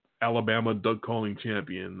former Alabama duck calling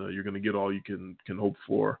champion. You're going to get all you can hope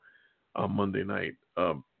for on Monday night.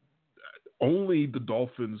 Only the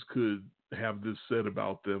Dolphins could have this said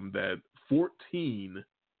about them, that 14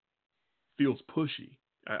 feels pushy.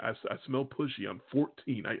 I smell pushy on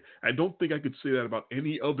 14. I don't think I could say that about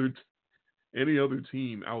any other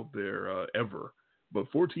team out there ever. But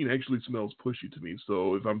 14 actually smells pushy to me.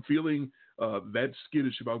 So if I'm feeling that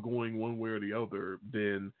skittish about going one way or the other,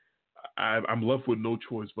 then I'm left with no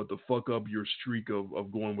choice but to fuck up your streak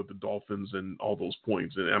of going with the Dolphins and all those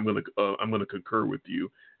points. And I'm gonna concur with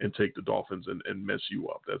you and take the Dolphins and mess you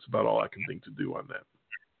up. That's about all I can think to do on that.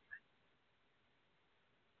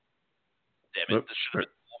 Damn it! This should have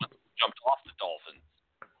been the moment we jumped off the Dolphins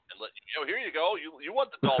and let here you go. You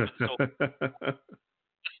want the Dolphins? So.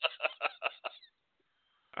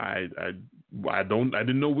 I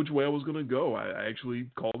didn't know which way I was gonna go. I actually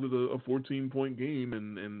called it a 14-point game,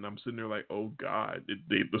 and I'm sitting there like, oh God,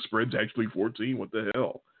 the spread's actually 14. What the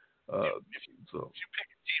hell? If you pick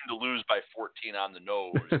a team to lose by 14 on the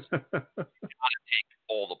nose, you gotta take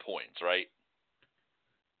all the points, right?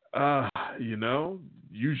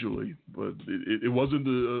 Usually, but it wasn't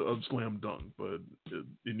a slam dunk. But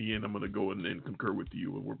in the end, I'm gonna go and concur with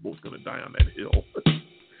you, and we're both gonna die on that hill.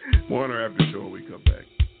 More on our after show when we come back.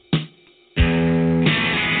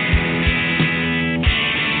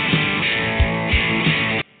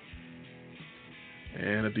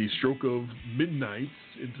 And at the stroke of midnight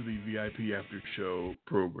into the VIP after show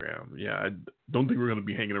program. Yeah, I don't think we're going to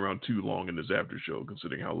be hanging around too long in this after show,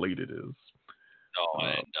 considering how late it is. No,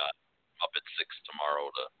 and up at 6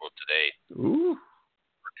 tomorrow today. Ooh.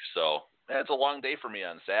 So it's a long day for me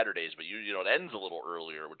on Saturdays, but it ends a little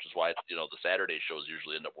earlier, which is why the Saturday shows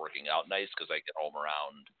usually end up working out nice because I get home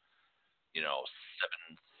around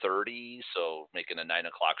 7:30. So making a 9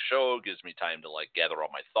 o'clock show gives me time to gather all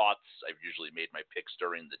my thoughts. I've usually made my picks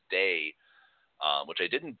during the day, which I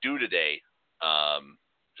didn't do today.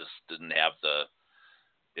 Just didn't have the.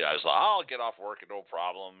 I was like, I'll get off work, no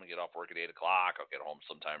problem. Get off work at 8 o'clock. I'll get home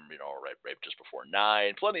sometime, right just before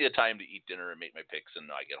 9. Plenty of time to eat dinner and make my picks, and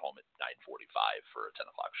I get home at 9:45 for a 10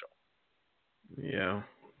 o'clock show. Yeah,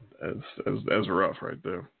 that's rough right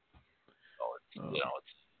there. So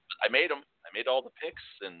I made them. I made all the picks,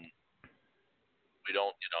 and we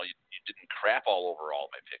don't. You didn't crap all over all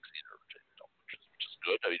my picks either, which is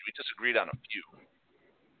good. I mean, we disagreed on a few.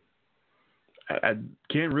 I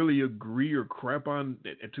can't really agree or crap on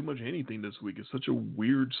too much anything this week. It's such a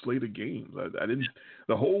weird slate of games. I didn't.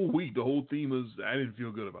 The whole week, the whole theme is I didn't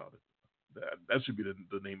feel good about it. That should be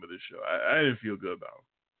the name of this show. I didn't feel good about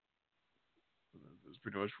it. It's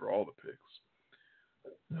pretty much for all the picks.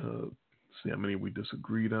 See how many we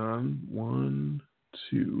disagreed on. 1,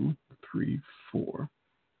 2, 3, 4,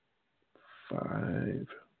 5.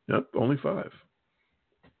 Yep, only 5.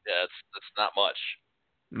 Yeah, that's not much.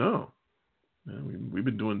 No. Yeah, we've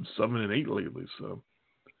been doing 7 and 8 lately, so.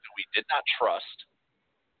 We did not trust,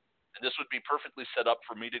 and this would be perfectly set up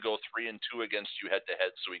for me to go 3 and 2 against you head to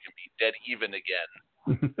head, so we can be dead even again.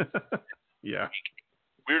 Yeah.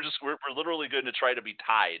 We're literally going to try to be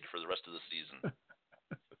tied for the rest of the season.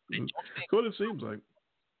 That's what it seems like.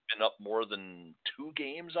 Been up more than 2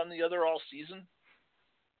 games on the other all season.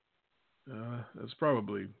 That's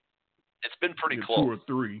probably. It's been pretty close. 2 or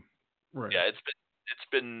 3, right? Yeah, it's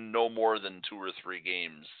been no more than 2 or 3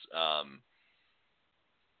 games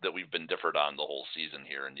that we've been differed on the whole season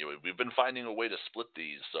here, and we've been finding a way to split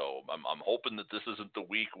these. So I'm hoping that this isn't the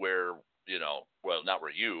week where not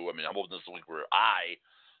where you. I mean, I'm hoping this is the week where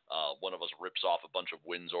one of us rips off a bunch of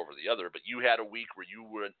wins over the other. But you had a week where you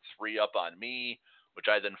went 3 up on me, which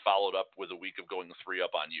I then followed up with a week of going 3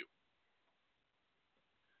 up on you.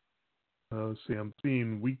 See, I'm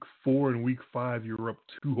seeing week 4 and week 5, you were up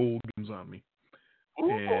 2 whole games on me.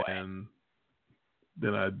 Ooh, and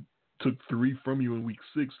then I took 3 from you in week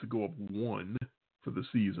 6 to go up 1 for the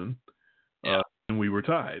season. Yeah. And we were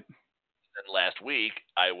tied. And last week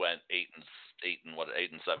I went 8 and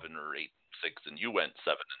 7 or 8 and 6, and you went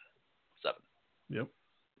 7 and 7. Yep,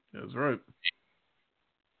 that's right.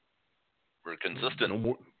 We're consistent.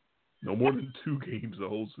 No more than 2 games the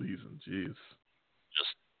whole season. Jeez.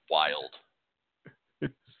 Just wild.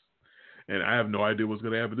 And I have no idea what's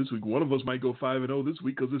going to happen this week. One of us might go 5-0 this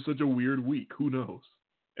week because it's such a weird week. Who knows?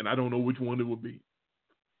 And I don't know which one it will be.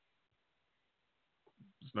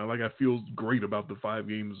 It's not like I feel great about the 5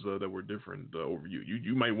 games that were different over you.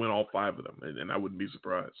 You might win all 5 of them, and I wouldn't be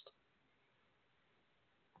surprised.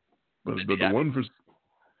 But the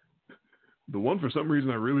one for some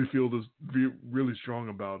reason I really feel this really strong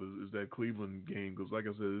about is that Cleveland game, because like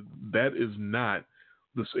I said, that is not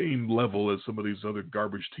the same level as some of these other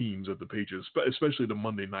garbage teams at the Patriots, especially the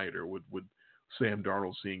Monday nighter with Sam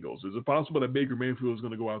Darnold seeing goals. Is it possible that Baker Mayfield is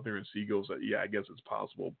going to go out there and see goals? Yeah, I guess it's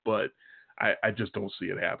possible, but I just don't see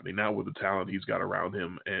it happening. Not with the talent he's got around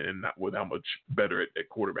him, and not with how much better at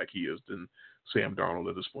quarterback he is than Sam Darnold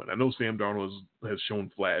at this point. I know Sam Darnold has shown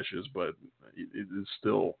flashes, but it is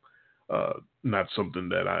still not something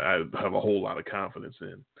that I have a whole lot of confidence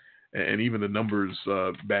in. And even the numbers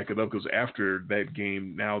back it up, because after that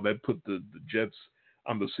game, now that put the Jets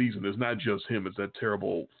on the season. It's not just him. It's that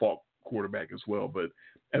terrible Falk quarterback as well. But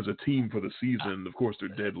as a team for the season, of course, they're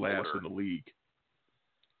dead last in the league.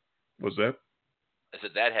 What's that? I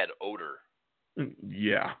said that had odor.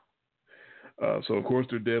 Yeah. So, of course,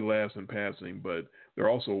 they're dead last in passing, but they're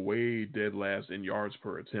also way dead last in yards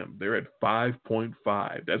per attempt. They're at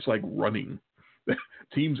 5.5. That's like running.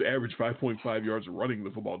 Teams average 5.5 yards running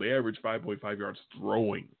the football. They average 5.5 yards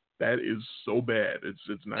throwing. That is so bad.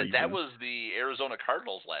 It's not even. That was the Arizona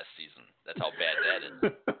Cardinals last season. That's how bad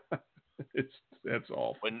that is. That's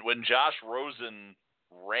awful. When Josh Rosen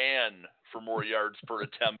ran for more yards per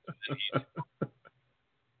attempt than he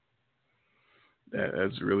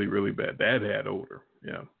That's really, really bad. That had odor.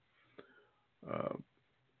 Yeah.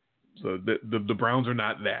 So the Browns are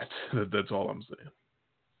not that. That's all I'm saying.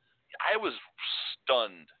 I was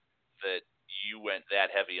stunned that you went that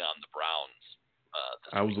heavy on the Browns.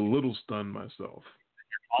 I was a little stunned myself.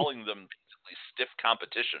 You're calling them basically stiff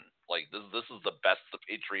competition. Like this is the best the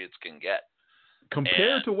Patriots can get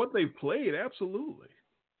compared to what they've played. Absolutely.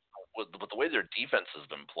 But the way their defense has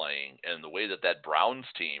been playing and the way that Browns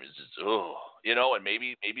team is just, and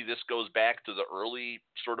maybe this goes back to the early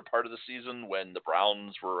sort of part of the season when the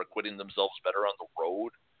Browns were acquitting themselves better on the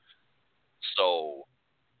road. So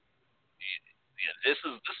this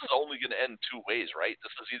is only going to end two ways, right?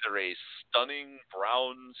 This is either a stunning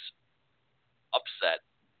Browns upset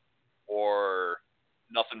or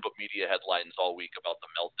nothing but media headlines all week about the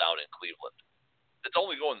meltdown in Cleveland. It's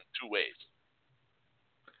only going two ways.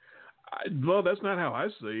 Well, that's not how I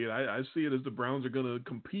see it. I see it as the Browns are going to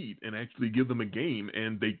compete and actually give them a game,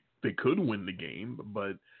 and they could win the game.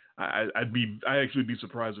 But I'd actually be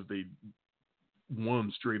surprised if they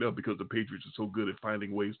won straight up because the Patriots are so good at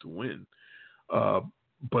finding ways to win.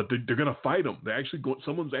 But they're going to fight them.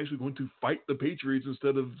 Someone's actually going to fight the Patriots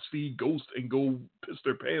instead of see ghost and go piss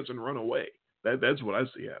their pants and run away. That's what I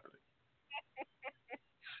see happening.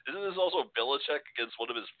 Isn't this also Belichick against one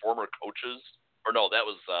of his former coaches? Or no, that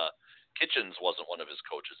was Kitchens wasn't one of his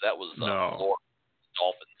coaches. That was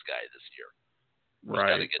Dolphins guy this year.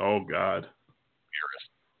 Right. Oh, God.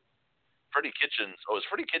 Freddie Kitchens. Oh, is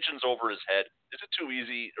Freddie Kitchens over his head? Is it too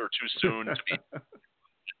easy or too soon to be?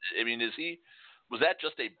 I mean, was that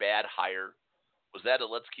just a bad hire? Was that a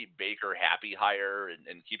let's keep Baker happy hire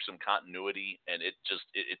and keep some continuity? And it just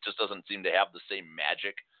doesn't seem to have the same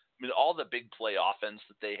magic. I mean, all the big play offense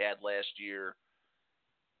that they had last year,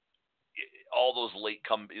 all those late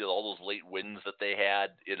wins that they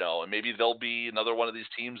had, and maybe they'll be another one of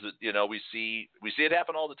these teams that we see it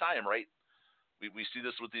happen all the time, right? We see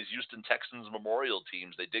this with these Houston Texans Memorial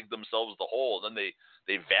teams. They dig themselves the hole, and then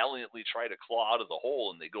they valiantly try to claw out of the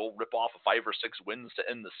hole, and they go rip off 5 or 6 wins to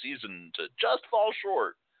end the season to just fall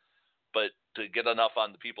short, but to get enough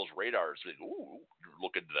on the people's radars. Like, ooh,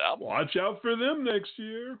 look at them. Watch out for them next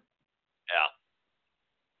year. Yeah.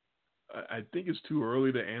 I think it's too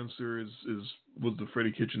early to answer was the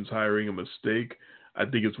Freddie Kitchens hiring a mistake? I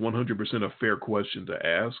think it's 100% a fair question to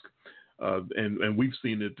ask. And we've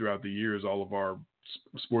seen it throughout the years, all of our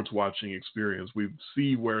sports watching experience. We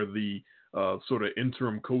see where the sort of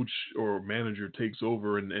interim coach or manager takes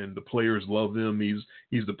over and the players love him.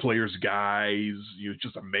 He's the player's guy. He's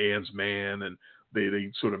just a man's man. And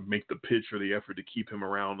they sort of make the pitch or the effort to keep him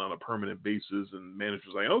around on a permanent basis. And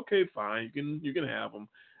manager's like, okay, fine, you can have him.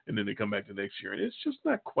 And then they come back the next year, and it's just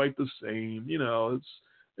not quite the same.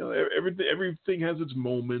 Everything has its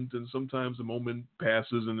moment, and sometimes the moment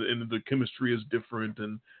passes, and the chemistry is different,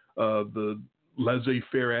 and the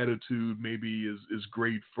laissez-faire attitude maybe is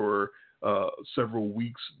great for several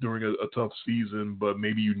weeks during a tough season, but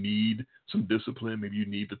maybe you need some discipline. Maybe you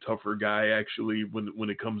need the tougher guy actually when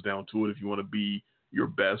it comes down to it. If you want to be your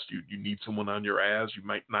best, you need someone on your ass. You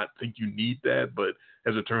might not think you need that, but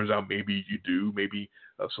as it turns out, maybe you do. Maybe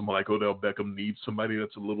someone like Odell Beckham needs somebody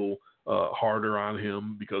that's a little harder on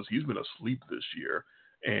him because he's been asleep this year.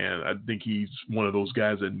 And I think he's one of those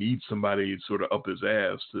guys that needs somebody sort of up his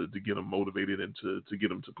ass to get him motivated and to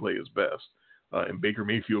get him to play his best. And Baker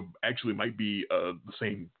Mayfield actually might be the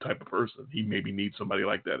same type of person. He maybe needs somebody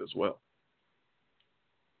like that as well.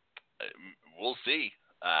 We'll see.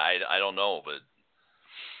 I don't know, but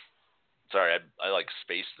sorry, I like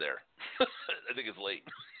space there. I think it's late.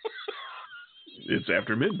 It's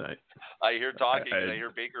after midnight. I hear talking, and I hear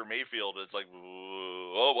Baker Mayfield. It's like,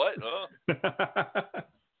 oh, what? Oh.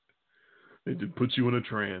 It did put you in a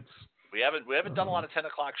trance. We haven't done a lot of 10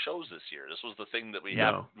 o'clock shows this year. This was the thing that we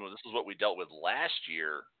have. This is what we dealt with last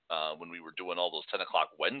year when we were doing all those 10 o'clock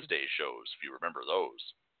Wednesday shows, if you remember those.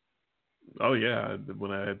 Oh, yeah.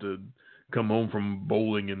 When I had to come home from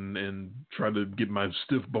bowling and try to get my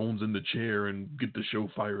stiff bones in the chair and get the show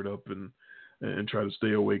fired up and try to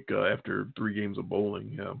stay awake after 3 games of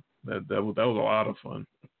bowling. Yeah, that was a lot of fun.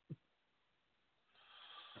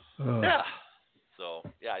 Yeah. So,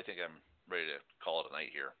 yeah, I think I'm ready to call it a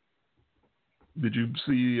night here. Did you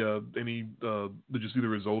see any? Did you see the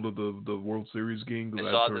result of the World Series game? Because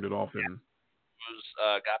I turned it off and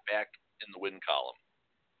got back in the win column.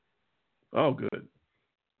 Oh, good.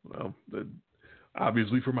 Well,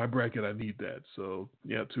 obviously for my bracket, I need that. So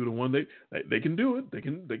yeah, 2-1. They can do it. They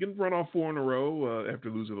can run off 4 in a row after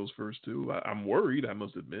losing those first 2. I'm worried, I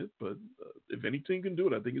must admit, but if any team can do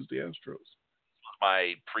it, I think it's the Astros.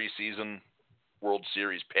 My preseason World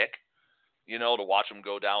Series pick, to watch them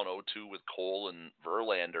go down 0-2 with Cole and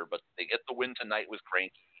Verlander, but they get the win tonight with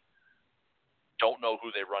Greinke. Don't know who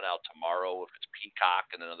they run out tomorrow, if it's Peacock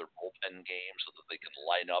and another bullpen game so that they can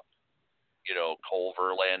line up, Cole,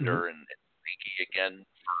 Verlander, and Greinke again.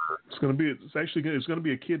 It's going to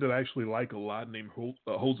be a kid that I actually like a lot named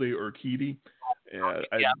Jose Urquidy.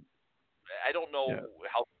 I don't know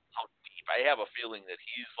how deep. I have a feeling that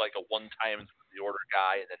he's like a one-time through the order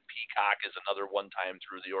guy, and then Peacock is another one-time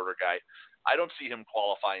through the order guy. I don't see him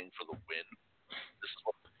qualifying for the win. This is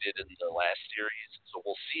what he did in the last series, so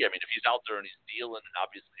we'll see. I mean, if he's out there and he's dealing, and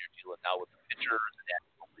obviously you're dealing now with the pitchers and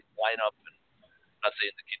National League lineup, and I'm not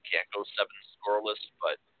saying the kid can't go 7 scoreless,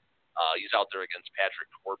 but he's out there against Patrick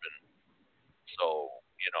Corbin. So,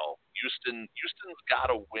 Houston's got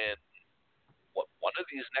to win one of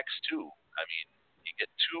these next 2. I mean, you get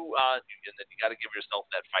 2 on, and then you got to give yourself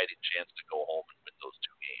that fighting chance to go home and win those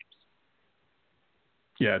 2 games.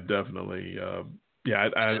 Yeah, definitely.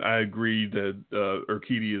 I agree that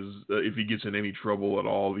Urquidy is, if he gets in any trouble at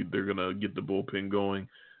all, they're going to get the bullpen going.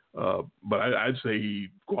 But I'd say he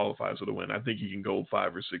qualifies for the win. I think he can go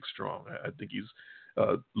 5 or 6 strong. I think he's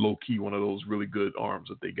low-key one of those really good arms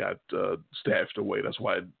that they got stashed away. That's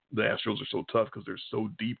why the Astros are so tough, because they're so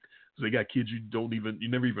deep. They got kids you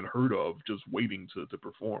never even heard of just waiting to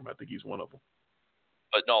perform. I think he's one of them.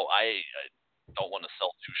 But no, I don't want to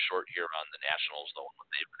sell too short here on the Nationals, though, and what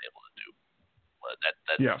they've been able to do.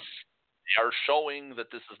 They are showing that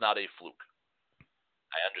this is not a fluke.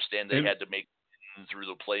 I understand they had to make it through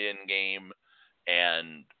the play-in game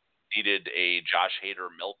and needed a Josh Hader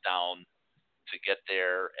meltdown to get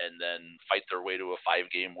there and then fight their way to a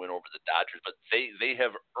 5-game win over the Dodgers. But they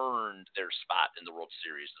have earned their spot in the World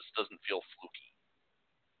Series. This doesn't feel fluky.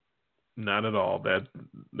 Not at all. That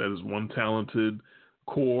is one talented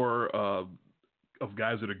core of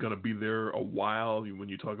guys that are going to be there a while. When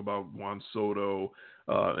you talk about Juan Soto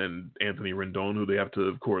and Anthony Rendon, who they have to,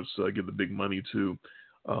 of course, give the big money to,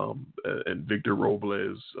 and Victor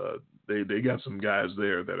Robles, they got some guys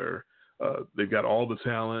there that are they've got all the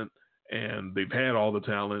talent. And they've had all the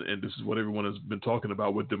talent, and this is what everyone has been talking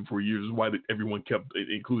about with them for years. This is why everyone kept,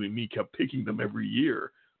 including me, kept picking them every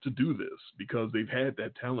year to do this, because they've had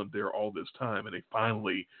that talent there all this time, and they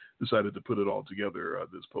finally decided to put it all together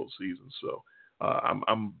this postseason. So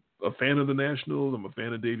I'm a fan of the Nationals. I'm a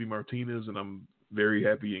fan of Davey Martinez, and I'm very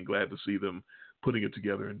happy and glad to see them putting it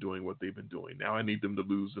together and doing what they've been doing. Now I need them to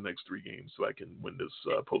lose the next 3 games so I can win this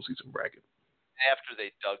postseason bracket. After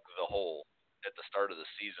they dug the hole at the start of the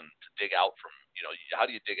season to dig out from, how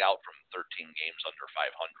do you dig out from 13 games under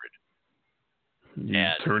 500? You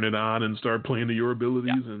turn it on and start playing to your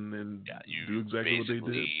abilities and do exactly what they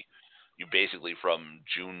did. You basically from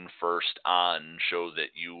June 1st on show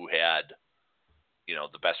that you had,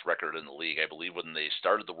 the best record in the league. I believe when they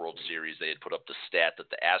started the World Series, they had put up the stat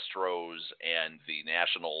that the Astros and the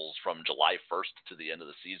Nationals from July 1st to the end of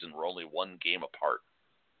the season were only 1 game apart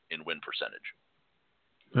in win percentage.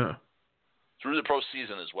 Huh. Through the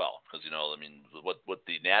postseason as well, because what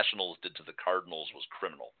the Nationals did to the Cardinals was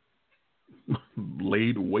criminal.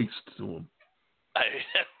 Laid waste to them. I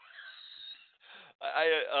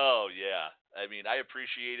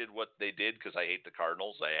appreciated what they did because I hate the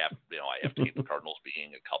Cardinals. I have to hate the Cardinals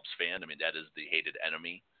being a Cubs fan. I mean, that is the hated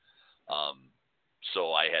enemy.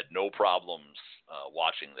 So I had no problems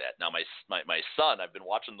watching that. Now my son, I've been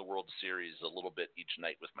watching the World Series a little bit each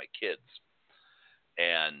night with my kids,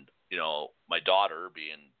 and my daughter,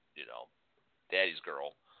 being daddy's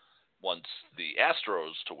girl, wants the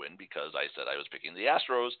Astros to win because I said I was picking the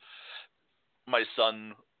Astros. My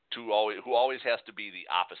son, who always has to be the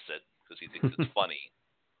opposite because he thinks it's funny,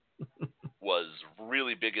 was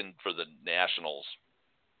really big in for the Nationals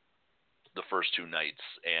the first 2 nights,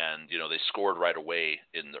 and they scored right away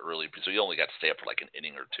in the early, so he only got to stay up for like an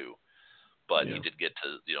inning or 2. But he did get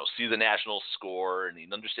to, see the Nationals score, and he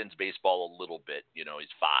understands baseball a little bit. He's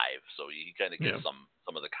 5, so he kind of gets some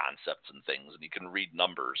of the concepts and things, and he can read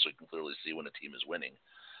numbers, so he can clearly see when a team is winning.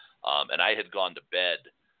 And I had gone to bed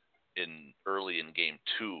early in game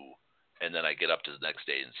 2, and then I get up to the next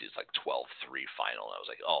day and see it's like 12-3 final. And I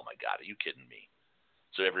was like, oh my God, are you kidding me?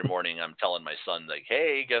 So every morning I'm telling my son, like,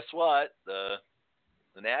 hey, guess what? The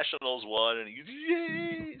The Nationals won, and he's,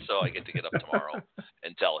 yay! So I get to get up tomorrow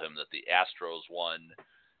and tell him that the Astros won,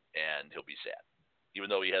 and he'll be sad. Even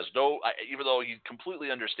though he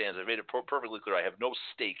completely understands, I made it perfectly clear, I have no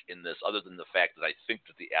stake in this other than the fact that I think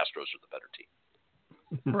that the Astros are the better team.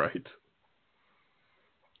 Right.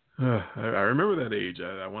 I remember that age.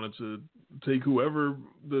 I wanted to take whoever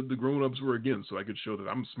the grown-ups were against so I could show that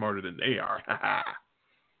I'm smarter than they are.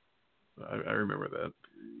 I remember that.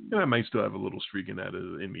 And I might still have a little streak in that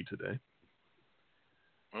in me today.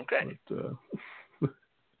 Okay. But,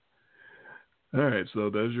 all right, so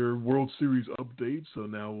there's your World Series update. So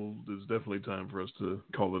now there's definitely time for us to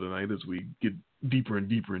call it a night as we get deeper and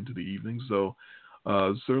deeper into the evening. So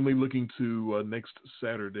certainly looking to next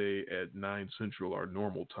Saturday at 9 Central, our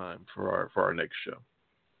normal time for our next show.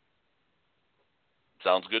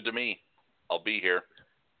 Sounds good to me. I'll be here.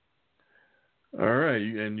 All right,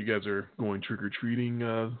 and you guys are going trick-or-treating,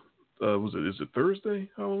 is it Thursday,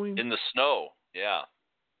 Halloween? In the snow, yeah.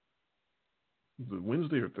 Is it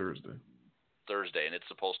Wednesday or Thursday? Thursday, and it's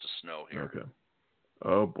supposed to snow here. Okay.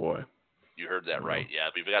 Oh, boy. You heard that right, yeah.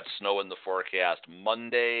 We've got snow in the forecast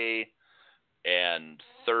Monday and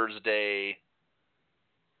Thursday,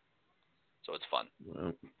 so it's fun.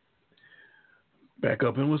 Well, back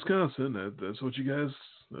up in Wisconsin, that's what you guys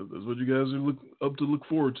are look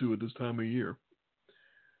forward to at this time of year.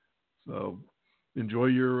 So enjoy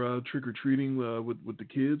your trick or treating with the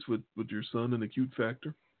kids, with your son and the cute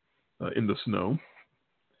factor in the snow.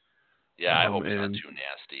 Yeah, I hope it's not too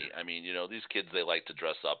nasty. I mean, these kids, they like to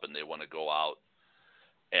dress up and they want to go out,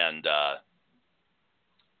 and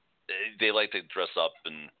they like to dress up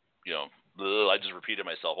and I just repeated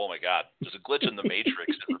myself. Oh my God, there's a glitch in the Matrix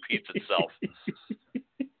that repeats itself.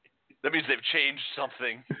 That means they've changed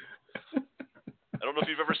something. I don't know if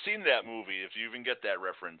you've ever seen that movie, if you even get that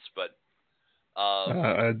reference, but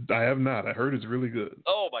I have not. I heard it's really good.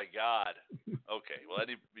 Oh my God. Okay, well,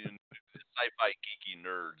 any sci-fi geeky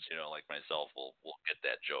nerds, like myself, will get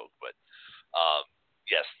that joke. But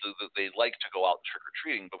yes, they like to go out trick or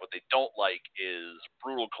treating, but what they don't like is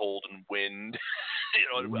brutal cold and wind.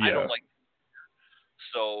 Yeah. I don't like.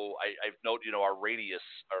 So I've noted, our radius,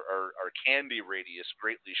 our candy radius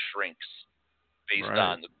greatly shrinks based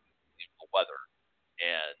on the weather.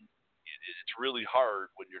 And it's really hard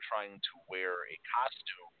when you're trying to wear a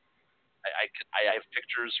costume. I have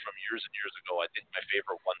pictures from years and years ago. I think my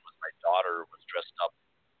favorite one was my daughter was dressed up,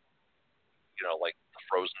 like the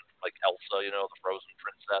Frozen, like Elsa, the Frozen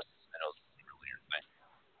princess. I know this isn't really your thing.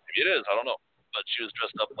 Maybe it is. I don't know. But she was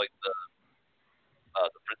dressed up like the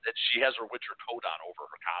she has her winter coat on over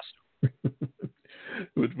her costume.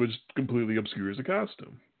 which completely obscures the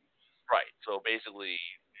costume. Right. So basically,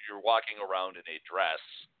 you're walking around in a dress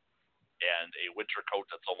and a winter coat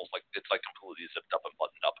that's almost like it's like completely zipped up and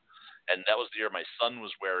buttoned up. And that was the year my son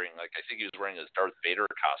was wearing, like I think he was wearing his Darth Vader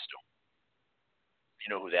costume.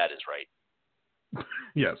 You know who that is, right?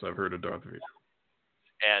 Yes, I've heard of Darth Vader.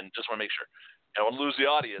 And just want to make sure, I don't want to lose the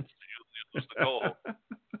audience. You lose the co-host.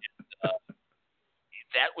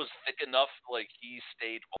 That was thick enough, like he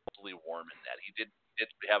stayed mostly warm in that. He did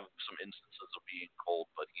have some instances of being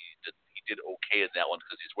cold, but he did okay in that one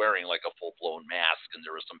because he's wearing like a full-blown mask and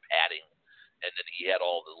there was some padding, and then he had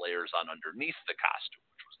all the layers on underneath the costume,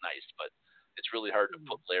 which was nice. But it's really hard to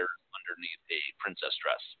put layers underneath a princess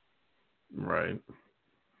dress. Right.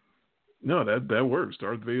 No, that works.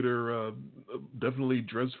 Darth Vader definitely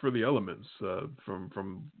dressed for the elements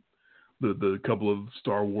from the couple of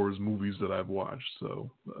Star Wars movies that I've watched.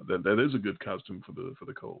 So that is a good costume for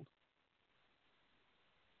the cold.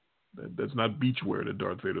 That's not beach wear that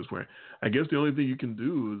Darth Vader's wearing. I guess the only thing you can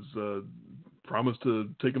do is promise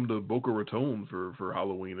to take him to Boca Raton for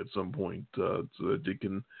Halloween at some point, so that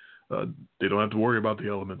they don't have to worry about the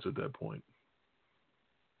elements at that point.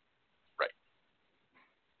 Right.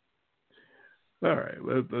 All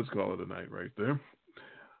right, let's call it a night right there.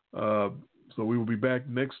 So we will be back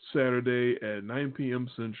next Saturday at 9 p.m.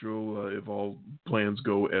 Central, if all plans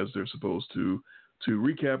go as they're supposed to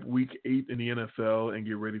recap Week 8 in the NFL and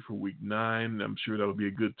get ready for Week 9. I'm sure that'll be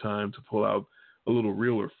a good time to pull out a little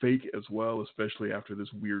real or fake as well, especially after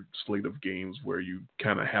this weird slate of games where you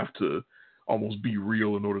kind of have to almost be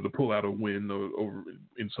real in order to pull out a win over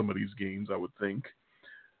in some of these games, I would think.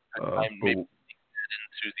 Maybe into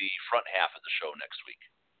the front half of the show next week.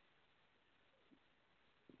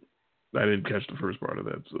 I didn't catch the first part of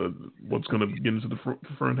that. So what's going to get into the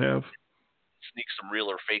front half? Sneak some real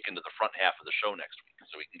or fake into the front half of the show next week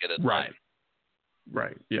so we can get it right. live.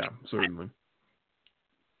 Right. Yeah, certainly.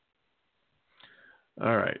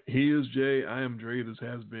 All right. He is Jay. I am Dre. This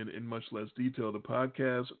has been In Much Less Detail, the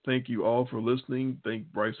podcast. Thank you all for listening.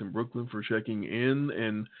 Thank Bryce in Brooklyn for checking in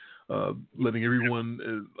and letting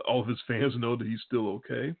everyone, all of his fans, know that he's still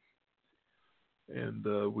okay. And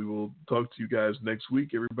we will talk to you guys next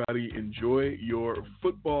week. Everybody enjoy your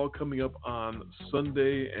football coming up on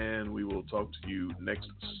Sunday, and we will talk to you next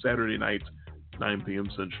Saturday night, 9 p.m.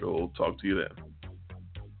 Central. Talk to you then.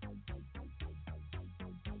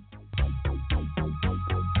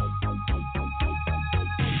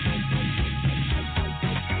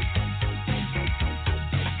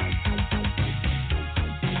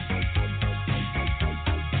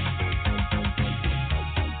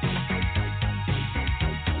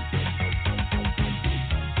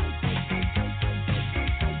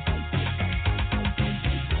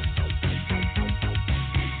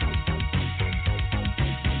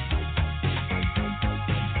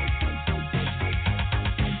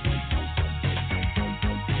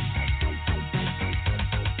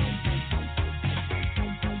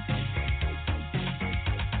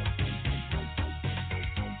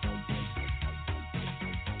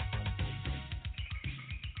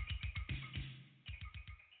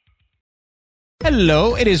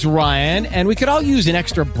 Hello, it is Ryan, and we could all use an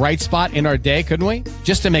extra bright spot in our day, couldn't we?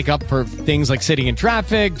 Just to make up for things like sitting in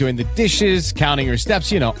traffic, doing the dishes, counting your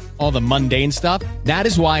steps, all the mundane stuff. That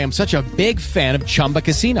is why I'm such a big fan of Chumba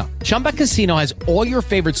Casino. Chumba Casino has all your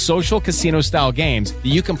favorite social casino-style games that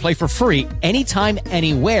you can play for free anytime,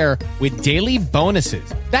 anywhere with daily bonuses.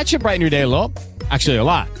 That should brighten your day a little. Actually, a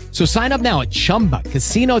lot. So sign up now at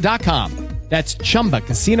ChumbaCasino.com. That's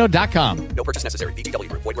ChumbaCasino.com. No purchase necessary. VGW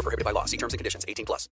Group. Void where prohibited by law. See terms and conditions. 18+.